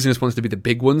poisonous ones to be the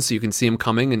big ones so you can see them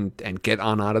coming and get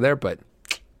on out of there, but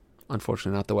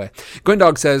unfortunately not the way.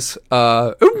 Gwendog says,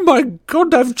 oh my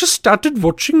god, I've just started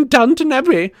watching Downton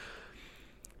Abbey.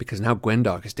 Because now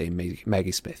Gwendog is Dame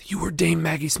Maggie Smith. You were Dame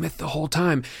Maggie Smith the whole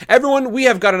time. Everyone, we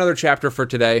have got another chapter for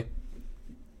today.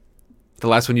 The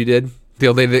last one you did? The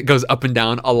old lady that goes up and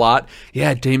down a lot?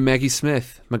 Yeah, Dame Maggie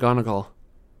Smith. McGonagall.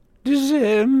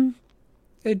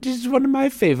 It is one of my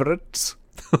favorites.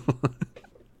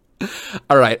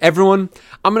 All right, everyone,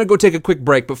 I'm going to go take a quick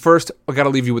break, but first, I got to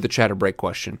leave you with a chatter break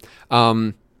question.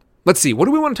 Let's see, what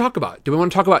do we want to talk about? Do we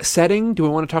want to talk about setting? Do we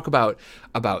want to talk about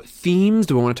themes?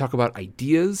 Do we want to talk about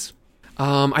ideas?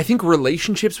 I think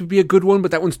relationships would be a good one, but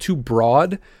that one's too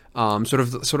broad. Sort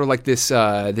of like this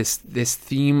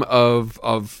theme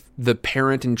of the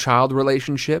parent and child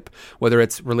relationship, whether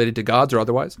it's related to gods or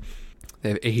otherwise. They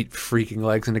have 8 freaking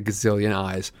legs and a gazillion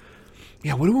eyes.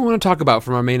 Yeah, what do we want to talk about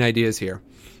from our main ideas here?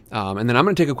 And then I'm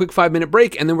going to take a quick 5-minute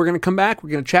break, and then we're going to come back. We're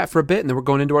going to chat for a bit, and then we're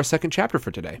going into our second chapter for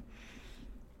today.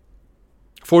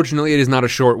 Fortunately, it is not a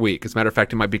short week. As a matter of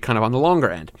fact, it might be kind of on the longer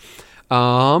end.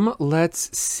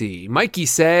 Let's see. Mikey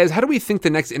says, how do we think the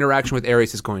next interaction with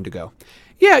Ares is going to go?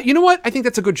 Yeah, you know what? I think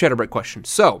that's a good Chatterbreak question.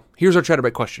 So, here's our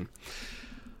Chatterbreak question.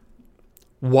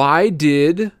 Why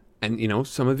did, and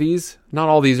some of these, not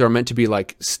all these are meant to be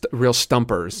like real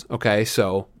stumpers, okay?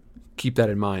 So, keep that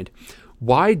in mind.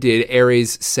 Why did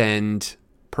Ares send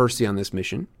Percy on this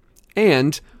mission?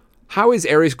 And how is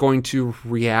Ares going to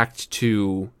react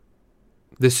to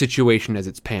the situation as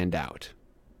it's panned out?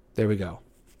 There we go.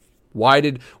 Why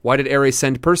did Ares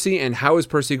send Percy, and how is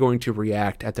Percy going to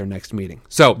react at their next meeting?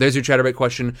 So, there's your Chatterbait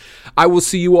question. I will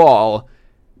see you all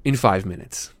in 5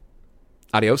 minutes.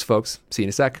 Adios, folks. See you in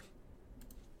a sec.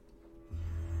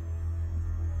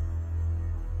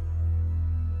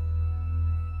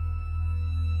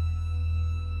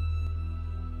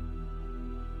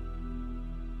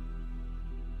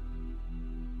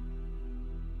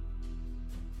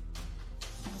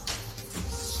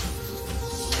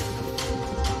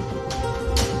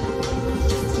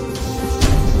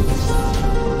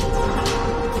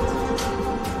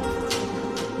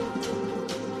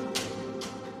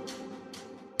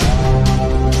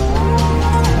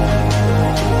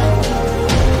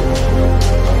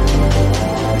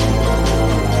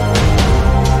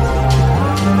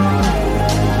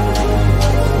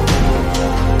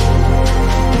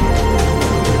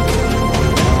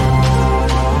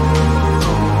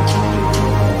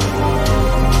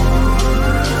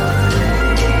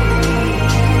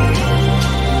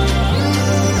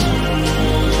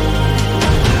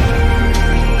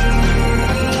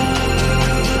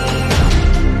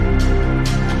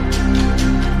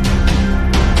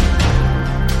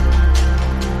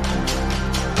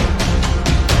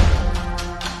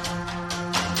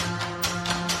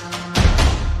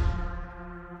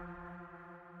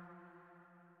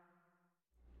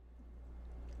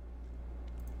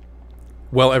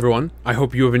 Well, everyone, I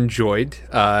hope you have enjoyed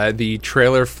the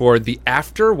trailer for The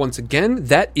After. Once again,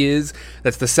 that's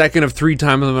the second of 3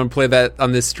 times I'm going to play that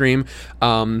on this stream.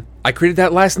 I created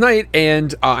that last night,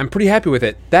 and I'm pretty happy with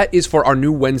it. That is for our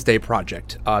new Wednesday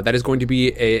project. That is going to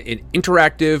be an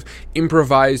interactive,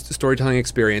 improvised storytelling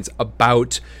experience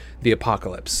about the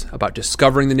apocalypse, about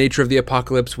discovering the nature of the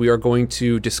apocalypse. We are going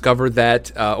to discover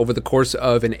that over the course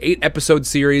of an 8-episode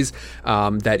series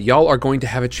that y'all are going to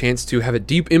have a chance to have a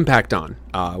deep impact on.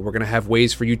 We're going to have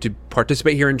ways for you to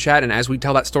participate here in chat, and as we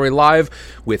tell that story live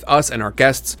with us and our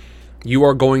guests, you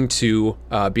are going to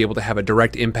be able to have a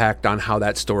direct impact on how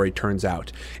that story turns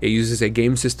out. It uses a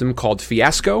game system called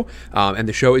Fiasco, and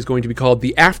the show is going to be called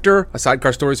The After, a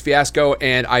Sidecar Stories Fiasco,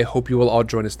 and I hope you will all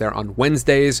join us there on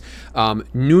Wednesdays,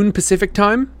 noon Pacific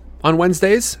time on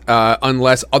Wednesdays,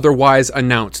 unless otherwise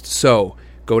announced. So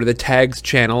go to the tags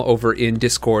channel over in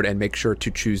Discord and make sure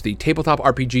to choose the Tabletop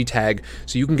RPG tag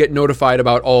so you can get notified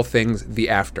about all things The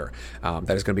After.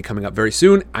 That is going to be coming up very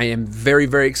soon. I am very,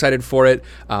 very excited for it,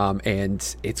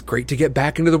 and it's great to get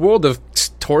back into the world of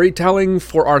storytelling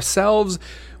for ourselves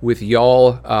with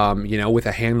y'all, with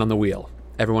a hand on the wheel.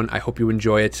 Everyone, I hope you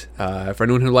enjoy it. For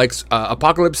anyone who likes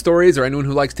apocalypse stories, or anyone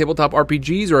who likes tabletop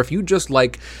RPGs, or if you just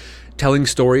like telling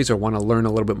stories or want to learn a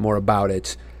little bit more about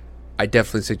it, I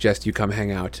definitely suggest you come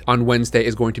hang out. On Wednesday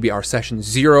is going to be our session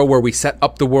 0, where we set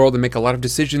up the world and make a lot of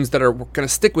decisions that are going to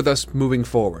stick with us moving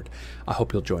forward. I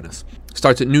hope you'll join us.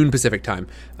 Starts at noon Pacific time,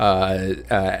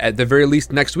 at the very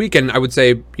least next week, and I would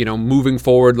say, moving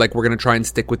forward, we're going to try and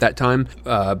stick with that time,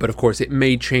 but of course it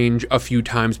may change a few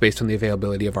times based on the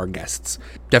availability of our guests.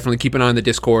 Definitely keep an eye on the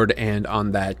Discord and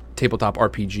on that Tabletop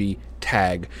RPG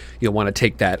tag. You'll want to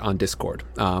take that on Discord,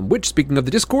 which, speaking of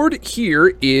the Discord, here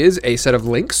is a set of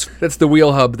links. That's the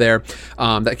wheel hub there,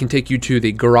 that can take you to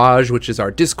the garage, which is our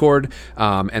Discord,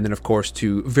 and then of course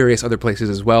to various other places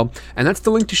as well, and that's the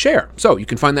link to share. So you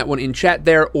can find that one in chat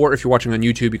there, or if you're watching on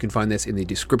YouTube, you can find this in the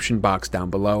description box down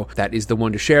below. That is the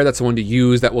one to share. That's the one to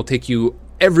use. That will take you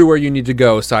everywhere you need to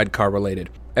go sidecar related.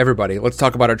 Everybody, let's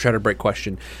talk about our chatter break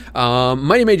question.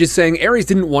 Mighty Mage is saying Ares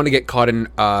didn't want to get caught in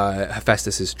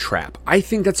Hephaestus's trap. I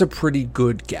think that's a pretty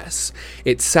good guess.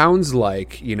 It sounds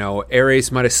like,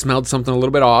 Ares might have smelled something a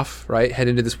little bit off, right? Head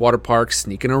into this water park,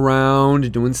 sneaking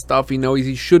around, doing stuff he knows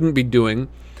he shouldn't be doing.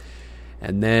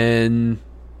 And then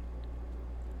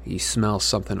he smells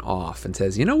something off and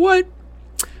says, you know what?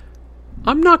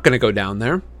 I'm not going to go down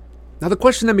there. Now the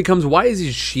question then becomes, why is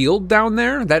his shield down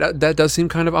there? That does seem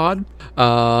kind of odd.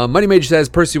 Mighty Mage says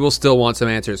Percy will still want some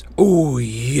answers. Oh,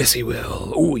 yes he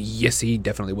will. Oh, yes he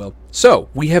definitely will. So,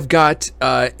 we have got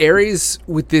Ares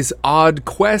with this odd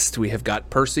quest. We have got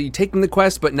Percy taking the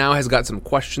quest, but now has got some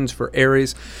questions for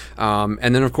Ares.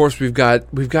 And then of course we've got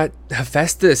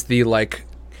Hephaestus, the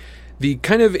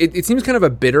kind of, it seems kind of a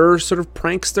bitter sort of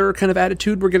prankster kind of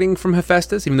attitude we're getting from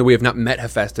Hephaestus, even though we have not met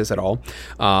Hephaestus at all.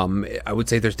 I would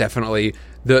say there's definitely,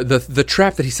 the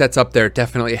trap that he sets up there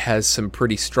definitely has some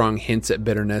pretty strong hints at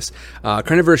bitterness.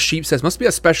 Carnivorous Sheep says, must be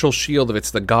a special shield if it's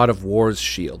the God of War's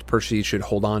shield. Percy should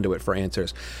hold on to it for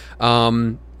answers.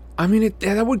 That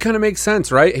would kind of make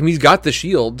sense, right? He's got the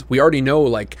shield. We already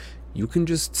know, you can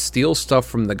just steal stuff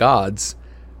from the gods.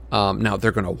 Now,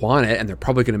 they're going to want it, and they're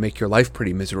probably going to make your life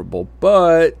pretty miserable,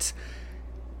 but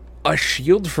a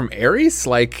shield from Ares?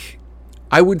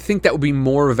 I would think that would be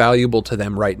more valuable to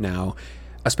them right now,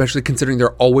 especially considering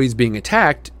they're always being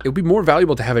attacked. It would be more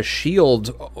valuable to have a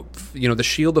shield, the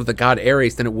shield of the god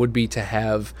Ares, than it would be to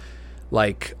have,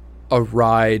 a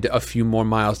ride a few more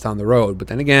miles down the road. But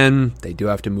then again, they do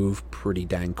have to move pretty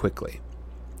dang quickly.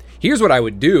 Here's what I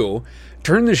would do.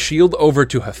 Turn the shield over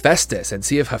to Hephaestus and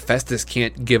see if Hephaestus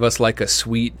can't give us a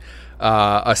sweet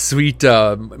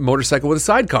motorcycle with a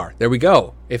sidecar. There we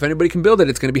go. If anybody can build it,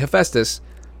 it's going to be Hephaestus.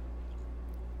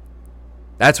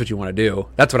 That's what you want to do.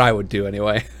 That's what I would do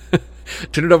anyway.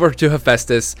 Turn it over to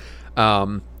Hephaestus,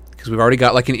 because we've already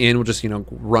got an inn. We'll just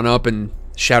run up and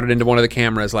shout it into one of the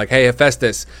cameras hey,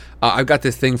 Hephaestus, I've got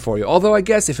this thing for you. Although I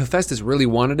guess if Hephaestus really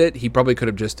wanted it, he probably could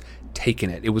have just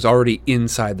taken it. It was already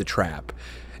inside the trap.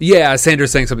 Yeah,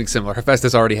 Sandra's saying something similar.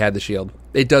 Hephaestus already had the shield.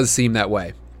 It does seem that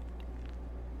way.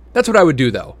 That's what I would do,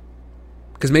 though.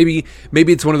 Because maybe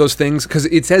it's one of those things, because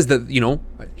it says that,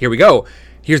 here we go.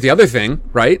 Here's the other thing,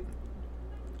 right?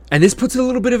 And this puts a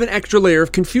little bit of an extra layer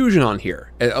of confusion on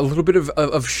here. A little bit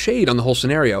of shade on the whole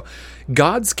scenario.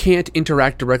 Gods can't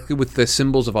interact directly with the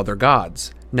symbols of other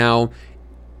gods. Now,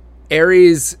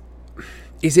 Ares...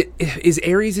 Is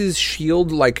Ares'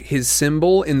 shield his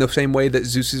symbol in the same way that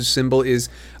Zeus's symbol is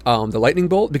the lightning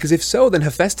bolt? Because if so, then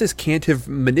Hephaestus can't have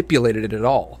manipulated it at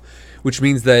all. which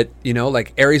means that,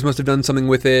 like Ares must have done something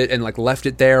with it and like left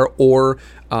it there, or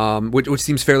which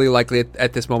seems fairly likely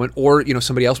at this moment, or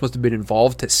somebody else must have been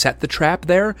involved to set the trap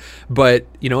there. But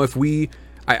if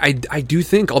I do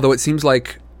think, although it seems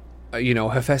like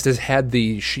Hephaestus had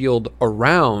the shield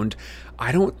around,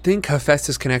 I don't think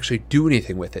Hephaestus can actually do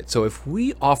anything with it. So if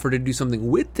we offer to do something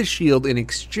with the shield in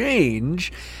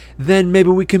exchange, then maybe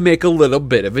we can make a little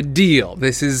bit of a deal.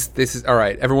 This is all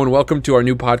right. Everyone, welcome to our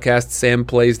new podcast. Sam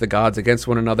plays the gods against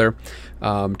one another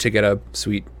to get a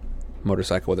sweet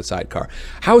motorcycle with a sidecar.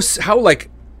 How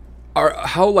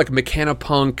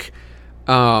Mechanopunk,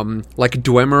 like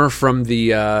Dwemer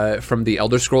from the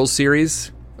Elder Scrolls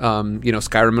series,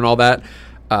 Skyrim and all that.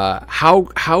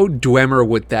 How Dwemer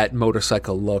would that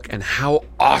motorcycle look, and how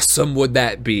awesome would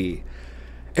that be?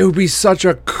 It would be such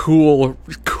a cool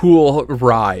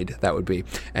ride, that would be.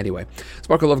 Anyway,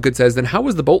 Sparkle Lovegood says, then how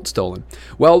was the bolt stolen?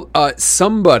 Well,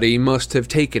 somebody must have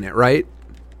taken it, right?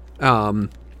 Right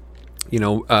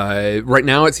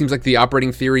now it seems like the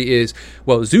operating theory is,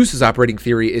 Zeus's operating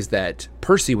theory is that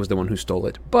Percy was the one who stole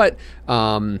it, but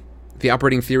the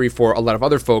operating theory for a lot of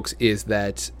other folks is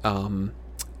that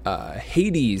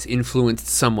Hades influenced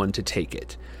someone to take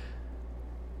it.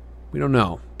 We don't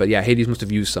know, but yeah, Hades must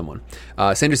have used someone.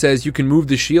 Sandra says, you can move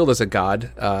the shield as a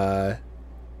god.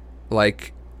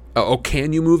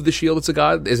 Can you move the shield as a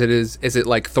god? Is it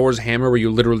like Thor's hammer where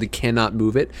you literally cannot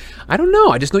move it? I don't know.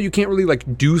 I just know you can't really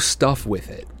like do stuff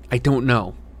with it. I don't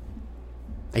know.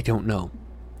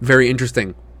 Very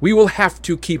interesting. We will have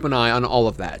to keep an eye on all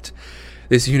of that.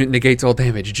 This unit negates all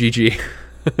damage. GG.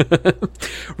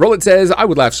 Rollett says, I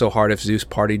would laugh so hard if Zeus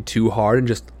partied too hard and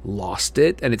just lost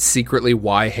it, and it's secretly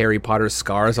why Harry Potter's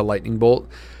scar is a lightning bolt.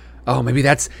 Oh, maybe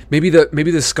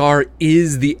the scar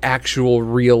is the actual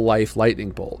real life lightning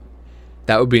bolt.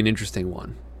 That would be an interesting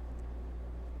one.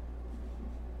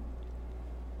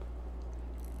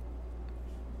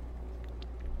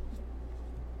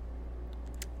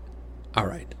 All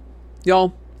right,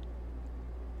 y'all.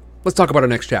 Let's talk about our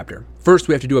next chapter. First,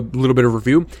 we have to do a little bit of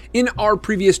review. In our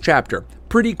previous chapter,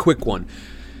 pretty quick one,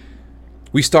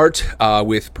 we start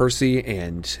with Percy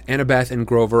and Annabeth and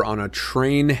Grover on a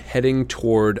train heading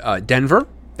toward Denver.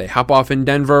 They hop off in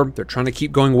Denver. They're trying to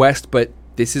keep going west, but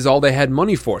this is all they had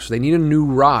money for, so they need a new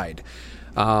ride.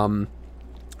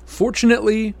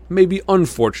 Fortunately, maybe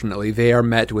unfortunately, they are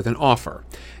met with an offer.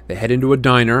 They head into a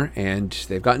diner, and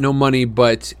they've got no money,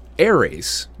 but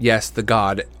Ares, yes, the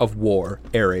god of war,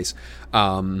 Ares,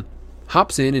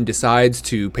 hops in and decides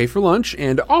to pay for lunch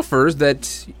and offers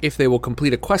that if they will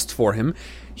complete a quest for him,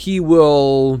 he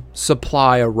will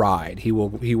supply a ride. He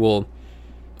will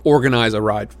organize a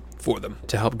ride for them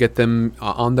to help get them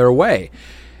on their way.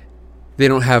 They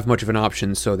don't have much of an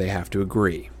option, so they have to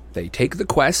agree. They take the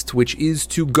quest, which is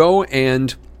to go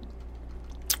and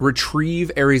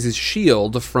retrieve Ares'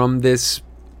 shield from this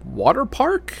water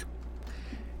park.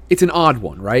 It's an odd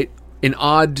one, right? An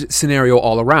odd scenario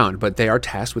all around, but they are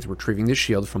tasked with retrieving the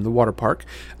shield from the water park.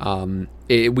 We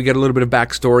get a little bit of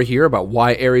backstory here about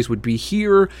why Ares would be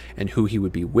here and who he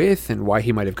would be with and why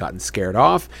he might have gotten scared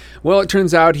off. Well, it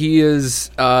turns out he is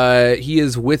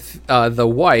with the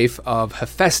wife of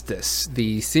Hephaestus,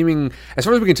 the seeming, as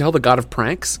far as we can tell, the god of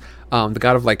pranks, the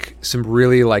god of like some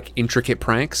really like intricate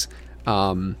pranks,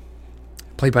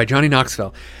 played by Johnny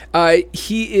Knoxville.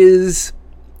 He is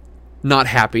not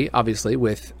happy, obviously,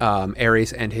 with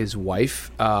Ares and his wife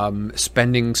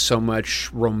spending so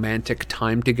much romantic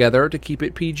time together to keep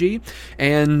it PG,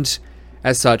 and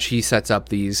as such, he sets up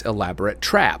these elaborate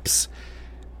traps.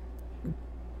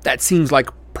 That seems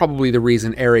like probably the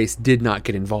reason Ares did not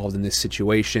get involved in this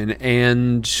situation,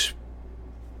 and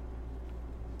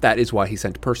that is why he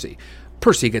sent Percy.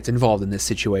 Percy gets involved in this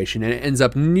situation and ends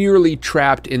up nearly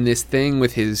trapped in this thing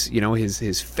with his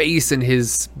face and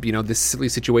his, this silly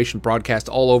situation broadcast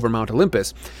all over Mount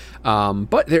Olympus.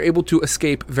 But they're able to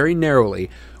escape very narrowly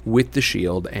with the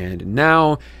shield, and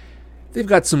now they've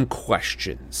got some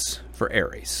questions for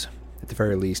Ares. At the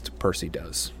very least, Percy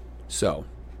does. So,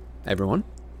 everyone,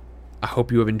 I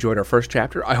hope you have enjoyed our first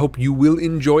chapter. I hope you will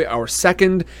enjoy our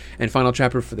second and final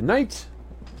chapter for the night.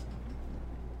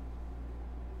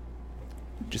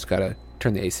 Just gotta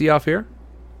turn the AC off here.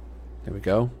 There we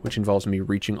go, which involves me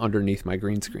reaching underneath my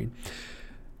green screen.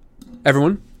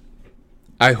 Everyone,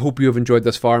 I hope you have enjoyed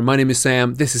thus far. My name is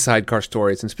Sam, this is Sidecar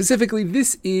Stories, and specifically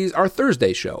this is our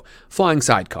Thursday show, Flying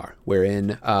Sidecar,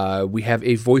 wherein we have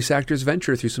a voice actor's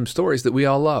venture through some stories that we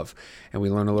all love, and we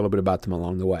learn a little bit about them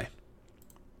along the way.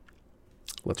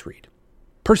 Let's read.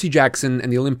 Percy Jackson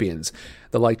and the Olympians,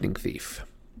 The Lightning Thief.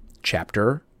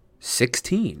 Chapter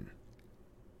 16.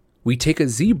 We take a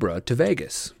zebra to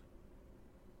Vegas.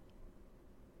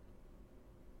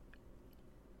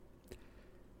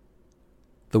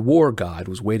 The war god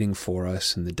was waiting for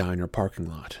us in the diner parking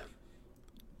lot.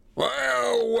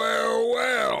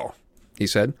 Well, He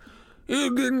said.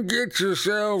 you didn't get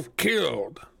yourself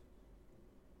killed.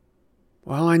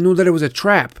 Well, I knew that it was a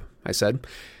trap, I said.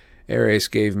 Ares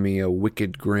gave me a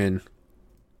wicked grin.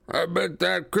 I bet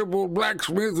that crippled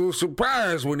blacksmith was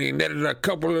surprised when he netted a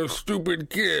couple of stupid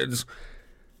kids.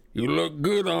 You look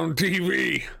good on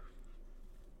TV.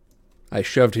 I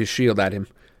shoved his shield at him.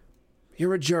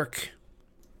 You're a jerk.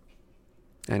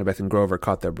 Annabeth and Grover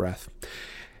caught their breath.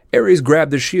 Ares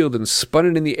grabbed the shield and spun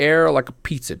it in the air like a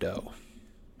pizza dough.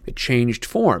 It changed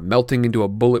form, melting into a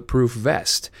bulletproof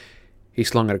vest. He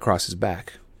slung it across his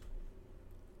back.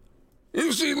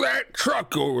 You see that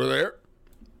truck over there?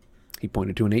 He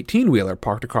pointed to an 18-wheeler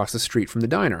parked across the street from the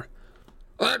diner.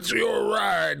 That's your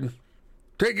ride.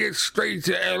 Take it straight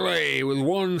to L.A. with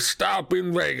one stop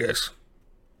in Vegas.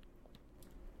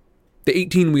 The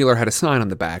 18-wheeler had a sign on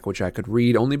the back, which I could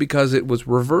read only because it was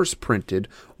reverse-printed,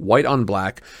 white on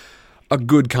black, a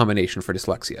good combination for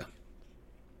dyslexia.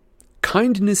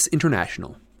 Kindness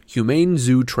International, Humane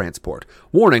Zoo Transport.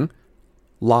 Warning,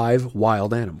 live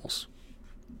wild animals.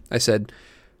 I said,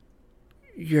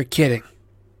 You're kidding.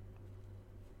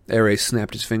 Ares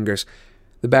snapped his fingers.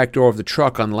 The back door of the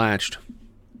truck unlatched.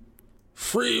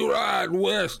 Free ride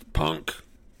west, punk.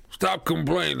 Stop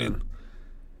complaining.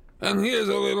 And here's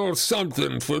a little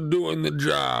something for doing the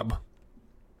job.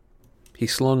 He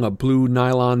slung a blue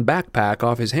nylon backpack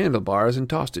off his handlebars and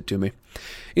tossed it to me.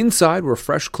 Inside were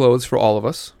fresh clothes for all of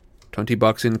us,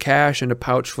 $20 in cash and a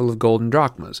pouch full of golden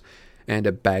drachmas, and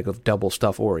a bag of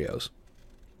double-stuffed Oreos.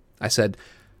 I said,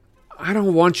 I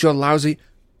don't want your lousy...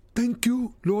 Thank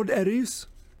you, Lord Ares.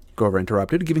 Grover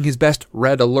interrupted, giving his best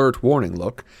red alert warning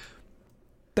look.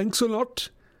 Thanks a lot.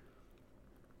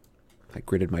 I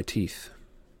gritted my teeth.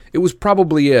 It was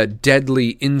probably a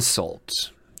deadly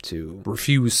insult to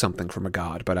refuse something from a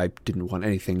god, but I didn't want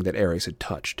anything that Ares had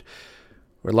touched.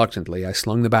 Reluctantly, I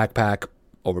slung the backpack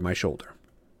over my shoulder.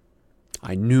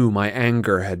 I knew my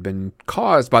anger had been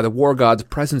caused by the war god's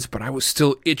presence, but I was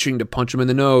still itching to punch him in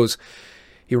the nose.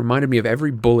 He reminded me of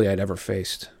every bully I'd ever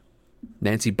faced.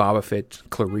 Nancy Bobofit,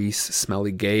 Clarice,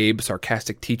 Smelly Gabe,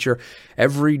 sarcastic teacher,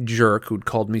 every jerk who'd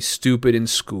called me stupid in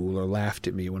school or laughed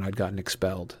at me when I'd gotten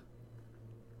expelled.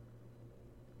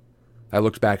 I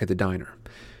looked back at the diner,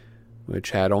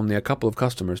 which had only a couple of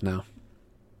customers now.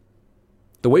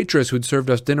 The waitress who'd served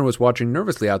us dinner was watching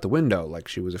nervously out the window, like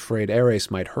she was afraid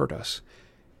Ares might hurt us.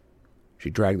 She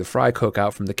dragged the fry cook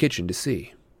out from the kitchen to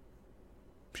see.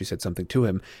 She said something to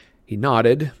him. He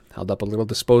nodded, held up a little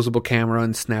disposable camera,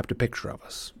 and snapped a picture of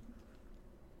us.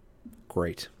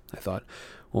 Great, I thought.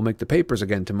 We'll make the papers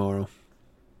again tomorrow.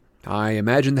 I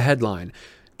imagined the headline,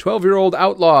 12-year-old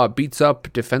outlaw beats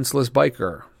up defenseless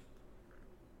biker.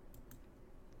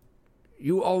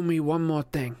 You owe me one more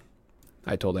thing,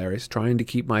 I told Ares, trying to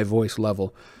keep my voice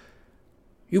level.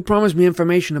 You promised me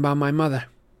information about my mother.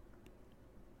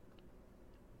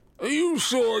 Are you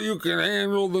sure you can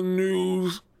handle the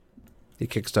news? He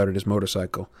kick-started his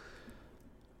motorcycle.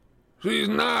 She's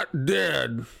not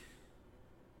dead.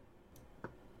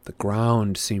 The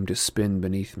ground seemed to spin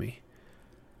beneath me.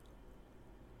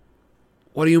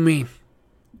 What do you mean?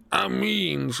 I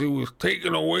mean, she was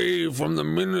taken away from the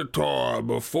Minotaur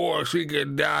before she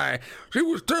could die. She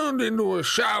was turned into a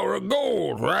shower of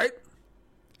gold, right?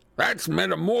 That's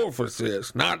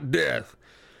metamorphosis, not death.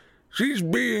 She's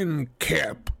being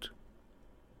kept.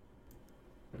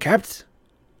 Kept?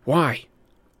 Why?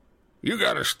 You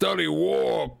gotta study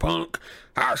war, punk.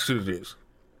 Hostages.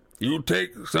 You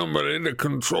take somebody to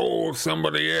control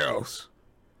somebody else.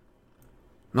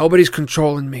 Nobody's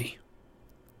controlling me.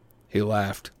 He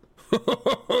laughed.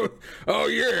 Oh,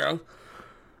 yeah?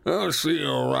 I'll see you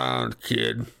around,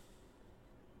 kid.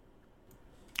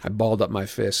 I balled up my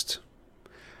fist.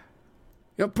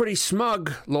 You're pretty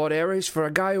smug, Lord Ares, for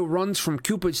a guy who runs from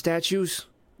Cupid statues.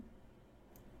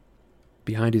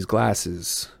 Behind his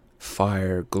glasses,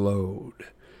 fire glowed.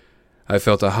 I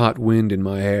felt a hot wind in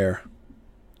my hair.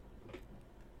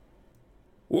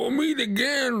 We'll meet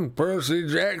again, Percy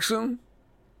Jackson.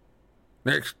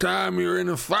 Next time you're in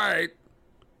a fight,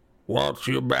 watch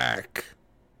your back.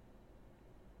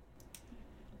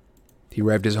 He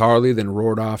revved his Harley, then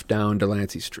roared off down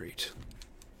Delancey Street.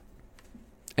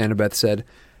 Annabeth said,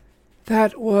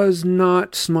 That was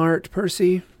not smart,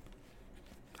 Percy.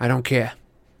 I don't care.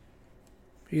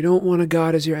 You don't want a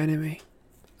god as your enemy.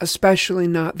 Especially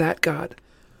not that god.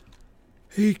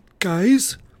 Hey,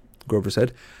 guys, Grover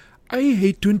said. I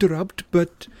hate to interrupt,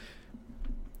 but...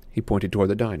 He pointed toward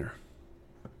the diner.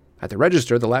 At the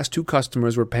register, the last two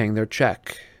customers were paying their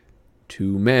check.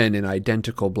 Two men in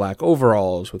identical black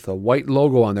overalls with a white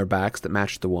logo on their backs that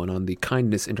matched the one on the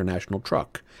Kindness International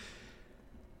truck.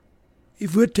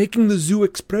 "If we're taking the Zoo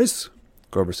Express,"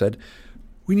 Grover said,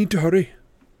 "we need to hurry."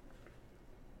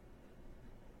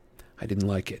 I didn't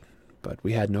like it, but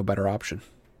we had no better option.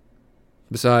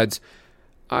 Besides,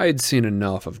 I'd seen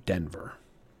enough of Denver.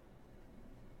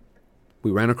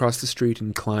 We ran across the street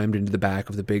and climbed into the back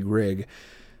of the big rig,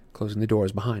 closing the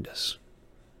doors behind us.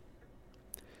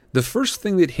 The first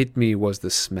thing that hit me was the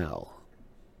smell.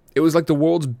 It was like the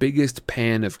world's biggest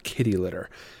pan of kitty litter.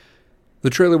 The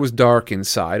trailer was dark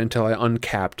inside until I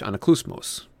uncapped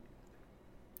Anaklusmos.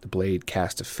 The blade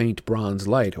cast a faint bronze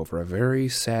light over a very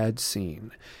sad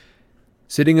scene.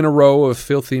 Sitting in a row of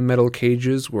filthy metal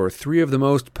cages were three of the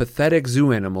most pathetic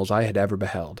zoo animals I had ever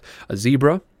beheld. A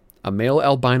zebra, a male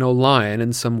albino lion,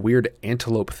 and some weird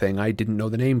antelope thing I didn't know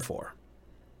the name for.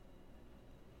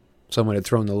 Someone had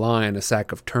thrown the lion a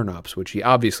sack of turnips, which he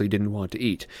obviously didn't want to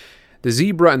eat. The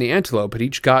zebra and the antelope had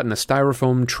each gotten a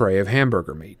styrofoam tray of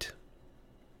hamburger meat.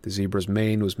 The zebra's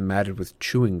mane was matted with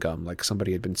chewing gum, like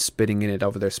somebody had been spitting in it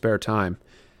over their spare time.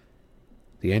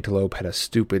 The antelope had a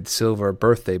stupid silver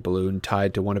birthday balloon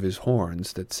tied to one of his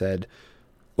horns that said,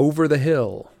 "Over the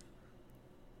hill."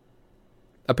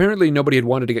 Apparently nobody had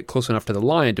wanted to get close enough to the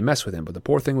lion to mess with him, but the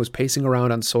poor thing was pacing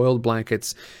around on soiled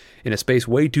blankets in a space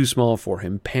way too small for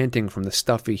him, panting from the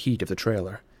stuffy heat of the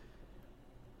trailer.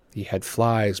 He had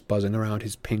flies buzzing around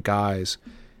his pink eyes,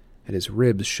 and his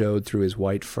ribs showed through his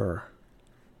white fur.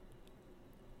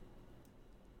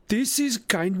 "This is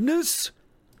kindness?"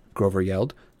 Grover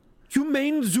yelled.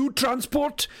 "Humane zoo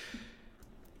transport?"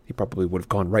 He probably would have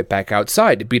gone right back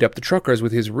outside to beat up the truckers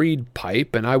with his reed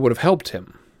pipe, and I would have helped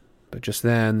him. But just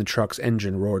then, the truck's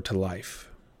engine roared to life.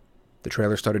 The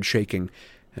trailer started shaking,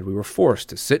 and we were forced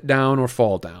to sit down or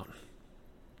fall down.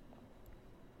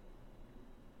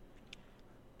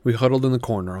 We huddled in the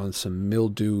corner on some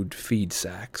mildewed feed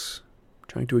sacks,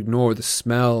 trying to ignore the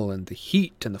smell and the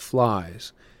heat and the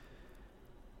flies.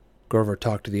 Grover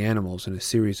talked to the animals in a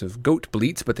series of goat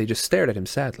bleats, but they just stared at him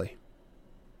sadly.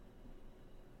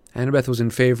 Annabeth was in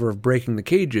favor of breaking the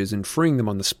cages and freeing them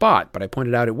on the spot, but I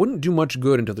pointed out it wouldn't do much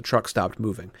good until the truck stopped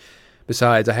moving.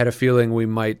 Besides, I had a feeling we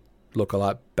might look a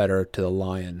lot better to the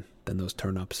lion than those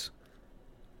turnips.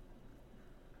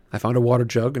 I found a water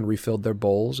jug and refilled their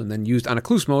bowls, and then used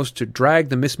Anaklusmos to drag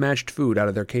the mismatched food out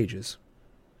of their cages.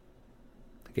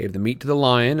 I gave the meat to the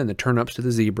lion and the turnips to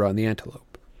the zebra and the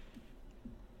antelope.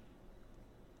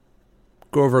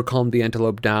 Grover calmed the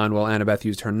antelope down while Annabeth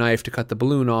used her knife to cut the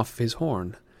balloon off his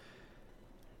horn.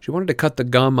 She wanted to cut the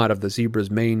gum out of the zebra's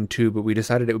mane too, but we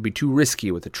decided it would be too risky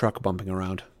with the truck bumping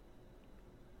around.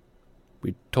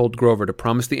 We told Grover to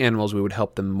promise the animals we would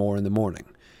help them more in the morning,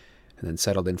 and then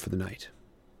settled in for the night.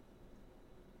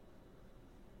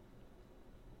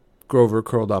 Grover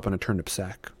curled up on a turnip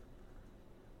sack.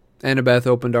 Annabeth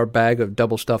opened our bag of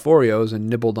double-stuffed Oreos and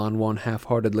nibbled on one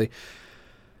half-heartedly.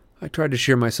 I tried to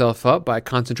cheer myself up by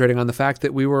concentrating on the fact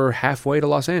that we were halfway to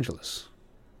Los Angeles.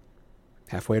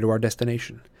 Halfway to our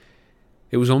destination.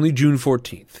 It was only June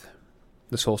 14th.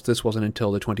 The solstice wasn't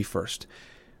until the 21st.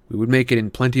 We would make it in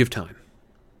plenty of time.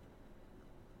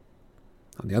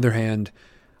 On the other hand,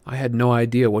 I had no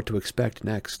idea what to expect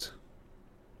next.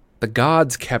 The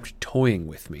gods kept toying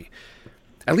with me.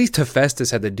 At least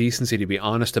Hephaestus had the decency to be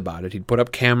honest about it. He'd put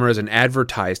up cameras and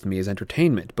advertised me as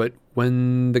entertainment. But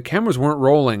when the cameras weren't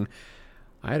rolling,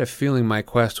 I had a feeling my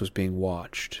quest was being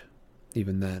watched.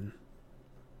 Even then.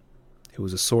 It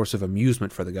was a source of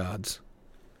amusement for the gods.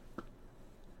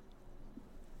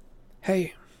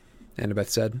 "Hey," Annabeth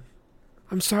said.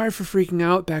 "I'm sorry for freaking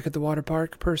out back at the water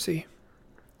park, Percy."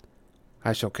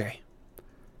 "That's okay."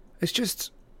 "It's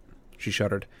just..." She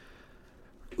shuddered.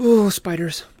 "Ooh,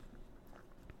 spiders.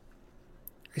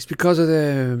 It's because of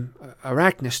the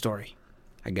Arachne story,"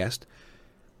 I guessed.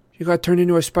 "You got turned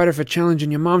into a spider for challenging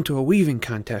your mom to a weaving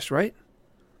contest, right?"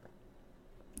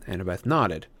 Annabeth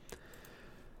nodded.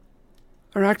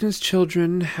 "Arachne's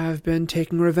children have been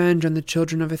taking revenge on the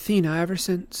children of Athena ever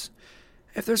since.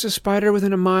 If there's a spider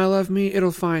within a mile of me,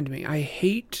 it'll find me. I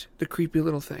hate the creepy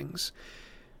little things.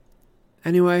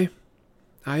 Anyway,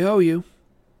 I owe you."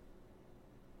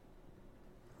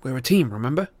 "We're a team,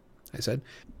 remember?" I said.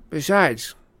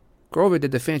 "Besides, Grover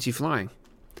did the fancy flying."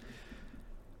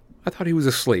 I thought he was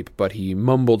asleep, but he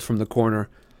mumbled from the corner,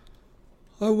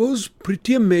 "I was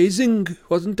pretty amazing,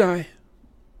 wasn't I?"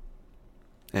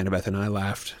 Annabeth and I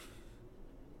laughed.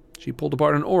 She pulled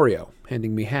apart an Oreo,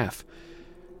 handing me half.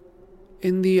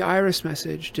 "In the Iris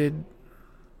message, did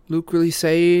Luke really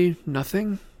say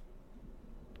nothing?"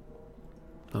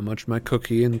 I munched my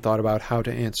cookie and thought about how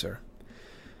to answer.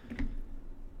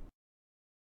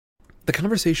 The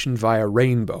conversation via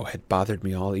Rainbow had bothered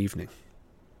me all evening.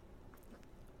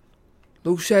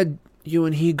 Luke said you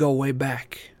and he go way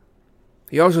back.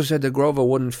 He also said that Grover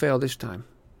wouldn't fail this time.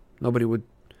 Nobody would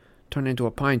turn into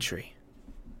a pine tree.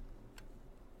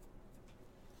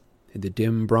 In the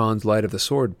dim bronze light of the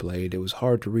sword blade, it was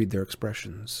hard to read their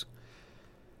expressions.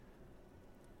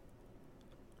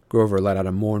 Grover let out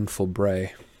a mournful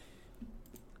bray.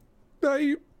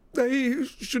 I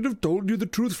should have told you the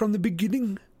truth from the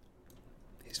beginning.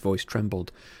 His voice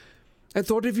trembled. I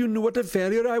thought if you knew what a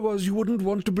failure I was, you wouldn't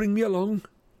want to bring me along.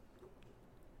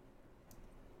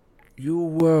 You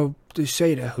were the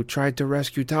satyr who tried to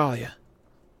rescue Talia,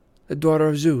 the daughter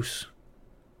of Zeus.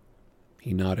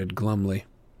 He nodded glumly.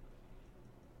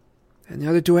 And the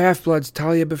other two half-bloods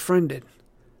Talia befriended,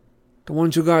 the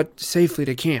ones who got safely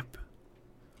to camp.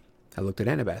 I looked at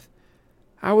Annabeth.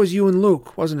 How was you and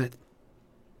Luke, wasn't it?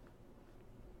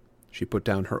 She put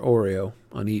down her Oreo,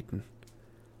 uneaten.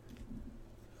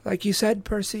 Like you said,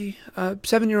 Percy, a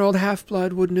 7-year-old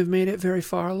half-blood wouldn't have made it very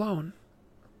far alone.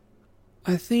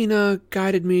 Athena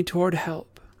guided me toward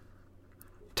help.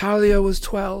 Talia was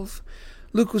 12.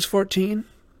 Luke was 14.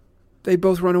 They'd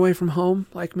both run away from home,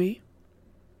 like me.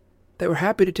 They were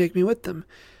happy to take me with them.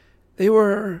 They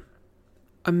were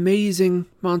amazing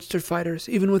monster fighters,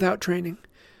 even without training.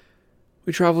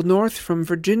 We traveled north from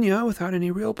Virginia without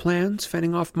any real plans,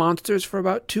 fending off monsters for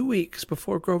about 2 weeks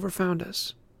before Grover found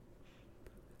us.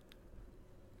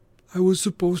 I was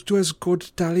supposed to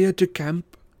escort Talia to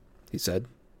camp, he said,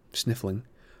 sniffling.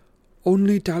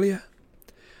 Only Talia.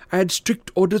 I had strict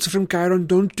orders from Chiron,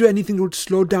 don't do anything that would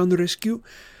slow down the rescue.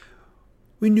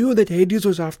 We knew that Hades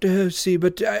was after her, see,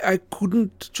 but I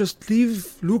couldn't just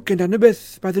leave Luke and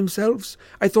Annabeth by themselves.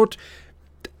 I thought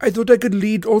I could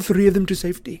lead all three of them to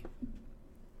safety.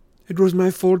 It was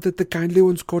my fault that the kindly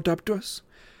ones caught up to us.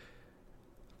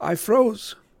 I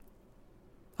froze.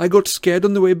 I got scared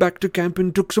on the way back to camp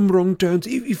and took some wrong turns.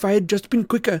 If I had just been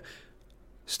quicker...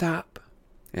 Stop,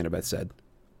 Annabeth said.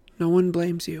 No one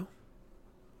blames you.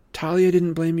 Talia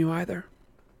didn't blame you either.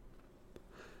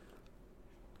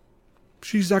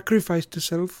 She sacrificed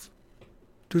herself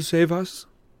to save us,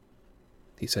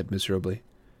 he said miserably.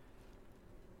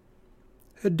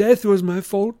 Her death was my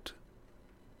fault.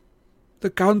 The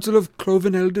Council of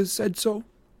Cloven Elders said so.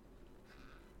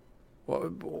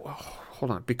 Well,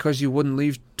 hold on, because you wouldn't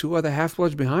leave 2 other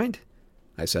half-bloods behind?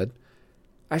 I said.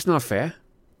 That's not fair.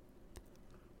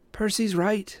 Percy's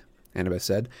right, Annabeth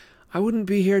said. I wouldn't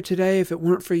be here today if it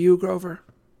weren't for you, Grover.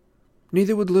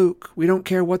 Neither would Luke. We don't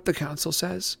care what the Council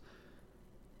says.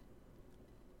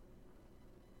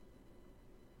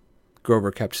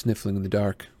 Grover kept sniffling in the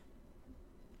dark.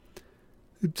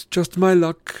 It's just my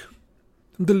luck.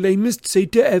 I'm the lamest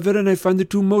satyr ever, and I find the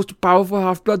 2 most powerful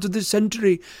half-bloods of this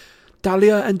century,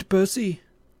 Talia and Percy.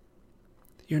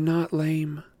 You're not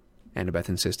lame, Annabeth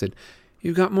insisted.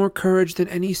 You've got more courage than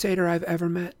any satyr I've ever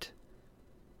met.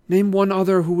 Name one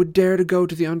other who would dare to go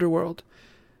to the underworld.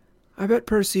 I bet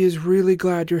Percy is really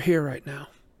glad you're here right now.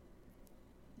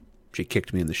 She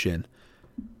kicked me in the shin.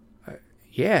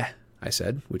 Yeah, I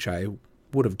said, which I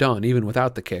would have done even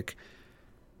without the kick.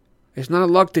 It's not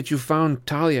luck that you found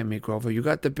Talia, me, Grover. You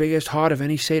got the biggest heart of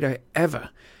any satyr ever.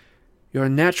 You're a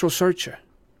natural searcher.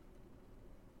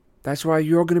 That's why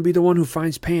you're going to be the one who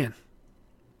finds Pan.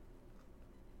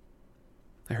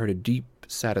 I heard a deep,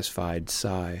 satisfied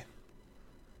sigh.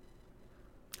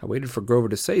 I waited for Grover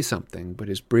to say something, but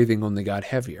his breathing only got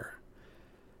heavier.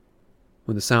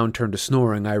 When the sound turned to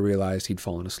snoring, I realized he'd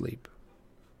fallen asleep.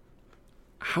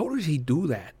 How does he do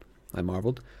that? I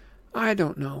marveled. I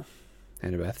don't know,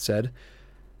 Annabeth said.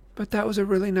 But that was a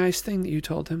really nice thing that you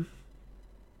told him.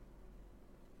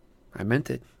 I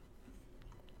meant it.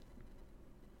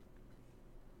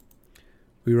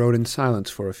 We rode in silence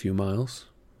for a few miles,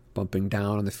 bumping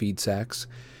down on the feed sacks.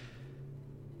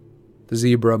 The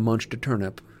zebra munched a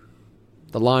turnip.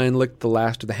 The lion licked the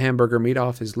last of the hamburger meat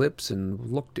off his lips and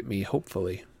looked at me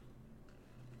hopefully.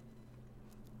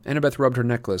 Annabeth rubbed her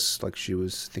necklace like she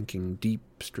was thinking deep,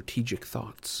 strategic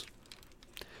thoughts.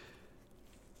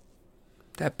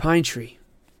 That pine tree.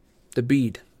 The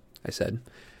bead, I said.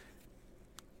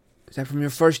 Is that from your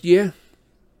first year?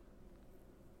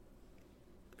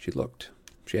 She looked.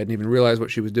 She hadn't even realized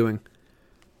what she was doing.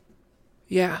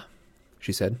 Yeah,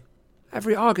 she said.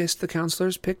 Every August, the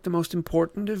counselors picked the most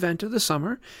important event of the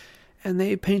summer, and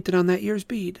they painted on that year's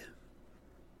bead.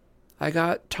 I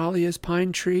got Talia's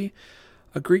pine tree,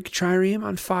 a Greek trireme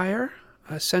on fire,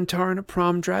 a centaur in a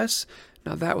prom dress.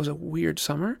 Now that was a weird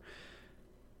summer.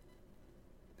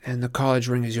 And the college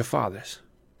ring is your father's.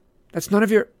 That's none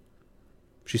of your...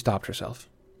 She stopped herself.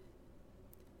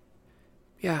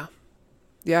 Yeah,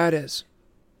 Yeah, it is.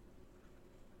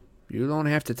 You don't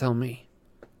have to tell me.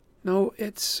 No,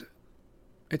 it's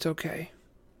okay.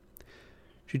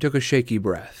 She took a shaky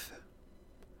breath.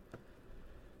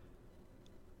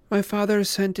 My father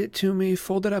sent it to me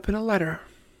folded up in a letter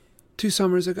 2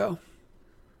 summers ago.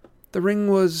 The ring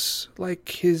was like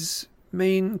his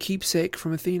main keepsake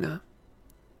from Athena.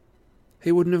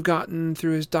 He wouldn't have gotten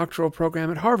through his doctoral program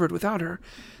at Harvard without her.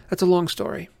 That's a long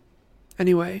story.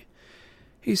 Anyway,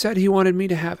 he said he wanted me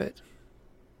to have it.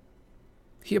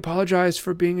 He apologized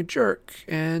for being a jerk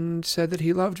and said that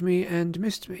he loved me and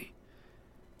missed me.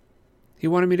 He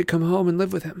wanted me to come home and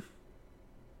live with him.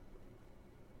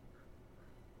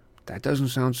 That doesn't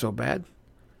sound so bad.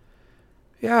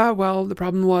 Yeah, well, the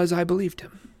problem was I believed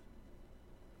him.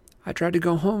 I tried to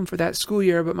go home for that school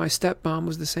year, but my stepmom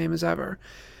was the same as ever.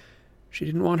 She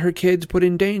didn't want her kids put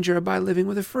in danger by living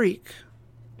with a freak.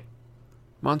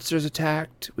 Monsters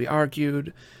attacked, we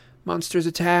argued. Monsters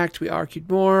attacked, we argued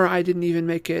more. I didn't even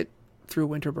make it through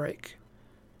winter break.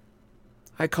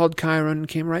 I called Chiron and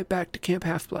came right back to Camp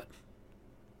Half-Blood.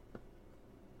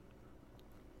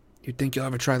 You think you'll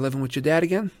ever try living with your dad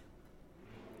again?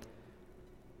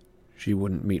 She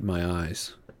wouldn't meet my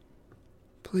eyes.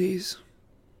 Please.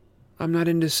 I'm not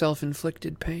into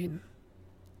self-inflicted pain.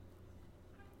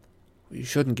 You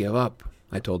shouldn't give up,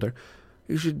 I told her.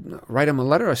 You should write him a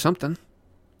letter or something.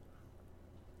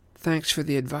 Thanks for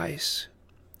the advice,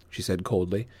 she said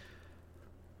coldly.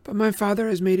 But my father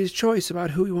has made his choice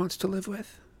about who he wants to live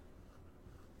with.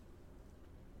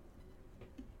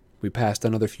 We passed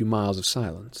another few miles of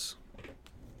silence.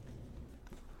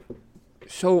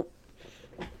 So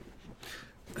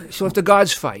if the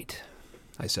gods fight,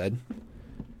 I said,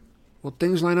 will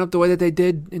things line up the way that they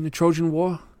did in the Trojan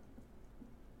War?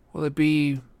 Will it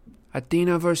be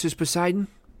Athena versus Poseidon?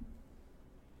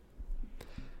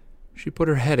 She put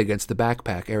her head against the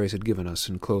backpack Ares had given us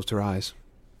and closed her eyes.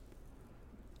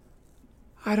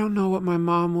 I don't know what my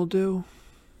mom will do.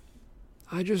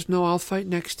 I just know I'll fight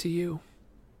next to you.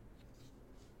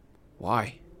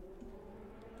 Why?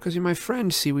 'Cause you're my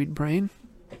friend, Seaweed Brain.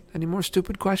 Any more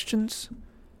stupid questions?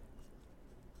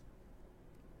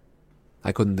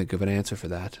 I couldn't think of an answer for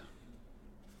that.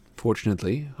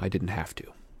 Fortunately, I didn't have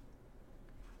to.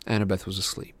 Annabeth was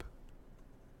asleep.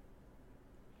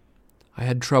 I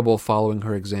had trouble following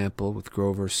her example, with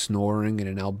Grover snoring and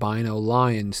an albino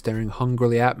lion staring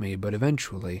hungrily at me, but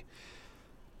eventually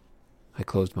I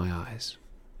closed my eyes.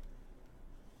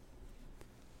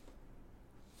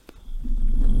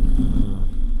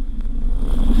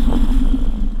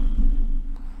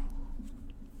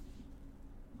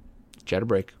 Chat a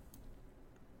break.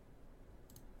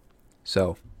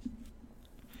 So,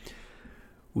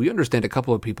 we understand a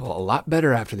couple of people a lot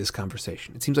better after this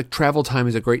conversation. It seems like travel time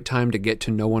is a great time to get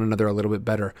to know one another a little bit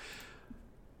better.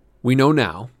 We know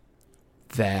now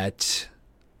that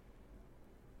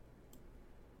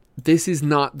this is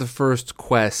not the first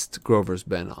quest Grover's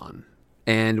been on.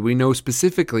 And we know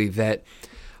specifically that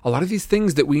a lot of these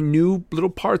things that we knew little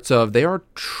parts of, they are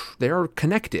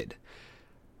connected.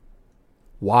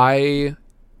 Why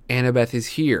Annabeth is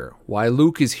here, why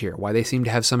Luke is here, why they seem to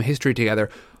have some history together,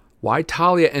 why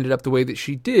Talia ended up the way that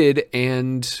she did,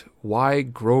 and why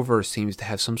Grover seems to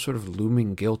have some sort of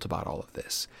looming guilt about all of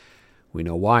this. We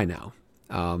know why now.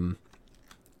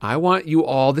 I want you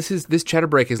all, this chatter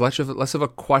break is less of a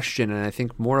question, and I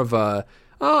think more of a,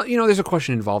 there's a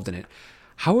question involved in it.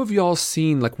 How have y'all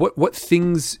seen, like, what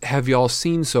things have y'all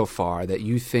seen so far that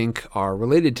you think are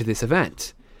related to this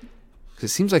event?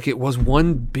 Because it seems like it was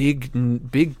one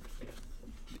big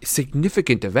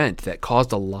significant event that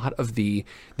caused a lot of the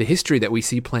history that we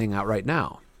see playing out right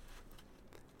now.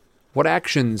 What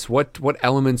actions, what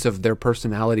elements of their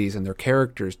personalities and their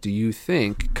characters do you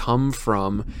think come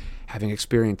from having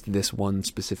experienced this one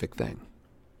specific thing?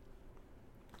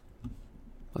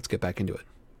 Let's get back into it.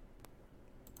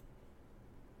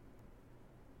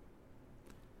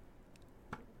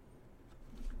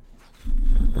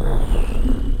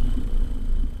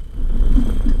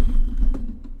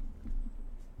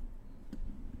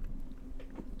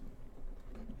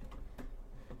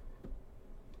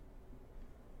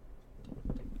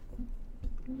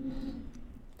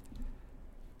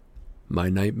 My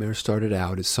nightmare started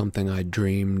out as something I'd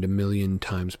dreamed a million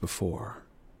times before.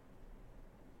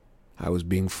 I was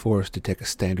being forced to take a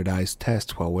standardized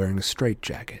test while wearing a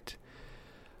straitjacket.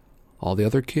 All the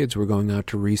other kids were going out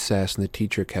to recess, and the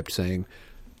teacher kept saying,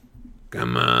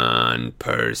 "Come on,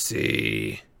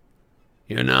 Percy.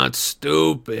 You're not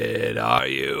stupid, are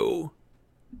you?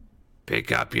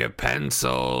 Pick up your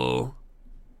pencil."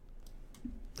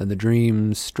 Then the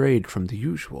dream strayed from the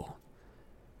usual.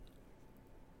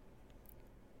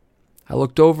 I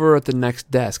looked over at the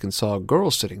next desk and saw a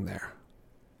girl sitting there,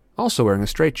 also wearing a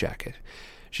straitjacket.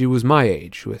 She was my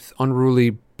age, with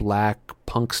unruly black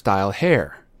punk-style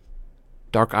hair,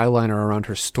 dark eyeliner around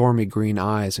her stormy green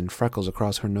eyes and freckles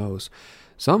across her nose.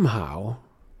 Somehow,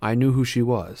 I knew who she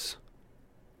was.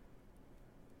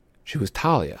 She was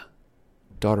Talia,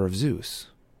 daughter of Zeus.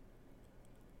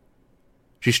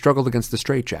 She struggled against the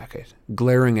straitjacket,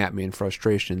 glaring at me in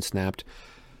frustration, and snapped,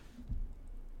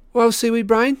 "Well, seaweed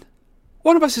brain,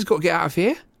 one of us has got to get out of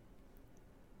here."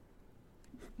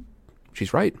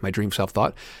 She's right, my dream self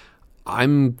thought.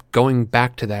 I'm going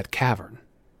back to that cavern.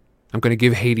 I'm going to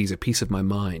give Hades a piece of my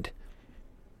mind.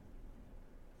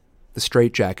 The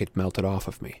straitjacket melted off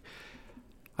of me.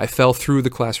 I fell through the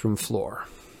classroom floor.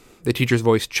 The teacher's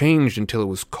voice changed until it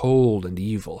was cold and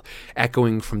evil,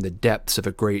 echoing from the depths of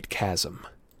a great chasm.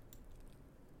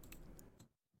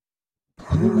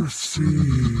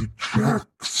 "Percy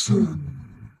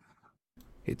Jackson,"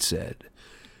 it said.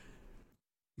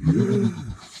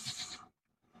 "Yes,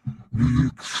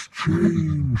 the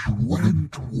exchange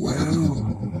went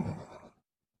well."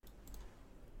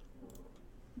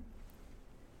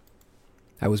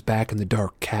 I was back in the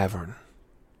dark cavern,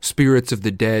 spirits of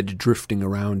the dead drifting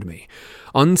around me.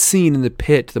 Unseen in the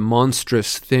pit, the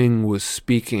monstrous thing was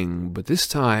speaking, but this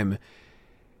time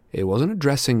it wasn't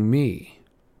addressing me.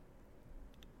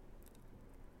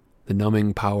 The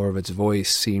numbing power of its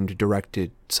voice seemed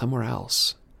directed somewhere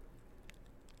else.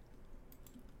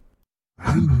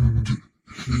 "And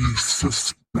he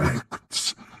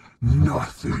suspects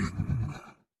nothing?"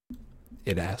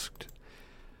 it asked.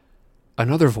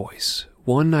 Another voice,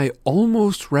 one I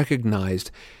almost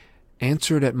recognized,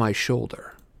 answered at my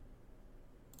shoulder.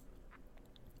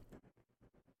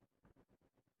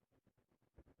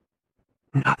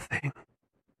 "Nothing,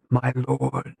 my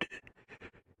lord.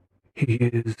 He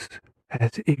is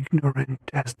as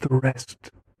ignorant as the rest."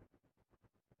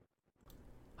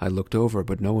 I looked over,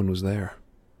 but no one was there.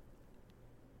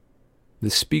 The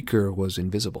speaker was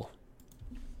invisible.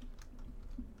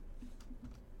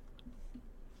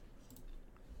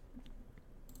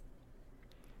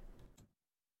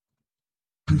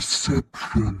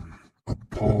 "Deception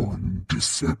upon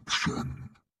deception.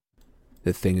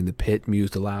 The thing in the pit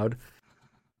mused aloud.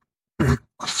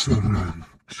 Excellent."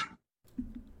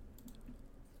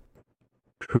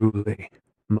 "Truly,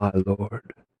 my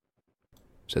lord,"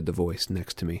 said the voice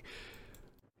next to me.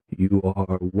 "you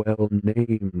are well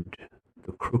named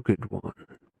the Crooked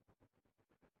One.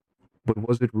 But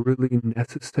was it really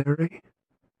necessary?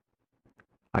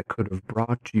 I could have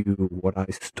brought you what I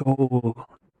stole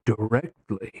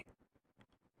directly."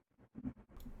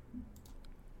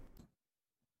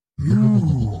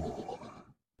 "You,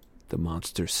 the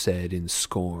monster said in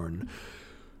scorn.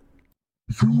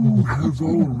 you have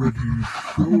already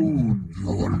shown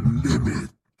your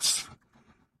limits.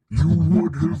 You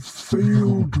would have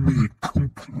failed me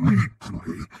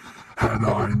completely had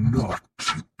I not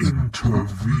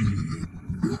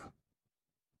intervened."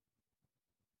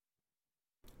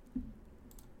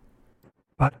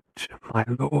 "But, my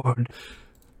lord..."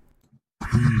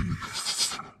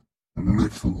 "Peace,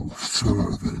 little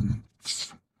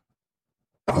servants.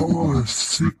 Our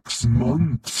 6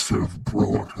 months have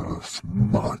brought us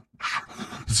much.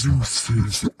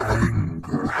 Zeus's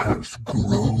anger has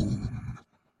grown.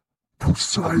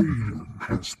 Poseidon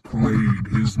has played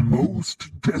his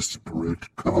most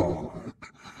desperate card.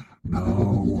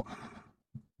 Now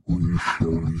we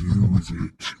shall use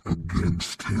it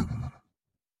against him.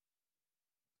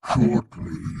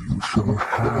 Shortly you shall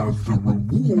have the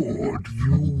reward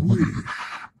you wish,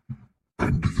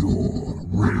 and your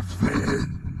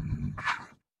revenge.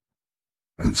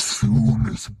 As soon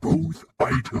as both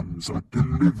items are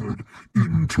delivered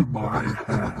into my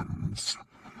hands.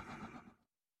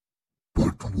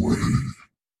 But wait,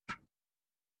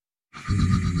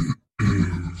 he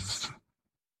is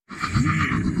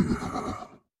here."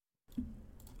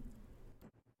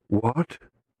 "What?"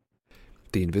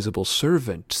 The invisible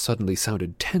servant suddenly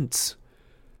sounded tense.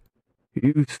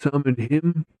 "You summoned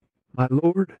him, my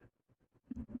lord?"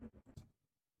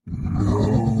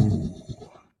 "No."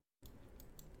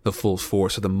 The full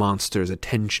force of the monster's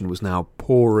attention was now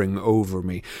pouring over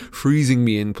me, freezing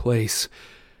me in place.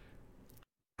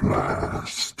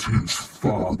 "Blast his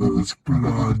father's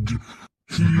blood.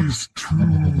 He's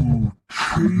too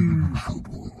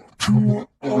changeable, too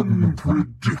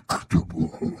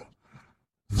unpredictable.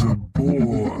 The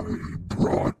boy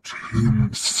brought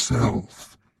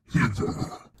himself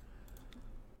hither."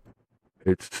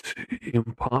 "It's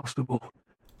impossible,"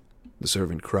 the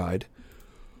servant cried.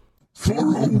 "For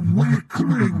a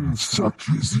weakling such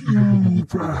as you,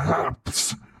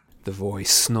 perhaps. the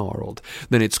voice snarled.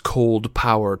 Then its cold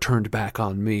power turned back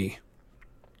on me.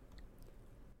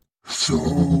 So,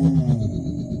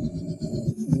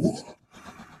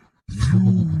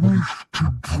 you wish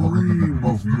to dream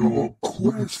of your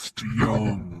quest,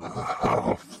 young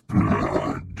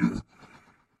half-blood?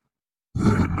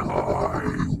 Then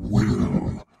I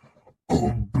will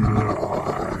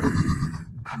oblige.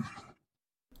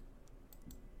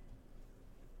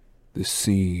 The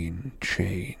scene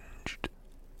changed.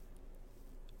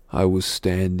 I was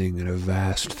standing in a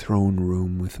vast throne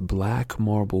room with black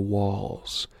marble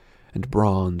walls and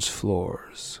bronze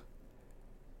floors.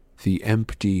 The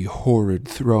empty, horrid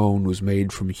throne was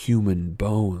made from human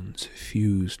bones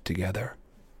fused together.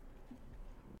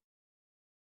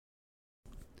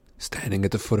 Standing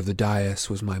at the foot of the dais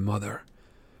was my mother,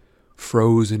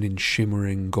 frozen in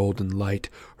shimmering golden light,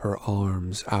 her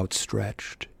arms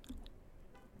outstretched.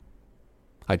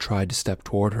 I tried to step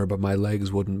toward her, but my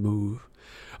legs wouldn't move.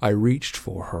 I reached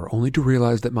for her, only to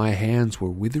realize that my hands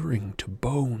were withering to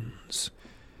bones.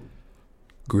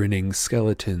 Grinning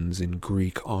skeletons in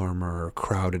Greek armor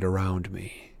crowded around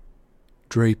me,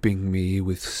 draping me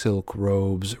with silk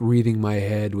robes, wreathing my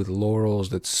head with laurels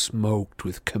that smoked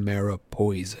with chimera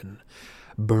poison,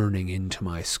 burning into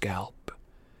my scalp.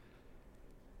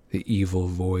 The evil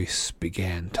voice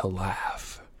began to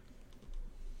laugh.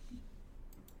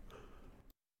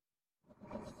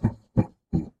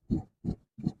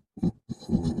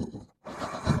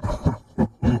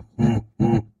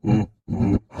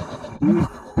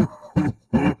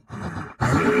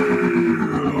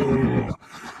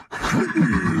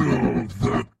 Hail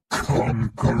the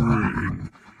conquering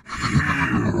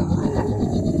hero!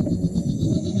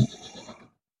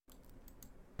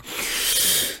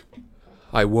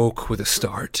 I woke with a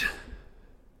start.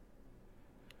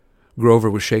 Grover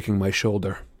was shaking my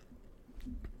shoulder.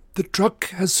 "The truck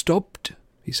has stopped,"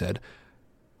 he said.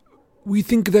 "We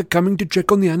think they're coming to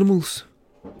check on the animals."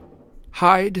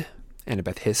 "Hide,"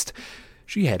 Annabeth hissed.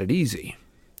 She had it easy.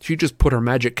 She just put her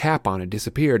magic cap on and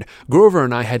disappeared. Grover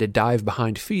and I had to dive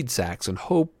behind feed sacks and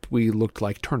hope we looked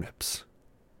like turnips.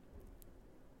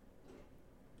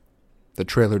 The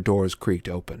trailer doors creaked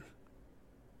open.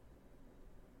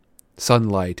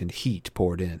 Sunlight and heat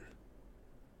poured in.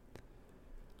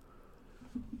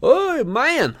 "Oh,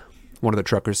 man," one of the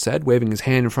truckers said, waving his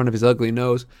hand in front of his ugly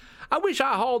nose. "I wish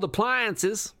I hauled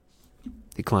appliances."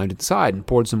 He climbed inside and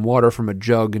poured some water from a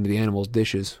jug into the animals'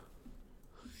 dishes.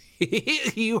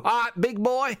 "You hot, big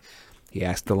boy?" he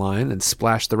asked the lion, and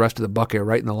splashed the rest of the bucket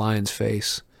right in the lion's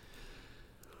face.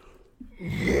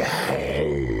 The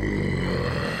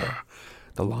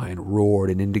lion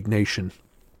roared in indignation.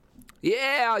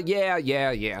 Yeah,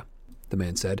 the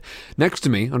man said. Next to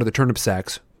me, under the turnip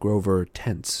sacks, Grover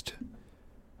tensed.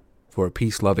 For a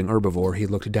peace-loving herbivore, he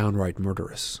looked downright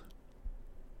murderous.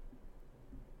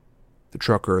 The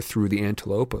trucker threw the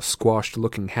antelope a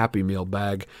squashed-looking Happy Meal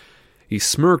bag. He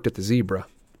smirked at the zebra.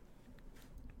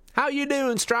 "How you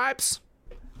doing, Stripes?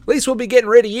 At least we'll be getting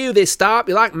rid of you this stop.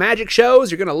 You like magic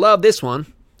shows? You're going to love this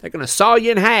one. They're going to saw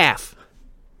you in half."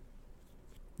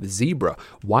 The zebra,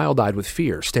 wild-eyed with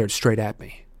fear, stared straight at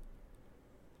me.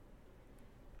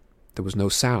 There was no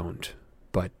sound,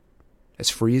 but as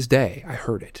free as day, I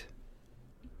heard it.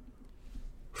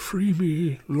 Free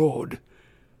me, Lord.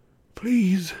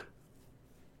 Please.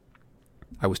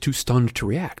 I was too stunned to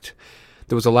react.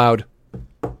 There was a loud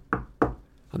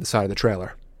on the side of the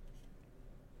trailer.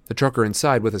 The trucker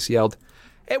inside with us yelled,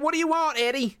 "Hey, what do you want,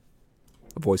 Eddie?"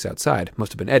 A voice outside,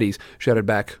 must have been Eddie's, shouted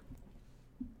back,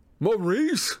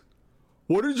 "Maurice?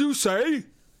 What did you say?"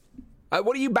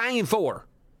 What are you banging for?"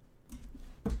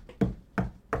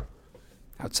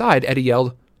 Outside, Eddie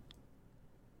yelled,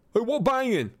 "Hey, what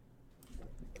banging?"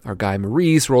 Our guy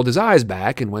Maurice rolled his eyes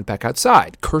back and went back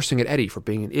outside, cursing at Eddie for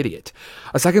being an idiot.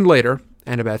 A second later,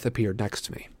 Annabeth appeared next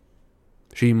to me.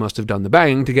 She must have done the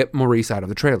banging to get Maurice out of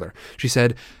the trailer. She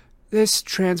said, "This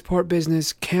transport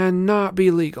business cannot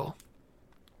be legal."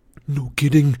 "No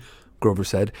kidding," Grover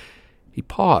said. He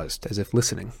paused, as if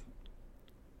listening.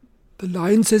 "The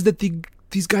lion says that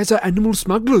these guys are animal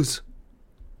smugglers."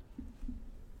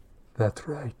 "That's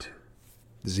right,"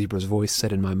 the zebra's voice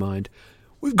said in my mind.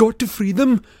 "We've got to free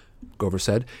them," Grover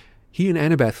said. He and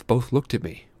Annabeth both looked at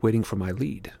me, waiting for my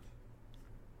lead.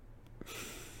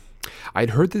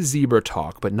 I'd heard the zebra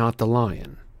talk, but not the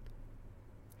lion.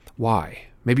 Why?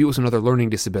 Maybe it was another learning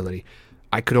disability.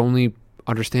 I could only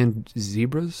understand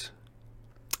zebras?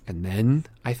 And then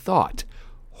I thought,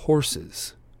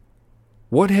 horses.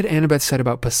 What had Annabeth said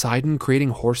about Poseidon creating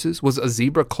horses? Was a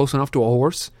zebra close enough to a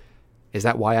horse? Is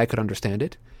that why I could understand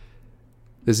it?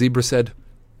 The zebra said,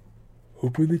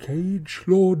 "Open the cage,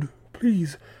 Lord,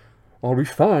 please. I'll be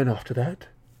fine after that.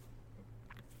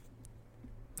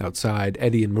 Outside,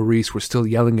 Eddie and Maurice were still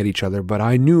yelling at each other, but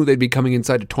I knew they'd be coming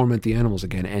inside to torment the animals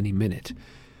again any minute.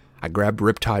 I grabbed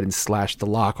Riptide and slashed the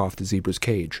lock off the zebra's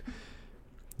cage.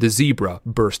 The zebra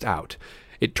burst out.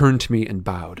 It turned to me and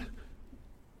bowed.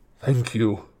 Thank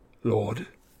you, Lord.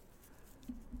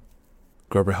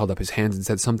 Grover held up his hands and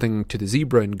said something to the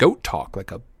zebra in goat talk,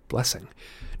 like a blessing.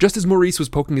 Just as Maurice was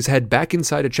poking his head back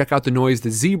inside to check out the noise,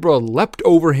 the zebra leapt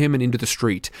over him and into the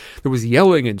street. There was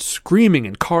yelling and screaming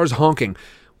and cars honking.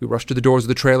 We rushed to the doors of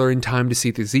the trailer in time to see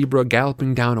the zebra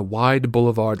galloping down a wide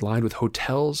boulevard lined with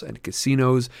hotels and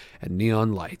casinos and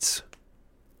neon lights.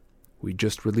 We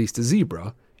just released a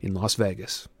zebra in Las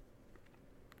Vegas.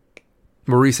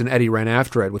 Maurice and Eddie ran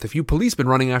after it, with a few policemen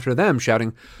running after them,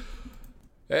 shouting,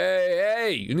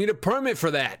 Hey, you need a permit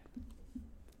for that.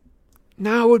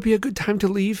 Now would be a good time to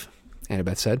leave,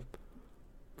 Annabeth said.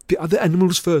 The other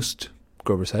animals first,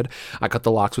 Grover said. I cut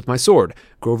the locks with my sword.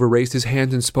 Grover raised his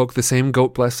hand and spoke the same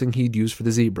goat blessing he'd used for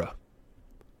the zebra.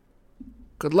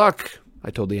 Good luck,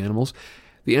 I told the animals.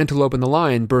 The antelope and the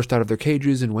lion burst out of their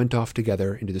cages and went off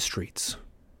together into the streets.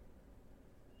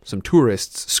 Some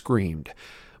tourists screamed.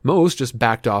 Most just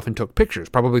backed off and took pictures,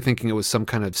 probably thinking it was some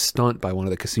kind of stunt by one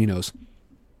of the casinos.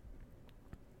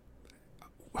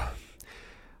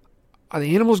 Are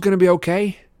the animals going to be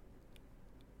okay?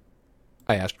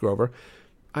 I asked Grover.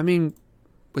 I mean,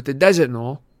 with the desert and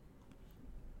all.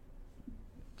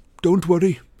 Don't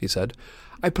worry, he said.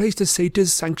 I placed a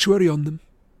satyr's sanctuary on them.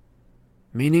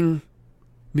 Meaning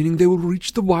they will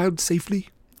reach the wild safely,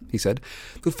 he said.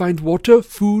 They'll find water,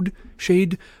 food,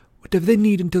 shade, whatever they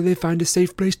need until they find a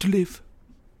safe place to live.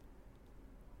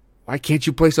 Why can't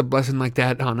you place a blessing like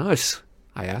that on us?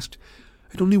 I asked.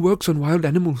 It only works on wild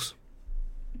animals.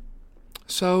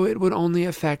 So it would only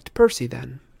affect Percy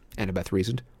then, Annabeth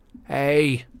reasoned.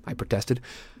 Hey, I protested.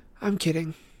 I'm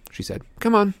kidding, she said.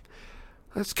 Come on,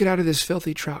 let's get out of this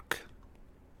filthy truck.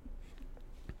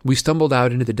 We stumbled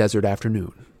out into the desert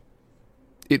afternoon.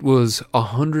 It was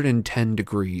 110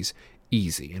 degrees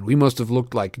easy, and we must have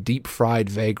looked like deep-fried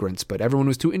vagrants, but everyone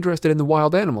was too interested in the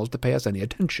wild animals to pay us any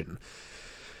attention.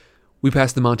 We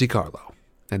passed the Monte Carlo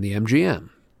and the MGM.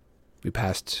 We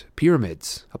passed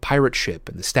pyramids, a pirate ship,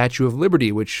 and the Statue of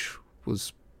Liberty, which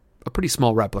was a pretty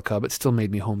small replica, but still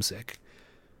made me homesick.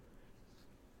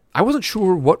 I wasn't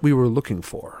sure what we were looking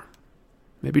for.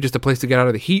 Maybe just a place to get out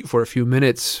of the heat for a few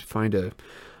minutes, find a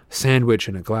sandwich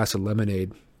and a glass of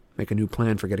lemonade, make a new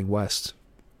plan for getting west.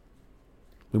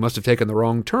 We must have taken the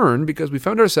wrong turn because we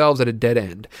found ourselves at a dead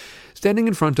end, standing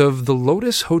in front of the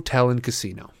Lotus Hotel and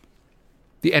Casino.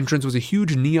 The entrance was a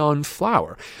huge neon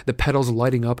flower, the petals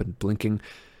lighting up and blinking.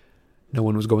 No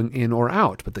one was going in or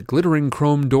out, but the glittering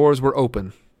chrome doors were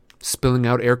open, spilling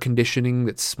out air conditioning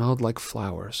that smelled like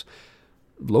flowers.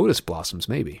 Lotus blossoms,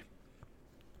 maybe.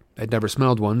 I'd never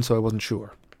smelled one, so I wasn't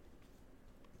sure.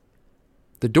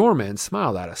 The doorman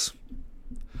smiled at us.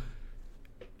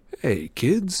 Hey,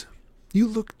 kids, you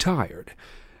look tired.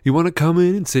 You want to come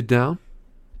in and sit down?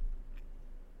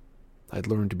 I'd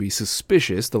learned to be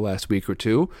suspicious the last week or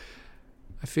two.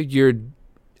 I figured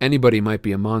anybody might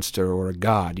be a monster or a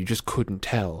god. You just couldn't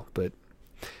tell. But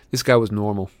this guy was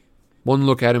normal. One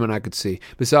look at him and I could see.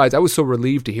 Besides, I was so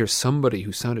relieved to hear somebody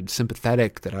who sounded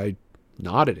sympathetic that I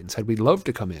nodded and said we'd love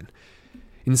to come in.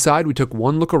 Inside, we took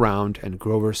one look around, and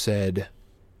Grover said,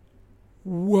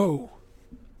 Whoa.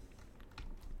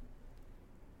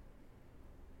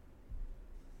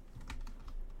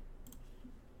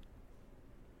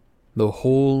 The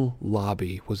whole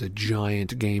lobby was a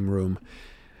giant game room.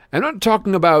 I'm not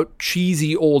talking about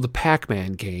cheesy old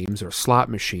Pac-Man games or slot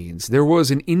machines. There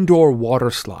was an indoor water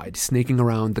slide snaking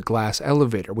around the glass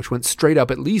elevator, which went straight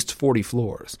up at least 40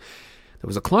 floors. There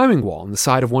was a climbing wall on the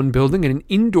side of one building and an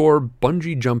indoor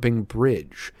bungee jumping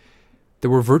bridge.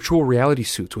 There were virtual reality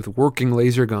suits with working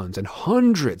laser guns and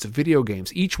hundreds of video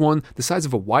games, each one the size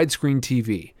of a widescreen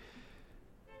TV.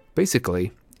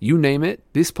 Basically, you name it,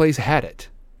 this place had it.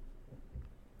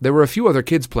 There were a few other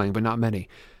kids playing, but not many.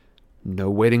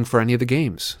 No waiting for any of the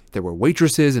games. There were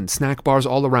waitresses and snack bars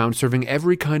all around, serving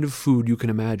every kind of food you can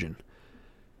imagine.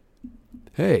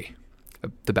 Hey,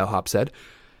 the bellhop said.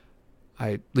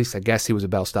 At least I guess he was a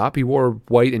bellstop. He wore a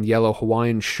white and yellow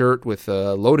Hawaiian shirt with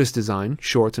a lotus design,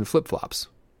 shorts, and flip-flops.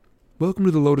 Welcome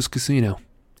to the Lotus Casino.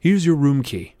 Here's your room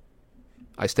key.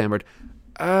 I stammered,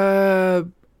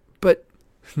 but...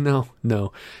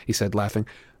 No, he said, laughing.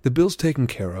 The bill's taken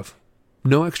care of.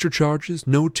 No extra charges,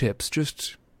 no tips,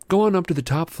 just go on up to the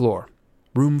top floor,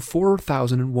 room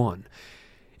 4001.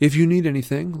 If you need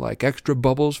anything, like extra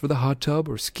bubbles for the hot tub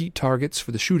or skeet targets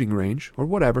for the shooting range or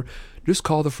whatever, just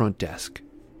call the front desk.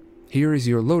 Here is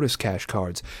your Lotus Cash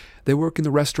cards. They work in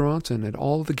the restaurants and at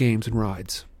all the games and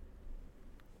rides.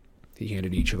 He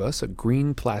handed each of us a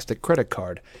green plastic credit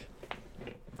card.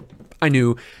 I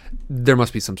knew there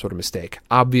must be some sort of mistake.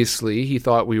 Obviously, he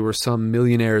thought we were some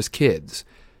millionaire's kids.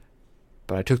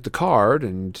 But I took the card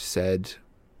and said,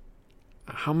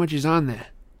 "How much is on there?"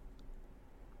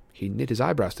 He knit his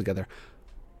eyebrows together.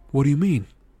 "What do you mean?"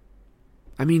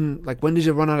 "I mean, like, when does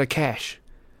it run out of cash?"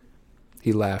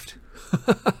 He laughed.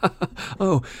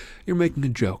 "Oh, you're making a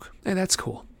joke. Hey, that's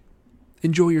cool.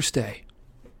 Enjoy your stay."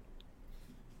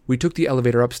 We took the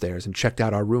elevator upstairs and checked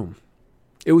out our room.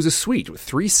 It was a suite with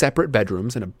 3 separate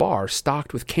bedrooms and a bar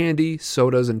stocked with candy,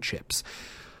 sodas, and chips.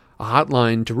 A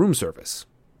hotline to room service.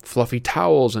 Fluffy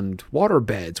towels and water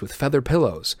beds with feather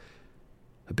pillows.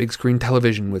 A big screen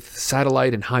television with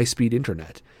satellite and high-speed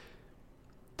internet.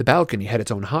 The balcony had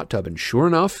its own hot tub, and sure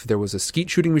enough, there was a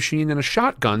skeet shooting machine and a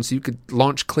shotgun so you could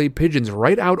launch clay pigeons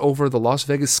right out over the Las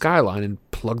Vegas skyline and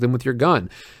plug them with your gun.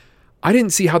 I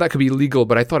didn't see how that could be legal,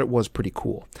 but I thought it was pretty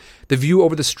cool. The view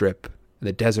over the Strip and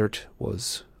the desert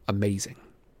was amazing.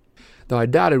 Though I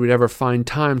doubted we'd ever find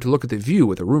time to look at the view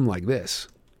with a room like this.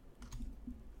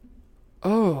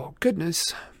 "Oh,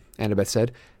 goodness," Annabeth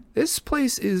said. "This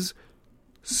place is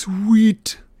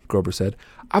sweet," Grover said.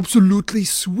 "Absolutely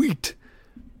sweet."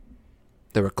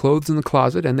 There were clothes in the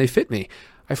closet, and they fit me.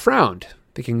 I frowned,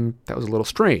 thinking that was a little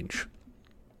strange.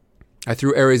 I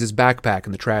threw Aries' backpack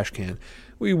in the trash can.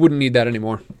 We wouldn't need that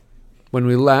anymore. When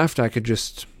we left, I could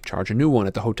just charge a new one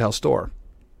at the hotel store.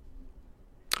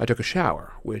 I took a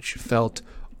shower, which felt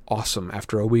awesome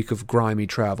after a week of grimy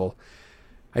travel.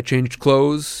 I changed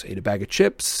clothes, ate a bag of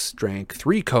chips, drank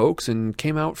 3 Cokes, and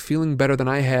came out feeling better than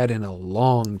I had in a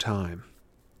long time.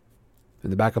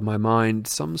 In the back of my mind,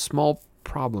 some small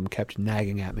problem kept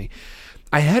nagging at me.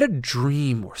 I had a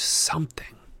dream or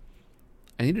something.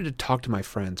 I needed to talk to my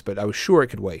friends, but I was sure it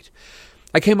could wait.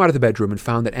 I came out of the bedroom and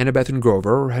found that Annabeth and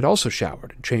Grover had also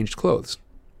showered and changed clothes.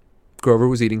 Grover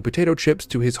was eating potato chips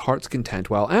to his heart's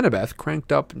content, while Annabeth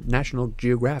cranked up National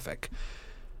Geographic.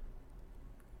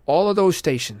 "All of those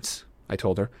stations," I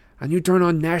told her, "and you turn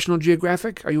on National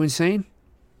Geographic? Are you insane?"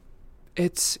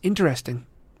 "It's interesting."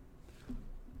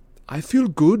 "I feel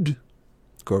good,"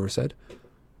 Grover said.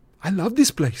 "I love this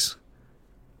place."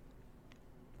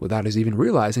 Without his even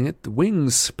realizing it, the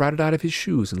wings sprouted out of his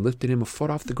shoes and lifted him a foot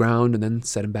off the ground and then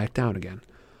set him back down again.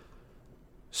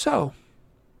 "So,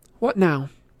 what now?"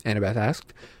 Annabeth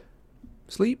asked.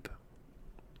 "Sleep?"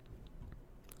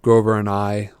 Grover and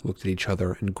I looked at each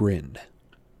other and grinned.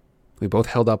 We both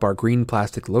held up our green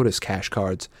plastic Lotus Cash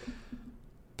cards.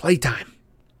 "Playtime."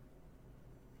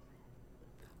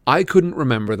 I couldn't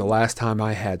remember the last time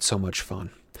I had so much fun.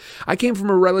 I came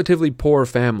from a relatively poor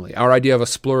family. Our idea of a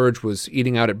splurge was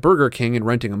eating out at Burger King and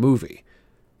renting a movie.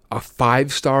 A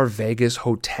 5-star Vegas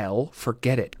hotel?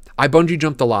 Forget it. I bungee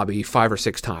jumped the lobby 5 or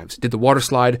 6 times, did the water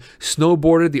slide,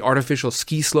 snowboarded the artificial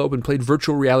ski slope, and played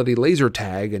virtual reality laser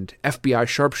tag and FBI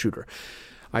sharpshooter.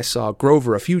 I saw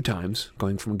Grover a few times,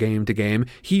 going from game to game.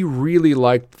 He really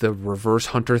liked the reverse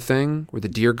hunter thing, where the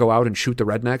deer go out and shoot the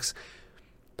rednecks.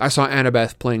 I saw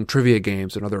Annabeth playing trivia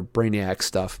games and other Brainiac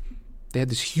stuff. They had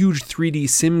this huge 3D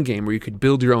sim game where you could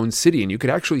build your own city, and you could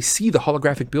actually see the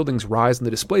holographic buildings rise on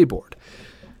the display board.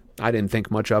 I didn't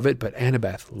think much of it, but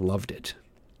Annabeth loved it.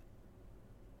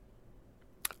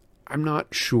 I'm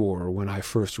not sure when I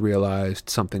first realized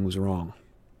something was wrong.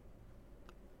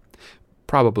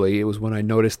 Probably it was when I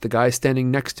noticed the guy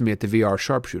standing next to me at the VR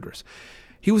sharpshooters.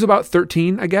 He was about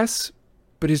 13, I guess,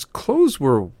 but his clothes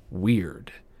were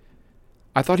weird.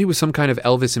 I thought he was some kind of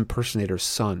Elvis impersonator's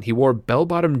son. He wore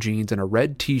bell-bottom jeans and a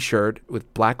red t-shirt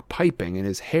with black piping, and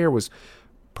his hair was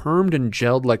permed and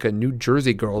gelled like a New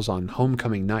Jersey girl's on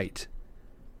homecoming night.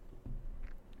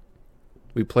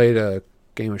 We played a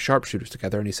game of sharpshooters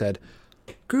together, and he said,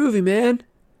 "Groovy, man.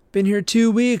 Been here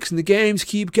 2 weeks, and the games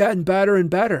keep getting better and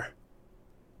better."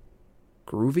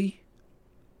 Groovy?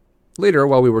 Later,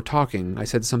 while we were talking, I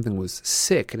said something was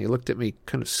sick, and he looked at me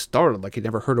kind of startled, like he'd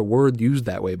never heard a word used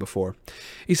that way before.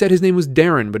 He said his name was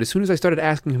Darren, but as soon as I started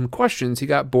asking him questions, he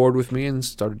got bored with me and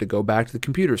started to go back to the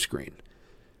computer screen.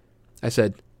 I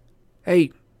said,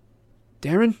 "Hey,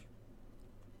 Darren?"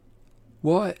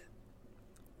 "What?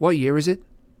 What year is it?"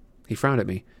 He frowned at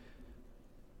me.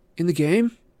 "In the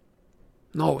game?"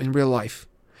 "No, in real life."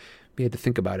 We had to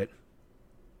think about it.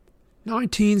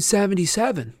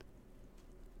 1977.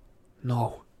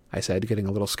 "No," I said, getting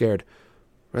a little scared.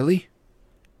 "Really?"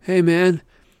 "Hey, man,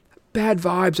 bad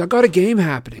vibes. I got a game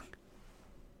happening."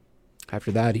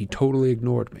 After that, he totally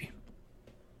ignored me.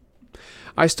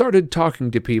 I started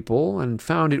talking to people and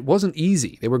found it wasn't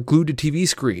easy. They were glued to TV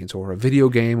screens or a video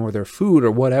game or their food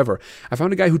or whatever. I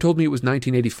found a guy who told me it was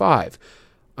 1985.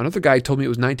 Another guy told me it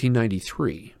was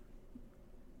 1993.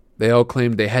 They all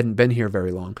claimed they hadn't been here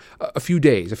very long. A few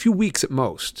days, a few weeks at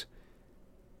most.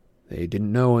 They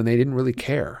didn't know and they didn't really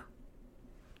care.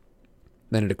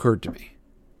 Then it occurred to me.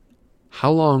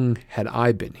 How long had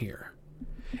I been here?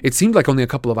 It seemed like only a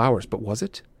couple of hours, but was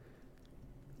it?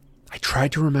 I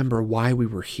tried to remember why we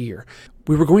were here.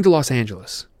 We were going to Los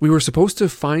Angeles. We were supposed to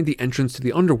find the entrance to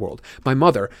the underworld. My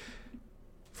mother,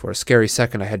 for a scary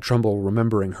second I had trouble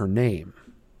remembering her name.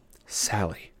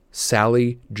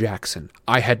 Sally Jackson.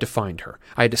 I had to find her.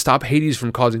 I had to stop Hades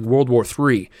from causing World War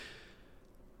III.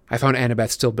 I found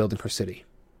Annabeth still building her city.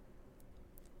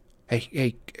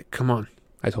 Hey, come on,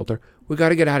 I told her. We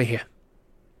gotta get out of here.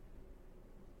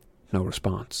 No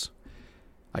response.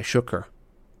 I shook her.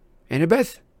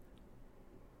 Annabeth?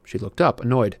 She looked up,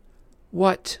 annoyed.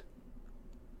 What?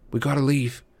 We gotta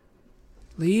leave.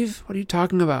 Leave? What are you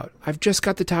talking about? I've just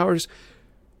got the towers.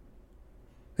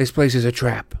 This place is a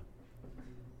trap.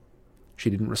 She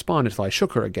didn't respond until I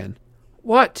shook her again.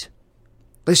 What?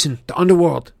 Listen, the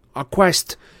underworld. Our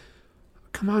quest.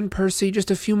 Come on, Percy,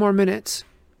 just a few more minutes.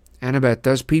 Annabeth,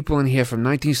 there's people in here from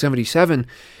 1977.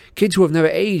 Kids who have never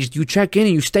aged. You check in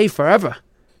and you stay forever.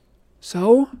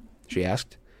 So? She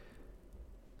asked.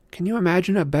 Can you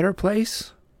imagine a better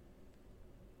place?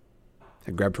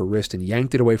 I grabbed her wrist and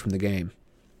yanked it away from the game.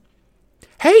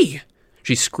 Hey!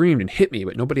 She screamed and hit me,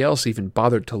 but nobody else even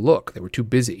bothered to look. They were too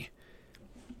busy.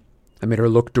 I made her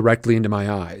look directly into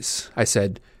my eyes. I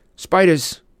said,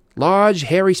 Spiders. Large,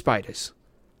 hairy spiders.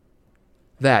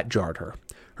 That jarred her.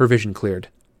 Her vision cleared.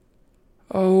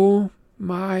 Oh,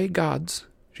 my gods,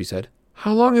 she said.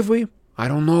 How long have we? I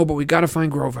don't know, but we gotta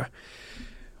find Grover.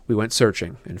 We went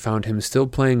searching and found him still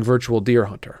playing virtual deer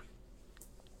hunter.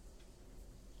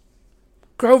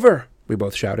 Grover, we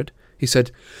both shouted. He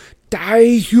said,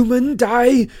 Die, human,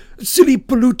 die! Silly,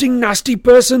 polluting, nasty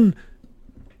person!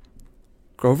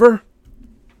 Grover?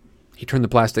 He turned the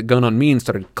plastic gun on me and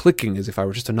started clicking as if I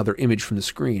were just another image from the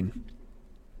screen.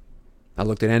 I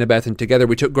looked at Annabeth, and together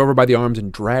we took Grover by the arms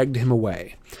and dragged him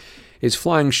away. His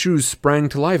flying shoes sprang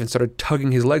to life and started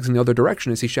tugging his legs in the other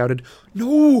direction as he shouted,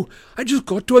 No! I just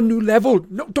got to a new level!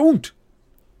 No, don't!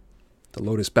 The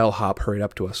Lotus bellhop hurried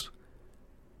up to us.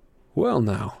 Well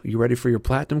now, you ready for your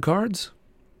platinum cards?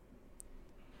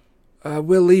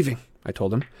 We're leaving, I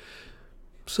told him.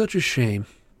 Such a shame,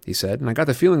 he said, and I got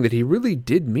the feeling that he really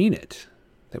did mean it,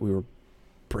 that we were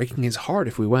breaking his heart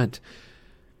if we went.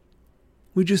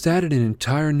 We just added an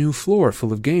entire new floor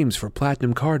full of games for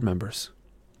platinum card members.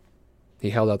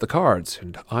 He held out the cards,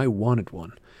 and I wanted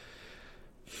one.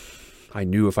 I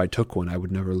knew if I took one, I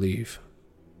would never leave.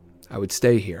 I would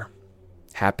stay here,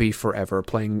 happy forever,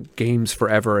 playing games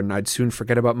forever, and I'd soon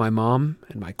forget about my mom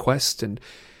and my quest and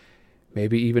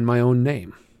maybe even my own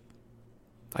name.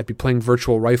 I'd be playing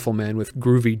Virtual Rifleman with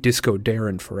groovy Disco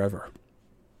Darren forever.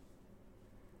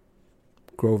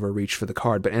 Grover reached for the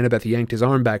card, but Annabeth yanked his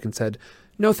arm back and said,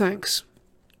 No thanks.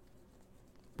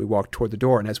 We walked toward the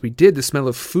door, and as we did, the smell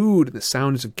of food and the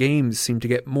sounds of games seemed to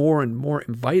get more and more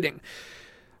inviting.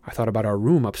 I thought about our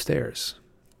room upstairs.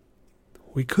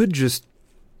 We could just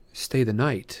stay the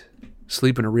night,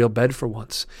 sleep in a real bed for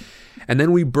once. And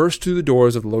then we burst through the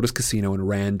doors of the Lotus Casino and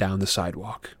ran down the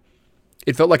sidewalk.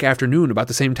 It felt like afternoon, about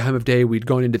the same time of day we'd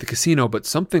gone into the casino, but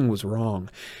something was wrong.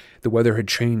 The weather had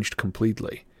changed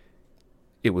completely.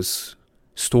 It was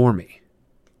stormy,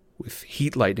 with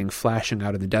heat lightning flashing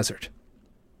out of the desert.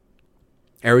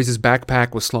 Ares'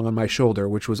 backpack was slung on my shoulder,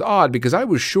 which was odd because I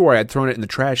was sure I had thrown it in the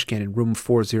trash can in room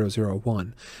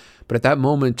 4001, but at that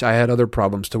moment I had other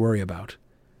problems to worry about.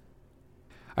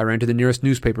 I ran to the nearest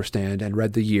newspaper stand and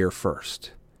read the year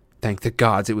first. Thank the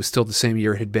gods it was still the same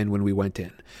year it had been when we went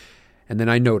in. And then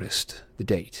I noticed the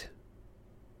date.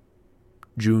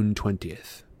 June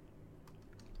 20th.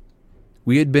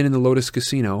 We had been in the Lotus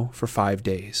Casino for 5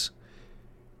 days.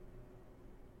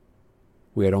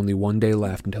 We had only 1 day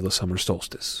left until the summer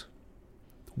solstice.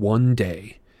 1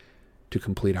 day to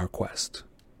complete our quest.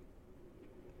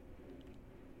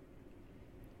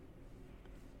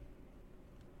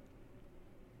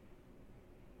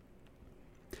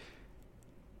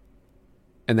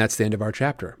 And that's the end of our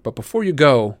chapter. But before you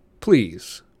go,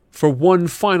 please, for one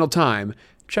final time,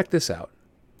 check this out.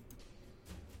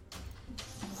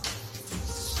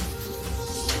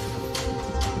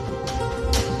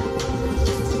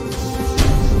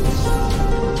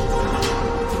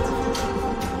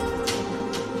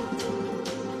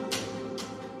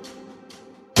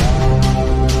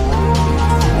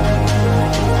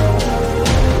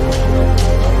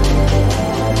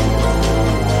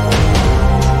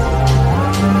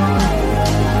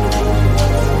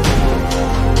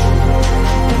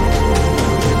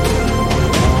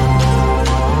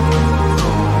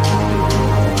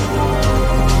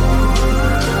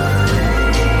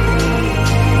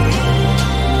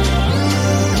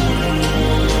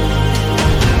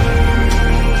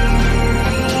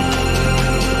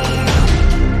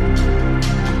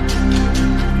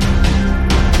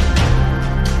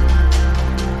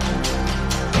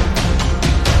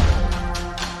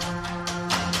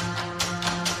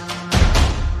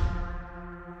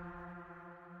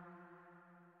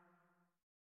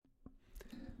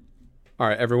 All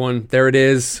right, everyone, there it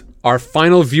is. Our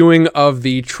final viewing of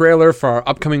the trailer for our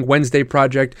upcoming Wednesday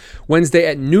project. Wednesday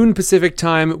at noon Pacific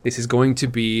time. This is going to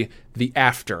be The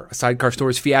After, a Sidecar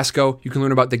Stories fiasco. You can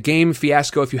learn about the game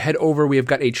Fiasco if you head over. We have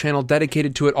got a channel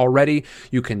dedicated to it already.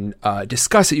 You can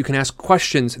discuss it. You can ask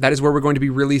questions. That is where we're going to be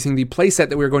releasing the playset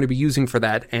that we're going to be using for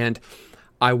that. And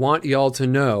I want y'all to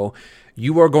know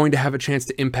you are going to have a chance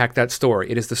to impact that story.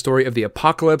 It is the story of the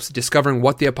apocalypse, discovering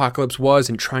what the apocalypse was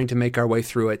and trying to make our way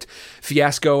through it.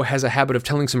 Fiasco has a habit of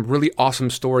telling some really awesome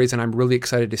stories, and I'm really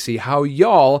excited to see how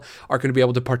y'all are going to be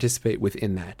able to participate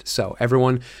within that. So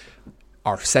everyone,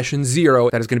 our session 0,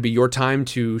 that is going to be your time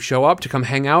to show up, to come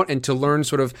hang out, and to learn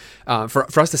sort of,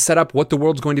 for us to set up what the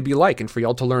world's going to be like, and for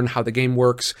y'all to learn how the game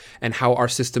works and how our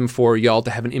system for y'all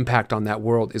to have an impact on that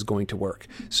world is going to work.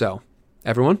 So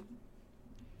everyone,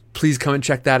 please come and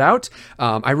check that out.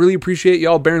 I really appreciate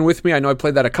y'all bearing with me. I know I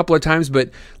played that a couple of times, but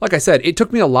like I said, it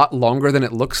took me a lot longer than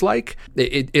it looks like.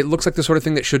 It looks like the sort of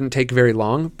thing that shouldn't take very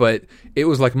long, but it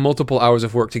was like multiple hours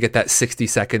of work to get that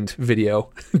 60-second video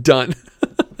done.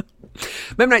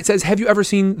 Memnite says, have you ever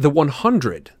seen The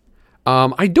 100?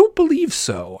 I don't believe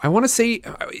so. I want to say,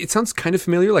 it sounds kind of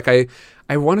familiar. Like I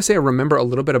want to say I remember a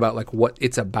little bit about like what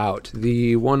it's about.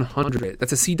 The 100.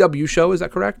 That's a CW show, is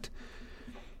that correct?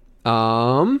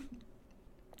 Set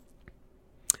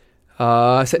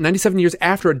 97 years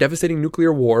after a devastating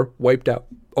nuclear war wiped out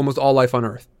almost all life on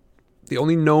Earth. The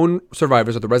only known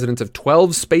survivors are the residents of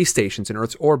 12 space stations in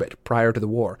Earth's orbit prior to the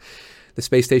war. The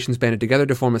space stations banded together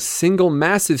to form a single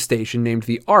massive station named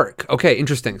the Ark. Okay,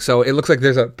 interesting. So it looks like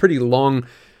there's a pretty long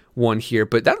one here,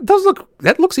 but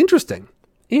that looks interesting.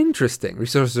 Interesting.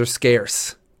 Resources are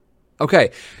scarce.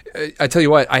 Okay, I tell you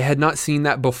what, I had not seen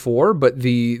that before, but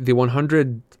the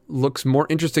 100 looks more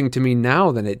interesting to me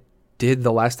now than it did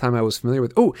the last time I was familiar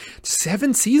with. Oh,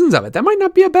 7 seasons of it. That might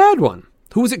not be a bad one.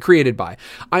 Who was it created by?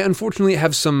 I unfortunately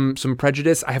have some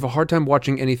prejudice. I have a hard time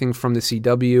watching anything from the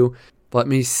CW. Let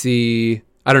me see.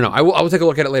 I don't know. I will take a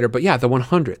look at it later. But yeah, the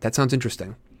 100. That sounds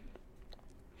interesting.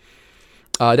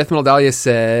 Death Metal Dahlia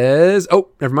says, oh,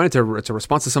 never mind. It's a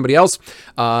response to somebody else.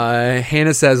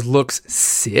 Hannah says, looks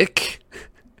sick.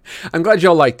 I'm glad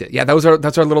y'all liked it. Yeah,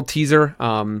 that's our little teaser.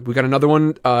 We got another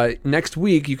one next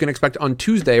week. You can expect on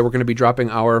Tuesday we're going to be dropping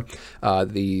our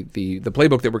the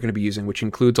playbook that we're going to be using, which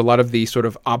includes a lot of the sort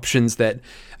of options that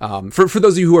for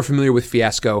those of you who are familiar with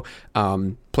Fiasco,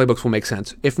 playbooks will make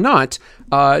sense. If not,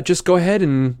 just go ahead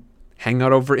and hang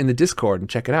out over in the Discord and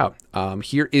check it out.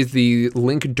 Here is the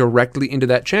link directly into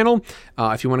that channel.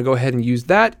 If you want to go ahead and use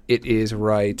that, it is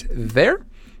right there.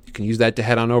 You can use that to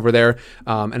head on over there.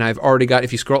 And I've already got,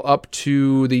 if you scroll up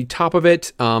to the top of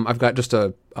it, I've got just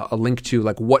a link to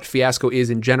like what Fiasco is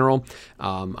in general.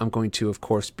 I'm going to, of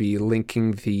course, be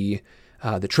linking the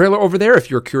trailer over there if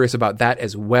you're curious about that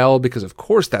as well, because of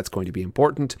course that's going to be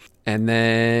important. And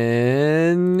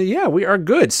then, yeah, we are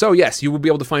good. So yes, you will be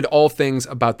able to find all things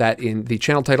about that in the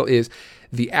channel title is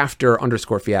the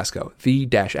after_fiasco,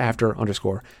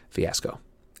 the-after_fiasco.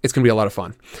 It's going to be a lot of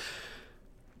fun.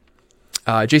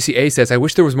 JCA says, I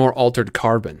wish there was more Altered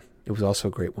Carbon. It was also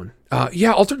a great one.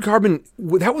 Yeah, Altered Carbon,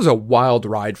 that was a wild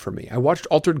ride for me. I watched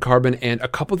Altered Carbon, and a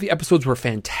couple of the episodes were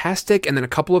fantastic, and then a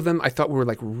couple of them I thought were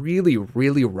like really,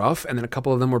 really rough, and then a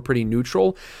couple of them were pretty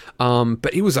neutral.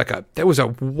 But it was like that was a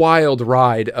wild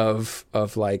ride of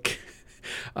like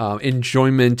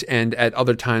enjoyment, and at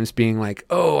other times being like,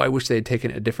 oh, I wish they had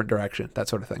taken it a different direction, that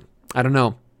sort of thing. I don't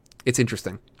know. It's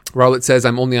interesting. Rowlett says,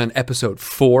 I'm only on episode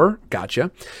 4. Gotcha.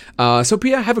 So,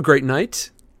 Pia, have a great night.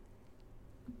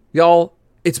 Y'all,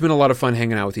 it's been a lot of fun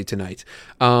hanging out with you tonight.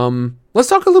 Let's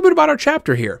talk a little bit about our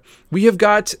chapter here. We've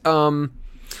got an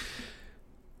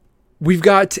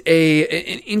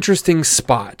interesting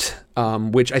spot,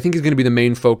 which I think is going to be the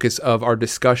main focus of our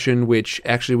discussion, which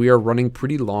actually we are running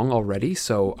pretty long already,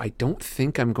 so I don't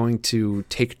think I'm going to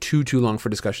take too long for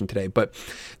discussion today. But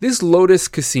this Lotus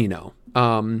Casino,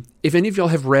 if any of y'all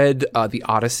have read The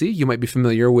Odyssey, you might be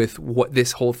familiar with what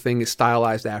this whole thing is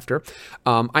stylized after.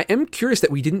 I am curious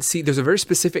that we didn't see, there's a very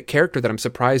specific character that I'm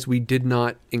surprised we did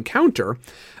not encounter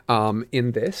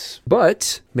in this,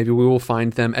 but maybe we will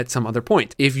find them at some other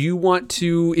point. If you want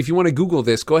to Google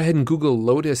this, go ahead and Google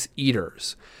Lotus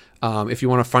Eaters. If you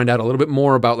want to find out a little bit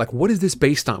more about like what is this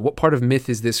based on, what part of myth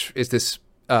is this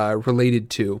related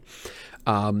to.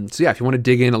 So yeah, if you want to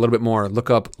dig in a little bit more, look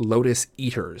up Lotus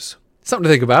Eaters. Something to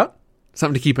think about,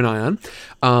 something to keep an eye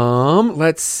on.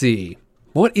 Let's see.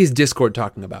 What is Discord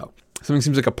talking about? Something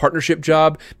seems like a partnership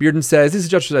job. Bearden says, this is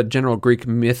just a general Greek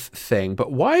myth thing,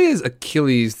 but why is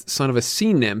Achilles son of a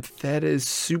sea nymph that is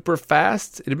super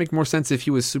fast? It'd make more sense if he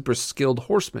was super skilled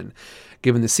horseman,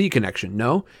 given the sea connection,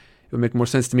 no? It would make more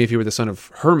sense to me if you were the son of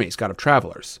Hermes, god of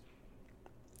travelers.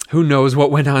 Who knows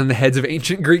what went on in the heads of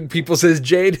ancient Greek people, says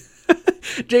Jade.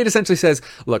 Jade essentially says,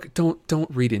 look, don't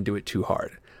read into it too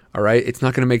hard. All right? It's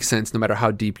not going to make sense no matter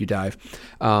how deep you dive.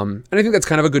 And I think that's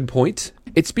kind of a good point.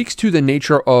 It speaks to the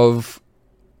nature of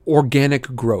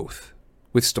organic growth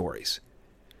with stories.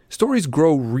 Stories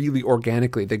grow really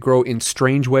organically. They grow in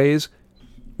strange ways.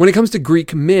 When it comes to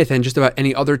Greek myth and just about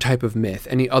any other type of myth,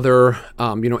 any other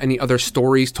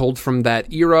stories told from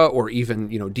that era, or even,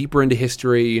 deeper into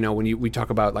history, when we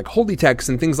talk about like holy texts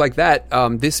and things like that,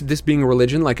 this being a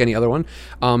religion like any other one,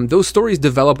 those stories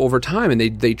develop over time and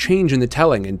they change in the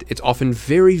telling, and it's often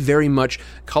very, very much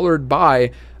colored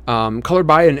by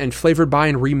and flavored by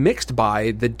and remixed by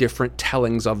the different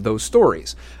tellings of those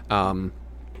stories. The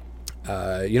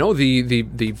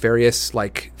various,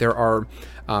 like, there are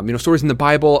stories in the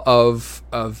Bible of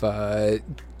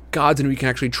gods, and we can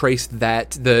actually trace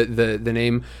that the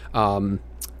name El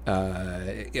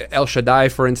Shaddai,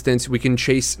 for instance. We can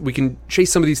chase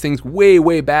some of these things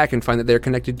way back and find that they're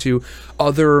connected to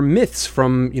other myths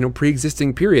from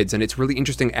pre-existing periods, and it's really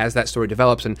interesting as that story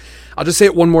develops. And I'll just say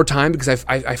it one more time because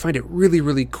I find it really,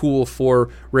 really cool for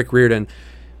Rick Riordan.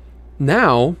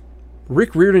 Now,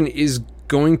 Rick Riordan is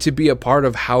going to be a part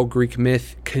of how Greek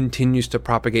myth continues to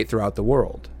propagate throughout the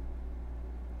world.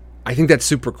 I think that's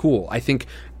super cool. I think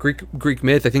Greek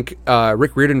myth,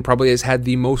 Rick Riordan probably has had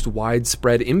the most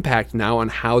widespread impact now on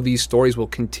how these stories will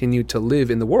continue to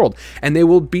live in the world, and they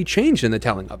will be changed in the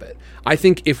telling of it. I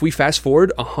think if we fast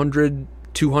forward 100,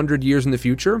 200 years in the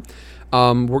future,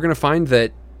 we're going to find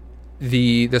that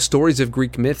the stories of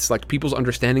Greek myths, like people's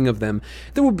understanding of them,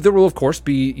 there will of course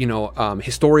be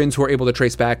historians who are able to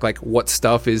trace back like what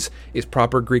stuff is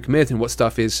proper Greek myth and what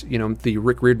stuff is the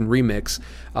Rick Riordan remix,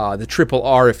 the triple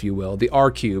R, if you will, the R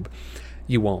cube.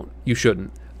 You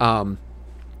shouldn't.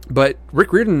 But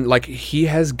Rick Riordan, like, he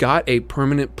has got a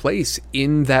permanent place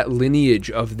in that lineage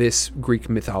of this Greek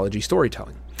mythology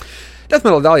storytelling. Death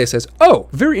Metal Dahlia says, oh,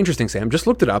 very interesting, Sam. Just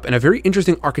looked it up, and a very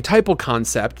interesting archetypal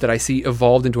concept that I see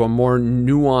evolved into a more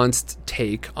nuanced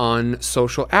take on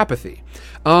social apathy.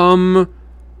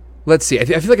 Let's see. I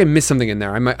feel like I missed something in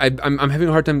there. I'm having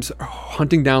a hard time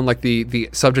hunting down like the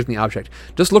subject and the object.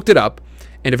 Just looked it up,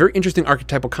 and a very interesting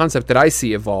archetypal concept that I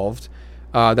see evolved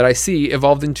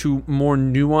into more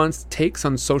nuanced takes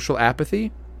on social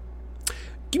apathy.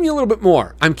 Give me a little bit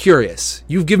more. I'm curious.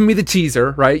 You've given me the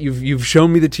teaser, right? You've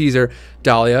shown me the teaser,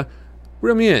 Dahlia.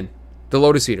 Reel me in. The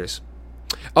Lotus Eaters.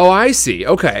 Oh, I see.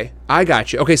 Okay. I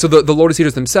got you. Okay, so the Lotus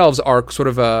Eaters themselves are sort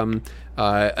of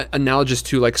analogous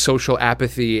to like social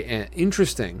apathy. And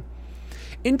interesting.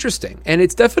 And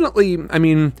it's definitely,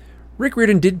 Rick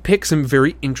Riordan did pick some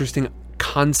very interesting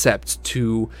concepts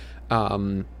to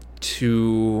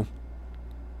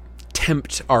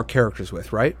tempt our characters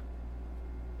with, right?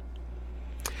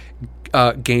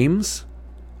 Games,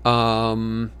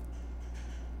 and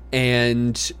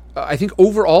I think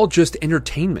overall just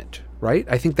entertainment, right?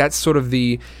 I think that's sort of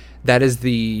the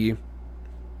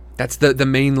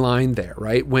main line there,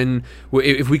 right?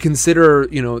 If we consider,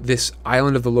 this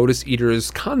Island of the Lotus Eaters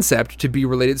concept to be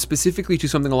related specifically to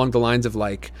something along the lines of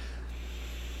like,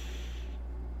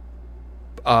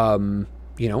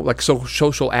 like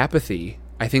social apathy,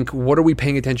 I think what are we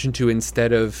paying attention to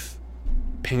instead of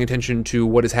paying attention to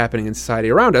what is happening in society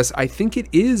around us? I think it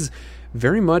is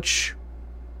very much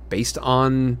based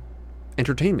on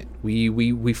entertainment.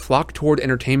 We flock toward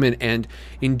entertainment, and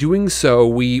in doing so,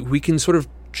 we can sort of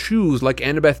choose, like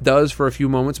Annabeth does for a few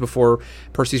moments before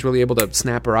Percy's really able to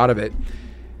snap her out of it,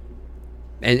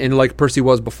 and like Percy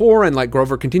was before, and like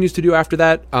Grover continues to do after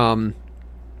that.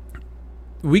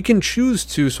 We can choose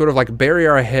to sort of like bury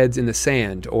our heads in the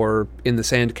sand, or in the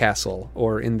sand castle,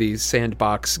 or in the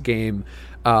sandbox game.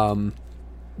 Bury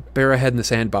our head in the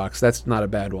sandbox. That's not a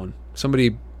bad one.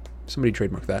 Somebody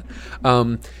trademark that.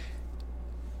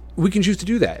 We can choose to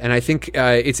do that, and I think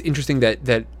it's interesting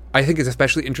that I think it's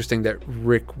especially interesting that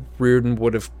Rick Riordan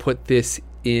would have put this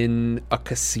in a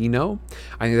casino.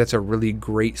 I think that's a really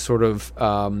great sort of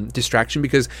distraction,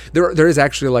 because there is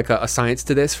actually like a science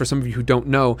to this. For some of you who don't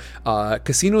know,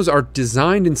 casinos are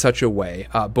designed in such a way,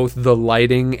 both the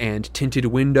lighting and tinted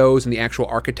windows and the actual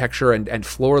architecture and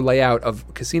floor layout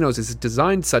of casinos is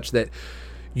designed such that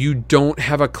you don't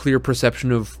have a clear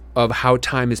perception of how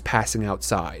time is passing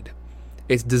outside.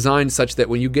 It's designed such that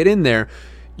when you get in there,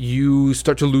 you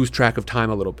start to lose track of time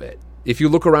a little bit. If you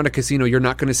look around a casino, you're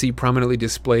not going to see prominently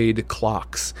displayed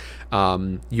clocks.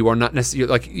 You are not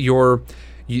necessarily like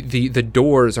the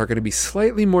doors are going to be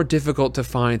slightly more difficult to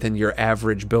find than your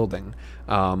average building.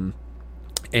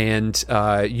 and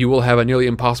you will have a nearly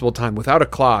impossible time without a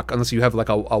clock, unless you have like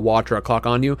a watch or a clock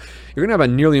on you. You're gonna have a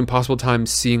nearly impossible time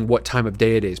seeing what time of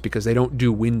day it is, because they don't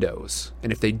do windows,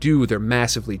 and if they do, they're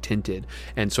massively tinted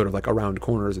and sort of like around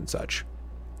corners and such.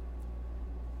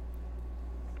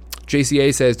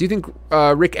 JCA says, do you think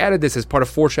Rick added this as part of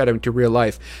foreshadowing to real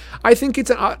life? I think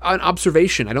it's an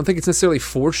observation. I don't think it's necessarily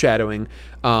foreshadowing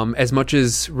as much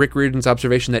as Rick Riordan's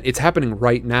observation that it's happening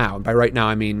right now. And by right now,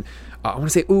 I mean, I want to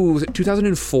say, was it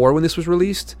 2004 when this was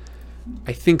released?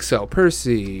 I think so.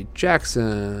 Percy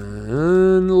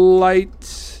Jackson,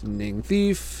 Lightning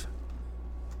Thief.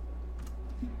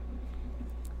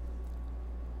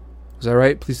 Was that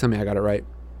right? Please tell me I got it right.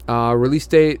 Release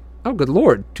date, oh good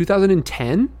lord,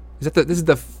 2010? Is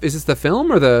this the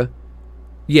film or the?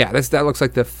 Yeah, that looks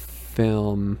like the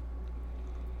film.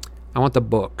 I want the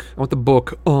book.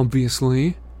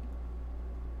 Obviously.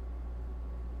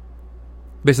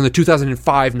 Based on the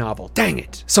 2005 novel. Dang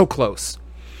it, so close.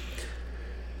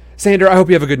 Sander, I hope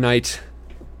you have a good night.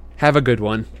 Have a good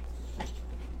one.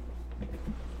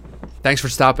 Thanks for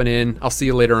stopping in. I'll see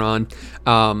you later on.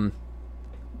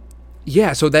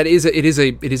 Yeah, so it is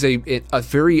a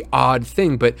very odd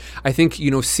thing, but I think,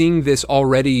 seeing this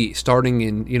already starting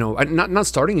in, not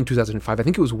starting in 2005, I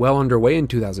think it was well underway in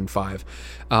 2005.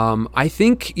 I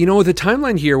think, the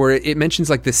timeline here where it mentions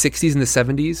like the 60s and the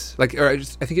 70s,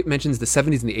 I think it mentions the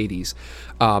 70s and the 80s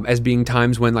as being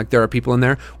times when like there are people in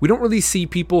there. We don't really see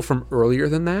people from earlier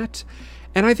than that.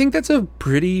 And I think that's a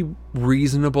pretty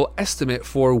reasonable estimate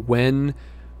for when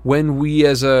we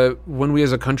as a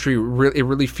country, it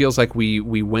really feels like we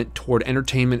went toward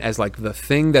entertainment as like the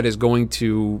thing that is going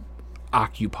to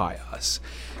occupy us.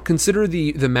 Consider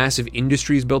the massive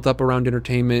industries built up around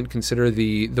entertainment. Consider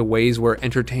the ways where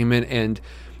entertainment and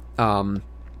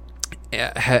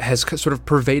has sort of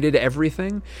pervaded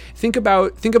everything. Think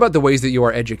about the ways that you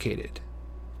are educated.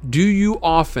 Do you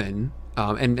often,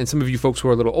 and some of you folks who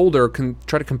are a little older can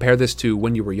try to compare this to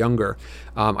when you were younger.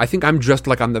 I think I'm just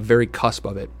like on the very cusp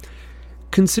of it.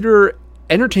 Consider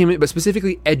entertainment, but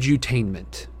specifically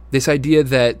edutainment. This idea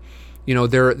that,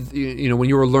 when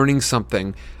you were learning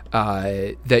something,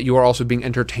 that you are also being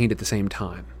entertained at the same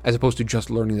time, as opposed to just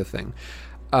learning the thing.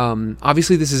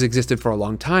 Obviously, this has existed for a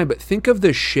long time, but think of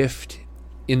the shift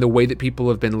in the way that people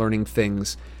have been learning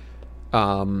things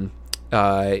for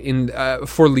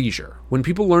leisure. When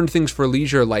people learned things for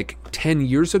leisure like 20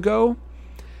 years ago,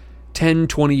 they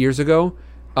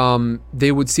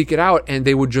would seek it out and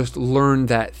they would just learn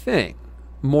that thing.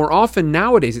 More often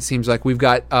nowadays, it seems like we've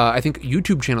got, I think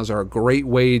YouTube channels are a great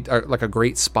way, like a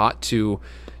great spot to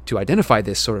identify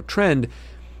this sort of trend.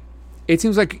 It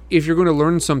seems like if you're going to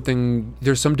learn something,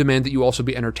 there's some demand that you also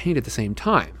be entertained at the same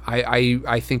time.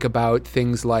 I think about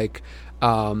things like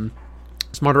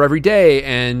Smarter Every Day,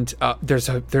 and there's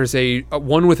a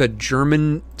one with a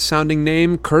German sounding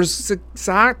name,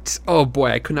 Kurzgesagt. Oh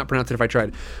boy, I could not pronounce it if I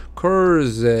tried.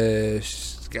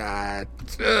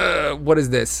 Kurzgesagt. What is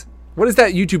this? What is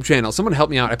that YouTube channel? Someone help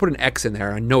me out. I put an X in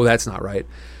there. I know that's not right.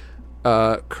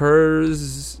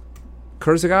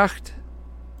 Kurzgesagt.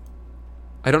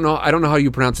 I don't know how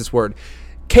you pronounce this word.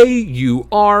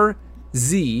 Kurzgesagt.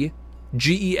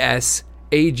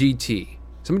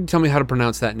 Somebody tell me how to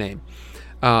pronounce that name.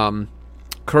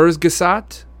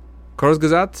 Kurzgesagt.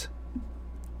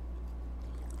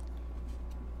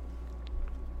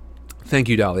 Thank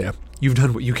you, Dahlia. You've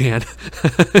done what you can.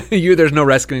 There's no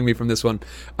rescuing me from this one.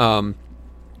 Same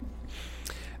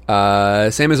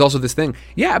as also this thing.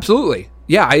 Yeah, absolutely.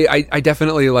 Yeah, I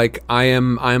definitely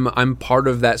I'm part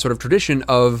of that sort of tradition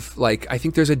of I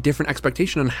think there's a different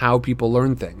expectation on how people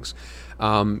learn things.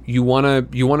 You want to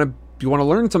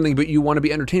learn something, but you want to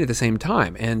be entertained at the same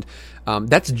time. And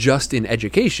that's just in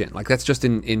education. That's just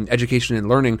in education and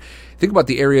learning. Think about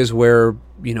the areas where,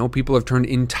 people have turned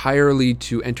entirely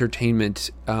to entertainment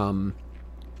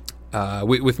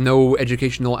with no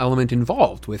educational element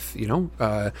involved. I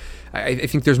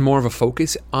think there's more of a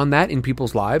focus on that in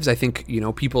people's lives. I think,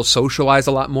 people socialize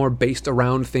a lot more based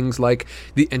around things like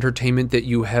the entertainment that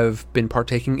you have been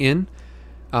partaking in.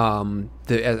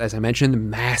 As I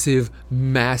mentioned,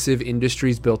 massive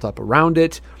industries built up around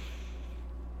it.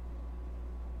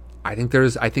 I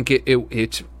think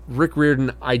it's Rick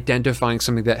Riordan identifying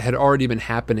something that had already been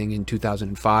happening in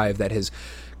 2005 that has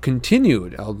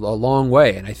continued a long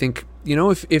way. And I think,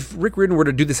 if Rick Riordan were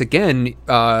to do this again,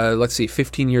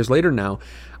 15 years later now,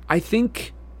 I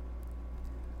think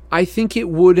it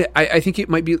would. I think it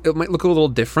might look a little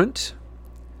different,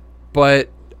 but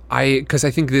because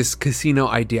I think this casino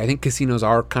idea, I think casinos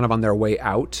are kind of on their way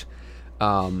out.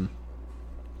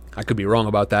 I could be wrong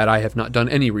about that. I have not done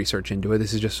any research into it.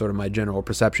 This is just sort of my general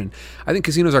perception. I think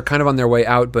casinos are kind of on their way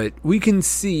out, but we can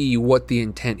see what the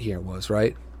intent here was,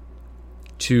 right?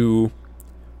 To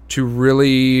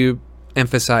really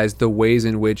emphasize the ways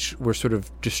in which we're sort of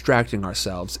distracting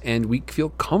ourselves, and we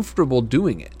feel comfortable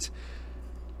doing it.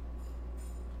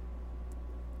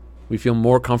 We feel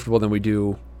more comfortable than we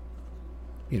do,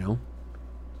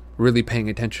 really paying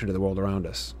attention to the world around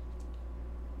us.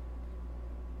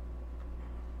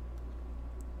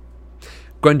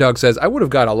 Gwendog says, I would have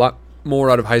got a lot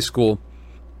more out of high school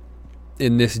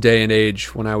in this day and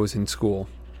age when I was in school.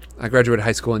 I graduated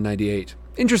high school in 98.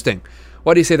 Interesting.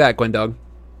 Why do you say that, Gwendog?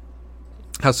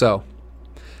 How so?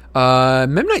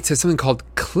 Memnite says something called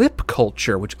clip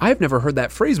culture, which I've never heard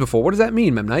that phrase before. What does that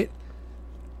mean, Memnite?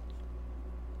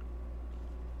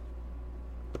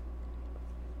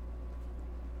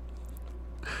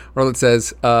 Rolet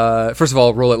says, first of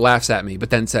all, Rolet laughs at me, but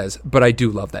then says, but I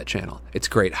do love that channel. It's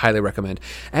great. Highly recommend.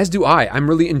 As do I. I'm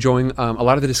really enjoying a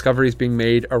lot of the discoveries being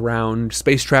made around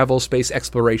space travel, space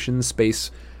exploration,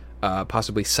 space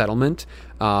possibly settlement.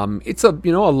 It's a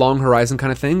long horizon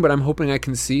kind of thing, but I'm hoping I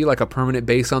can see like a permanent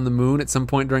base on the moon at some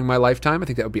point during my lifetime. I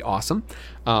think that would be awesome.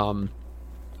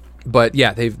 But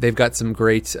yeah, they've got some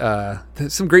great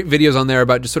videos on there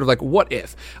about just sort of like what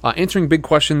if, answering big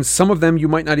questions. Some of them you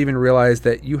might not even realize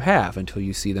that you have until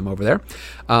you see them over there.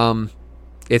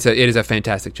 It is a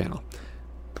fantastic channel.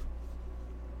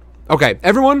 Okay,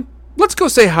 everyone, let's go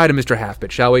say hi to Mr. Halfbit,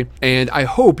 shall we? And I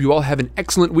hope you all have an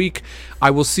excellent week.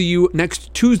 I will see you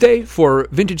next Tuesday for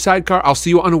Vintage Sidecar. I'll see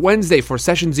you on Wednesday for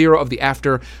Session 0 of the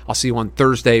After. I'll see you on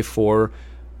Thursday for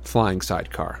Flying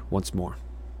Sidecar once more.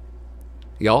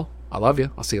 Y'all, I love you.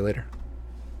 I'll see you later.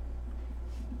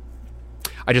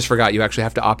 I just forgot you actually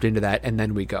have to opt into that, and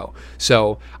then we go.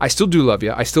 So I still do love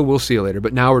you. I still will see you later,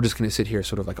 but now we're just going to sit here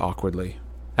sort of like awkwardly.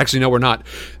 Actually, no, we're not.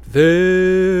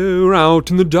 There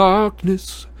out in the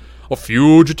darkness, a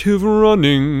fugitive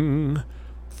running,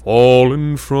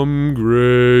 fallen from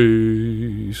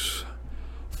grace.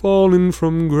 Fallen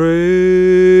from grace.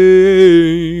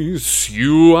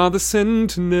 You are the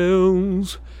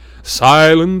sentinels,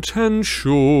 silent and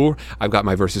sure. I've got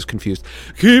my verses confused.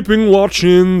 Keeping watch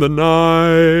in the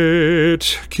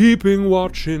night. Keeping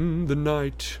watch in the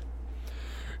night.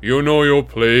 You know your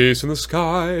place in the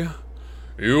sky.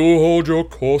 You hold your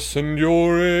course and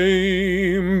your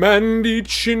aim. And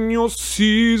each in your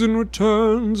season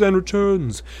returns and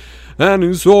returns, and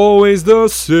is always the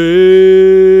same.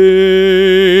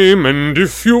 And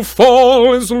if you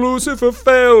fall as Lucifer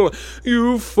fell,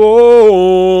 you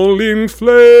fall in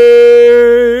flame.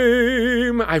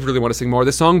 I really want to sing more of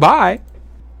this song. Bye.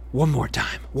 One more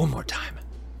time.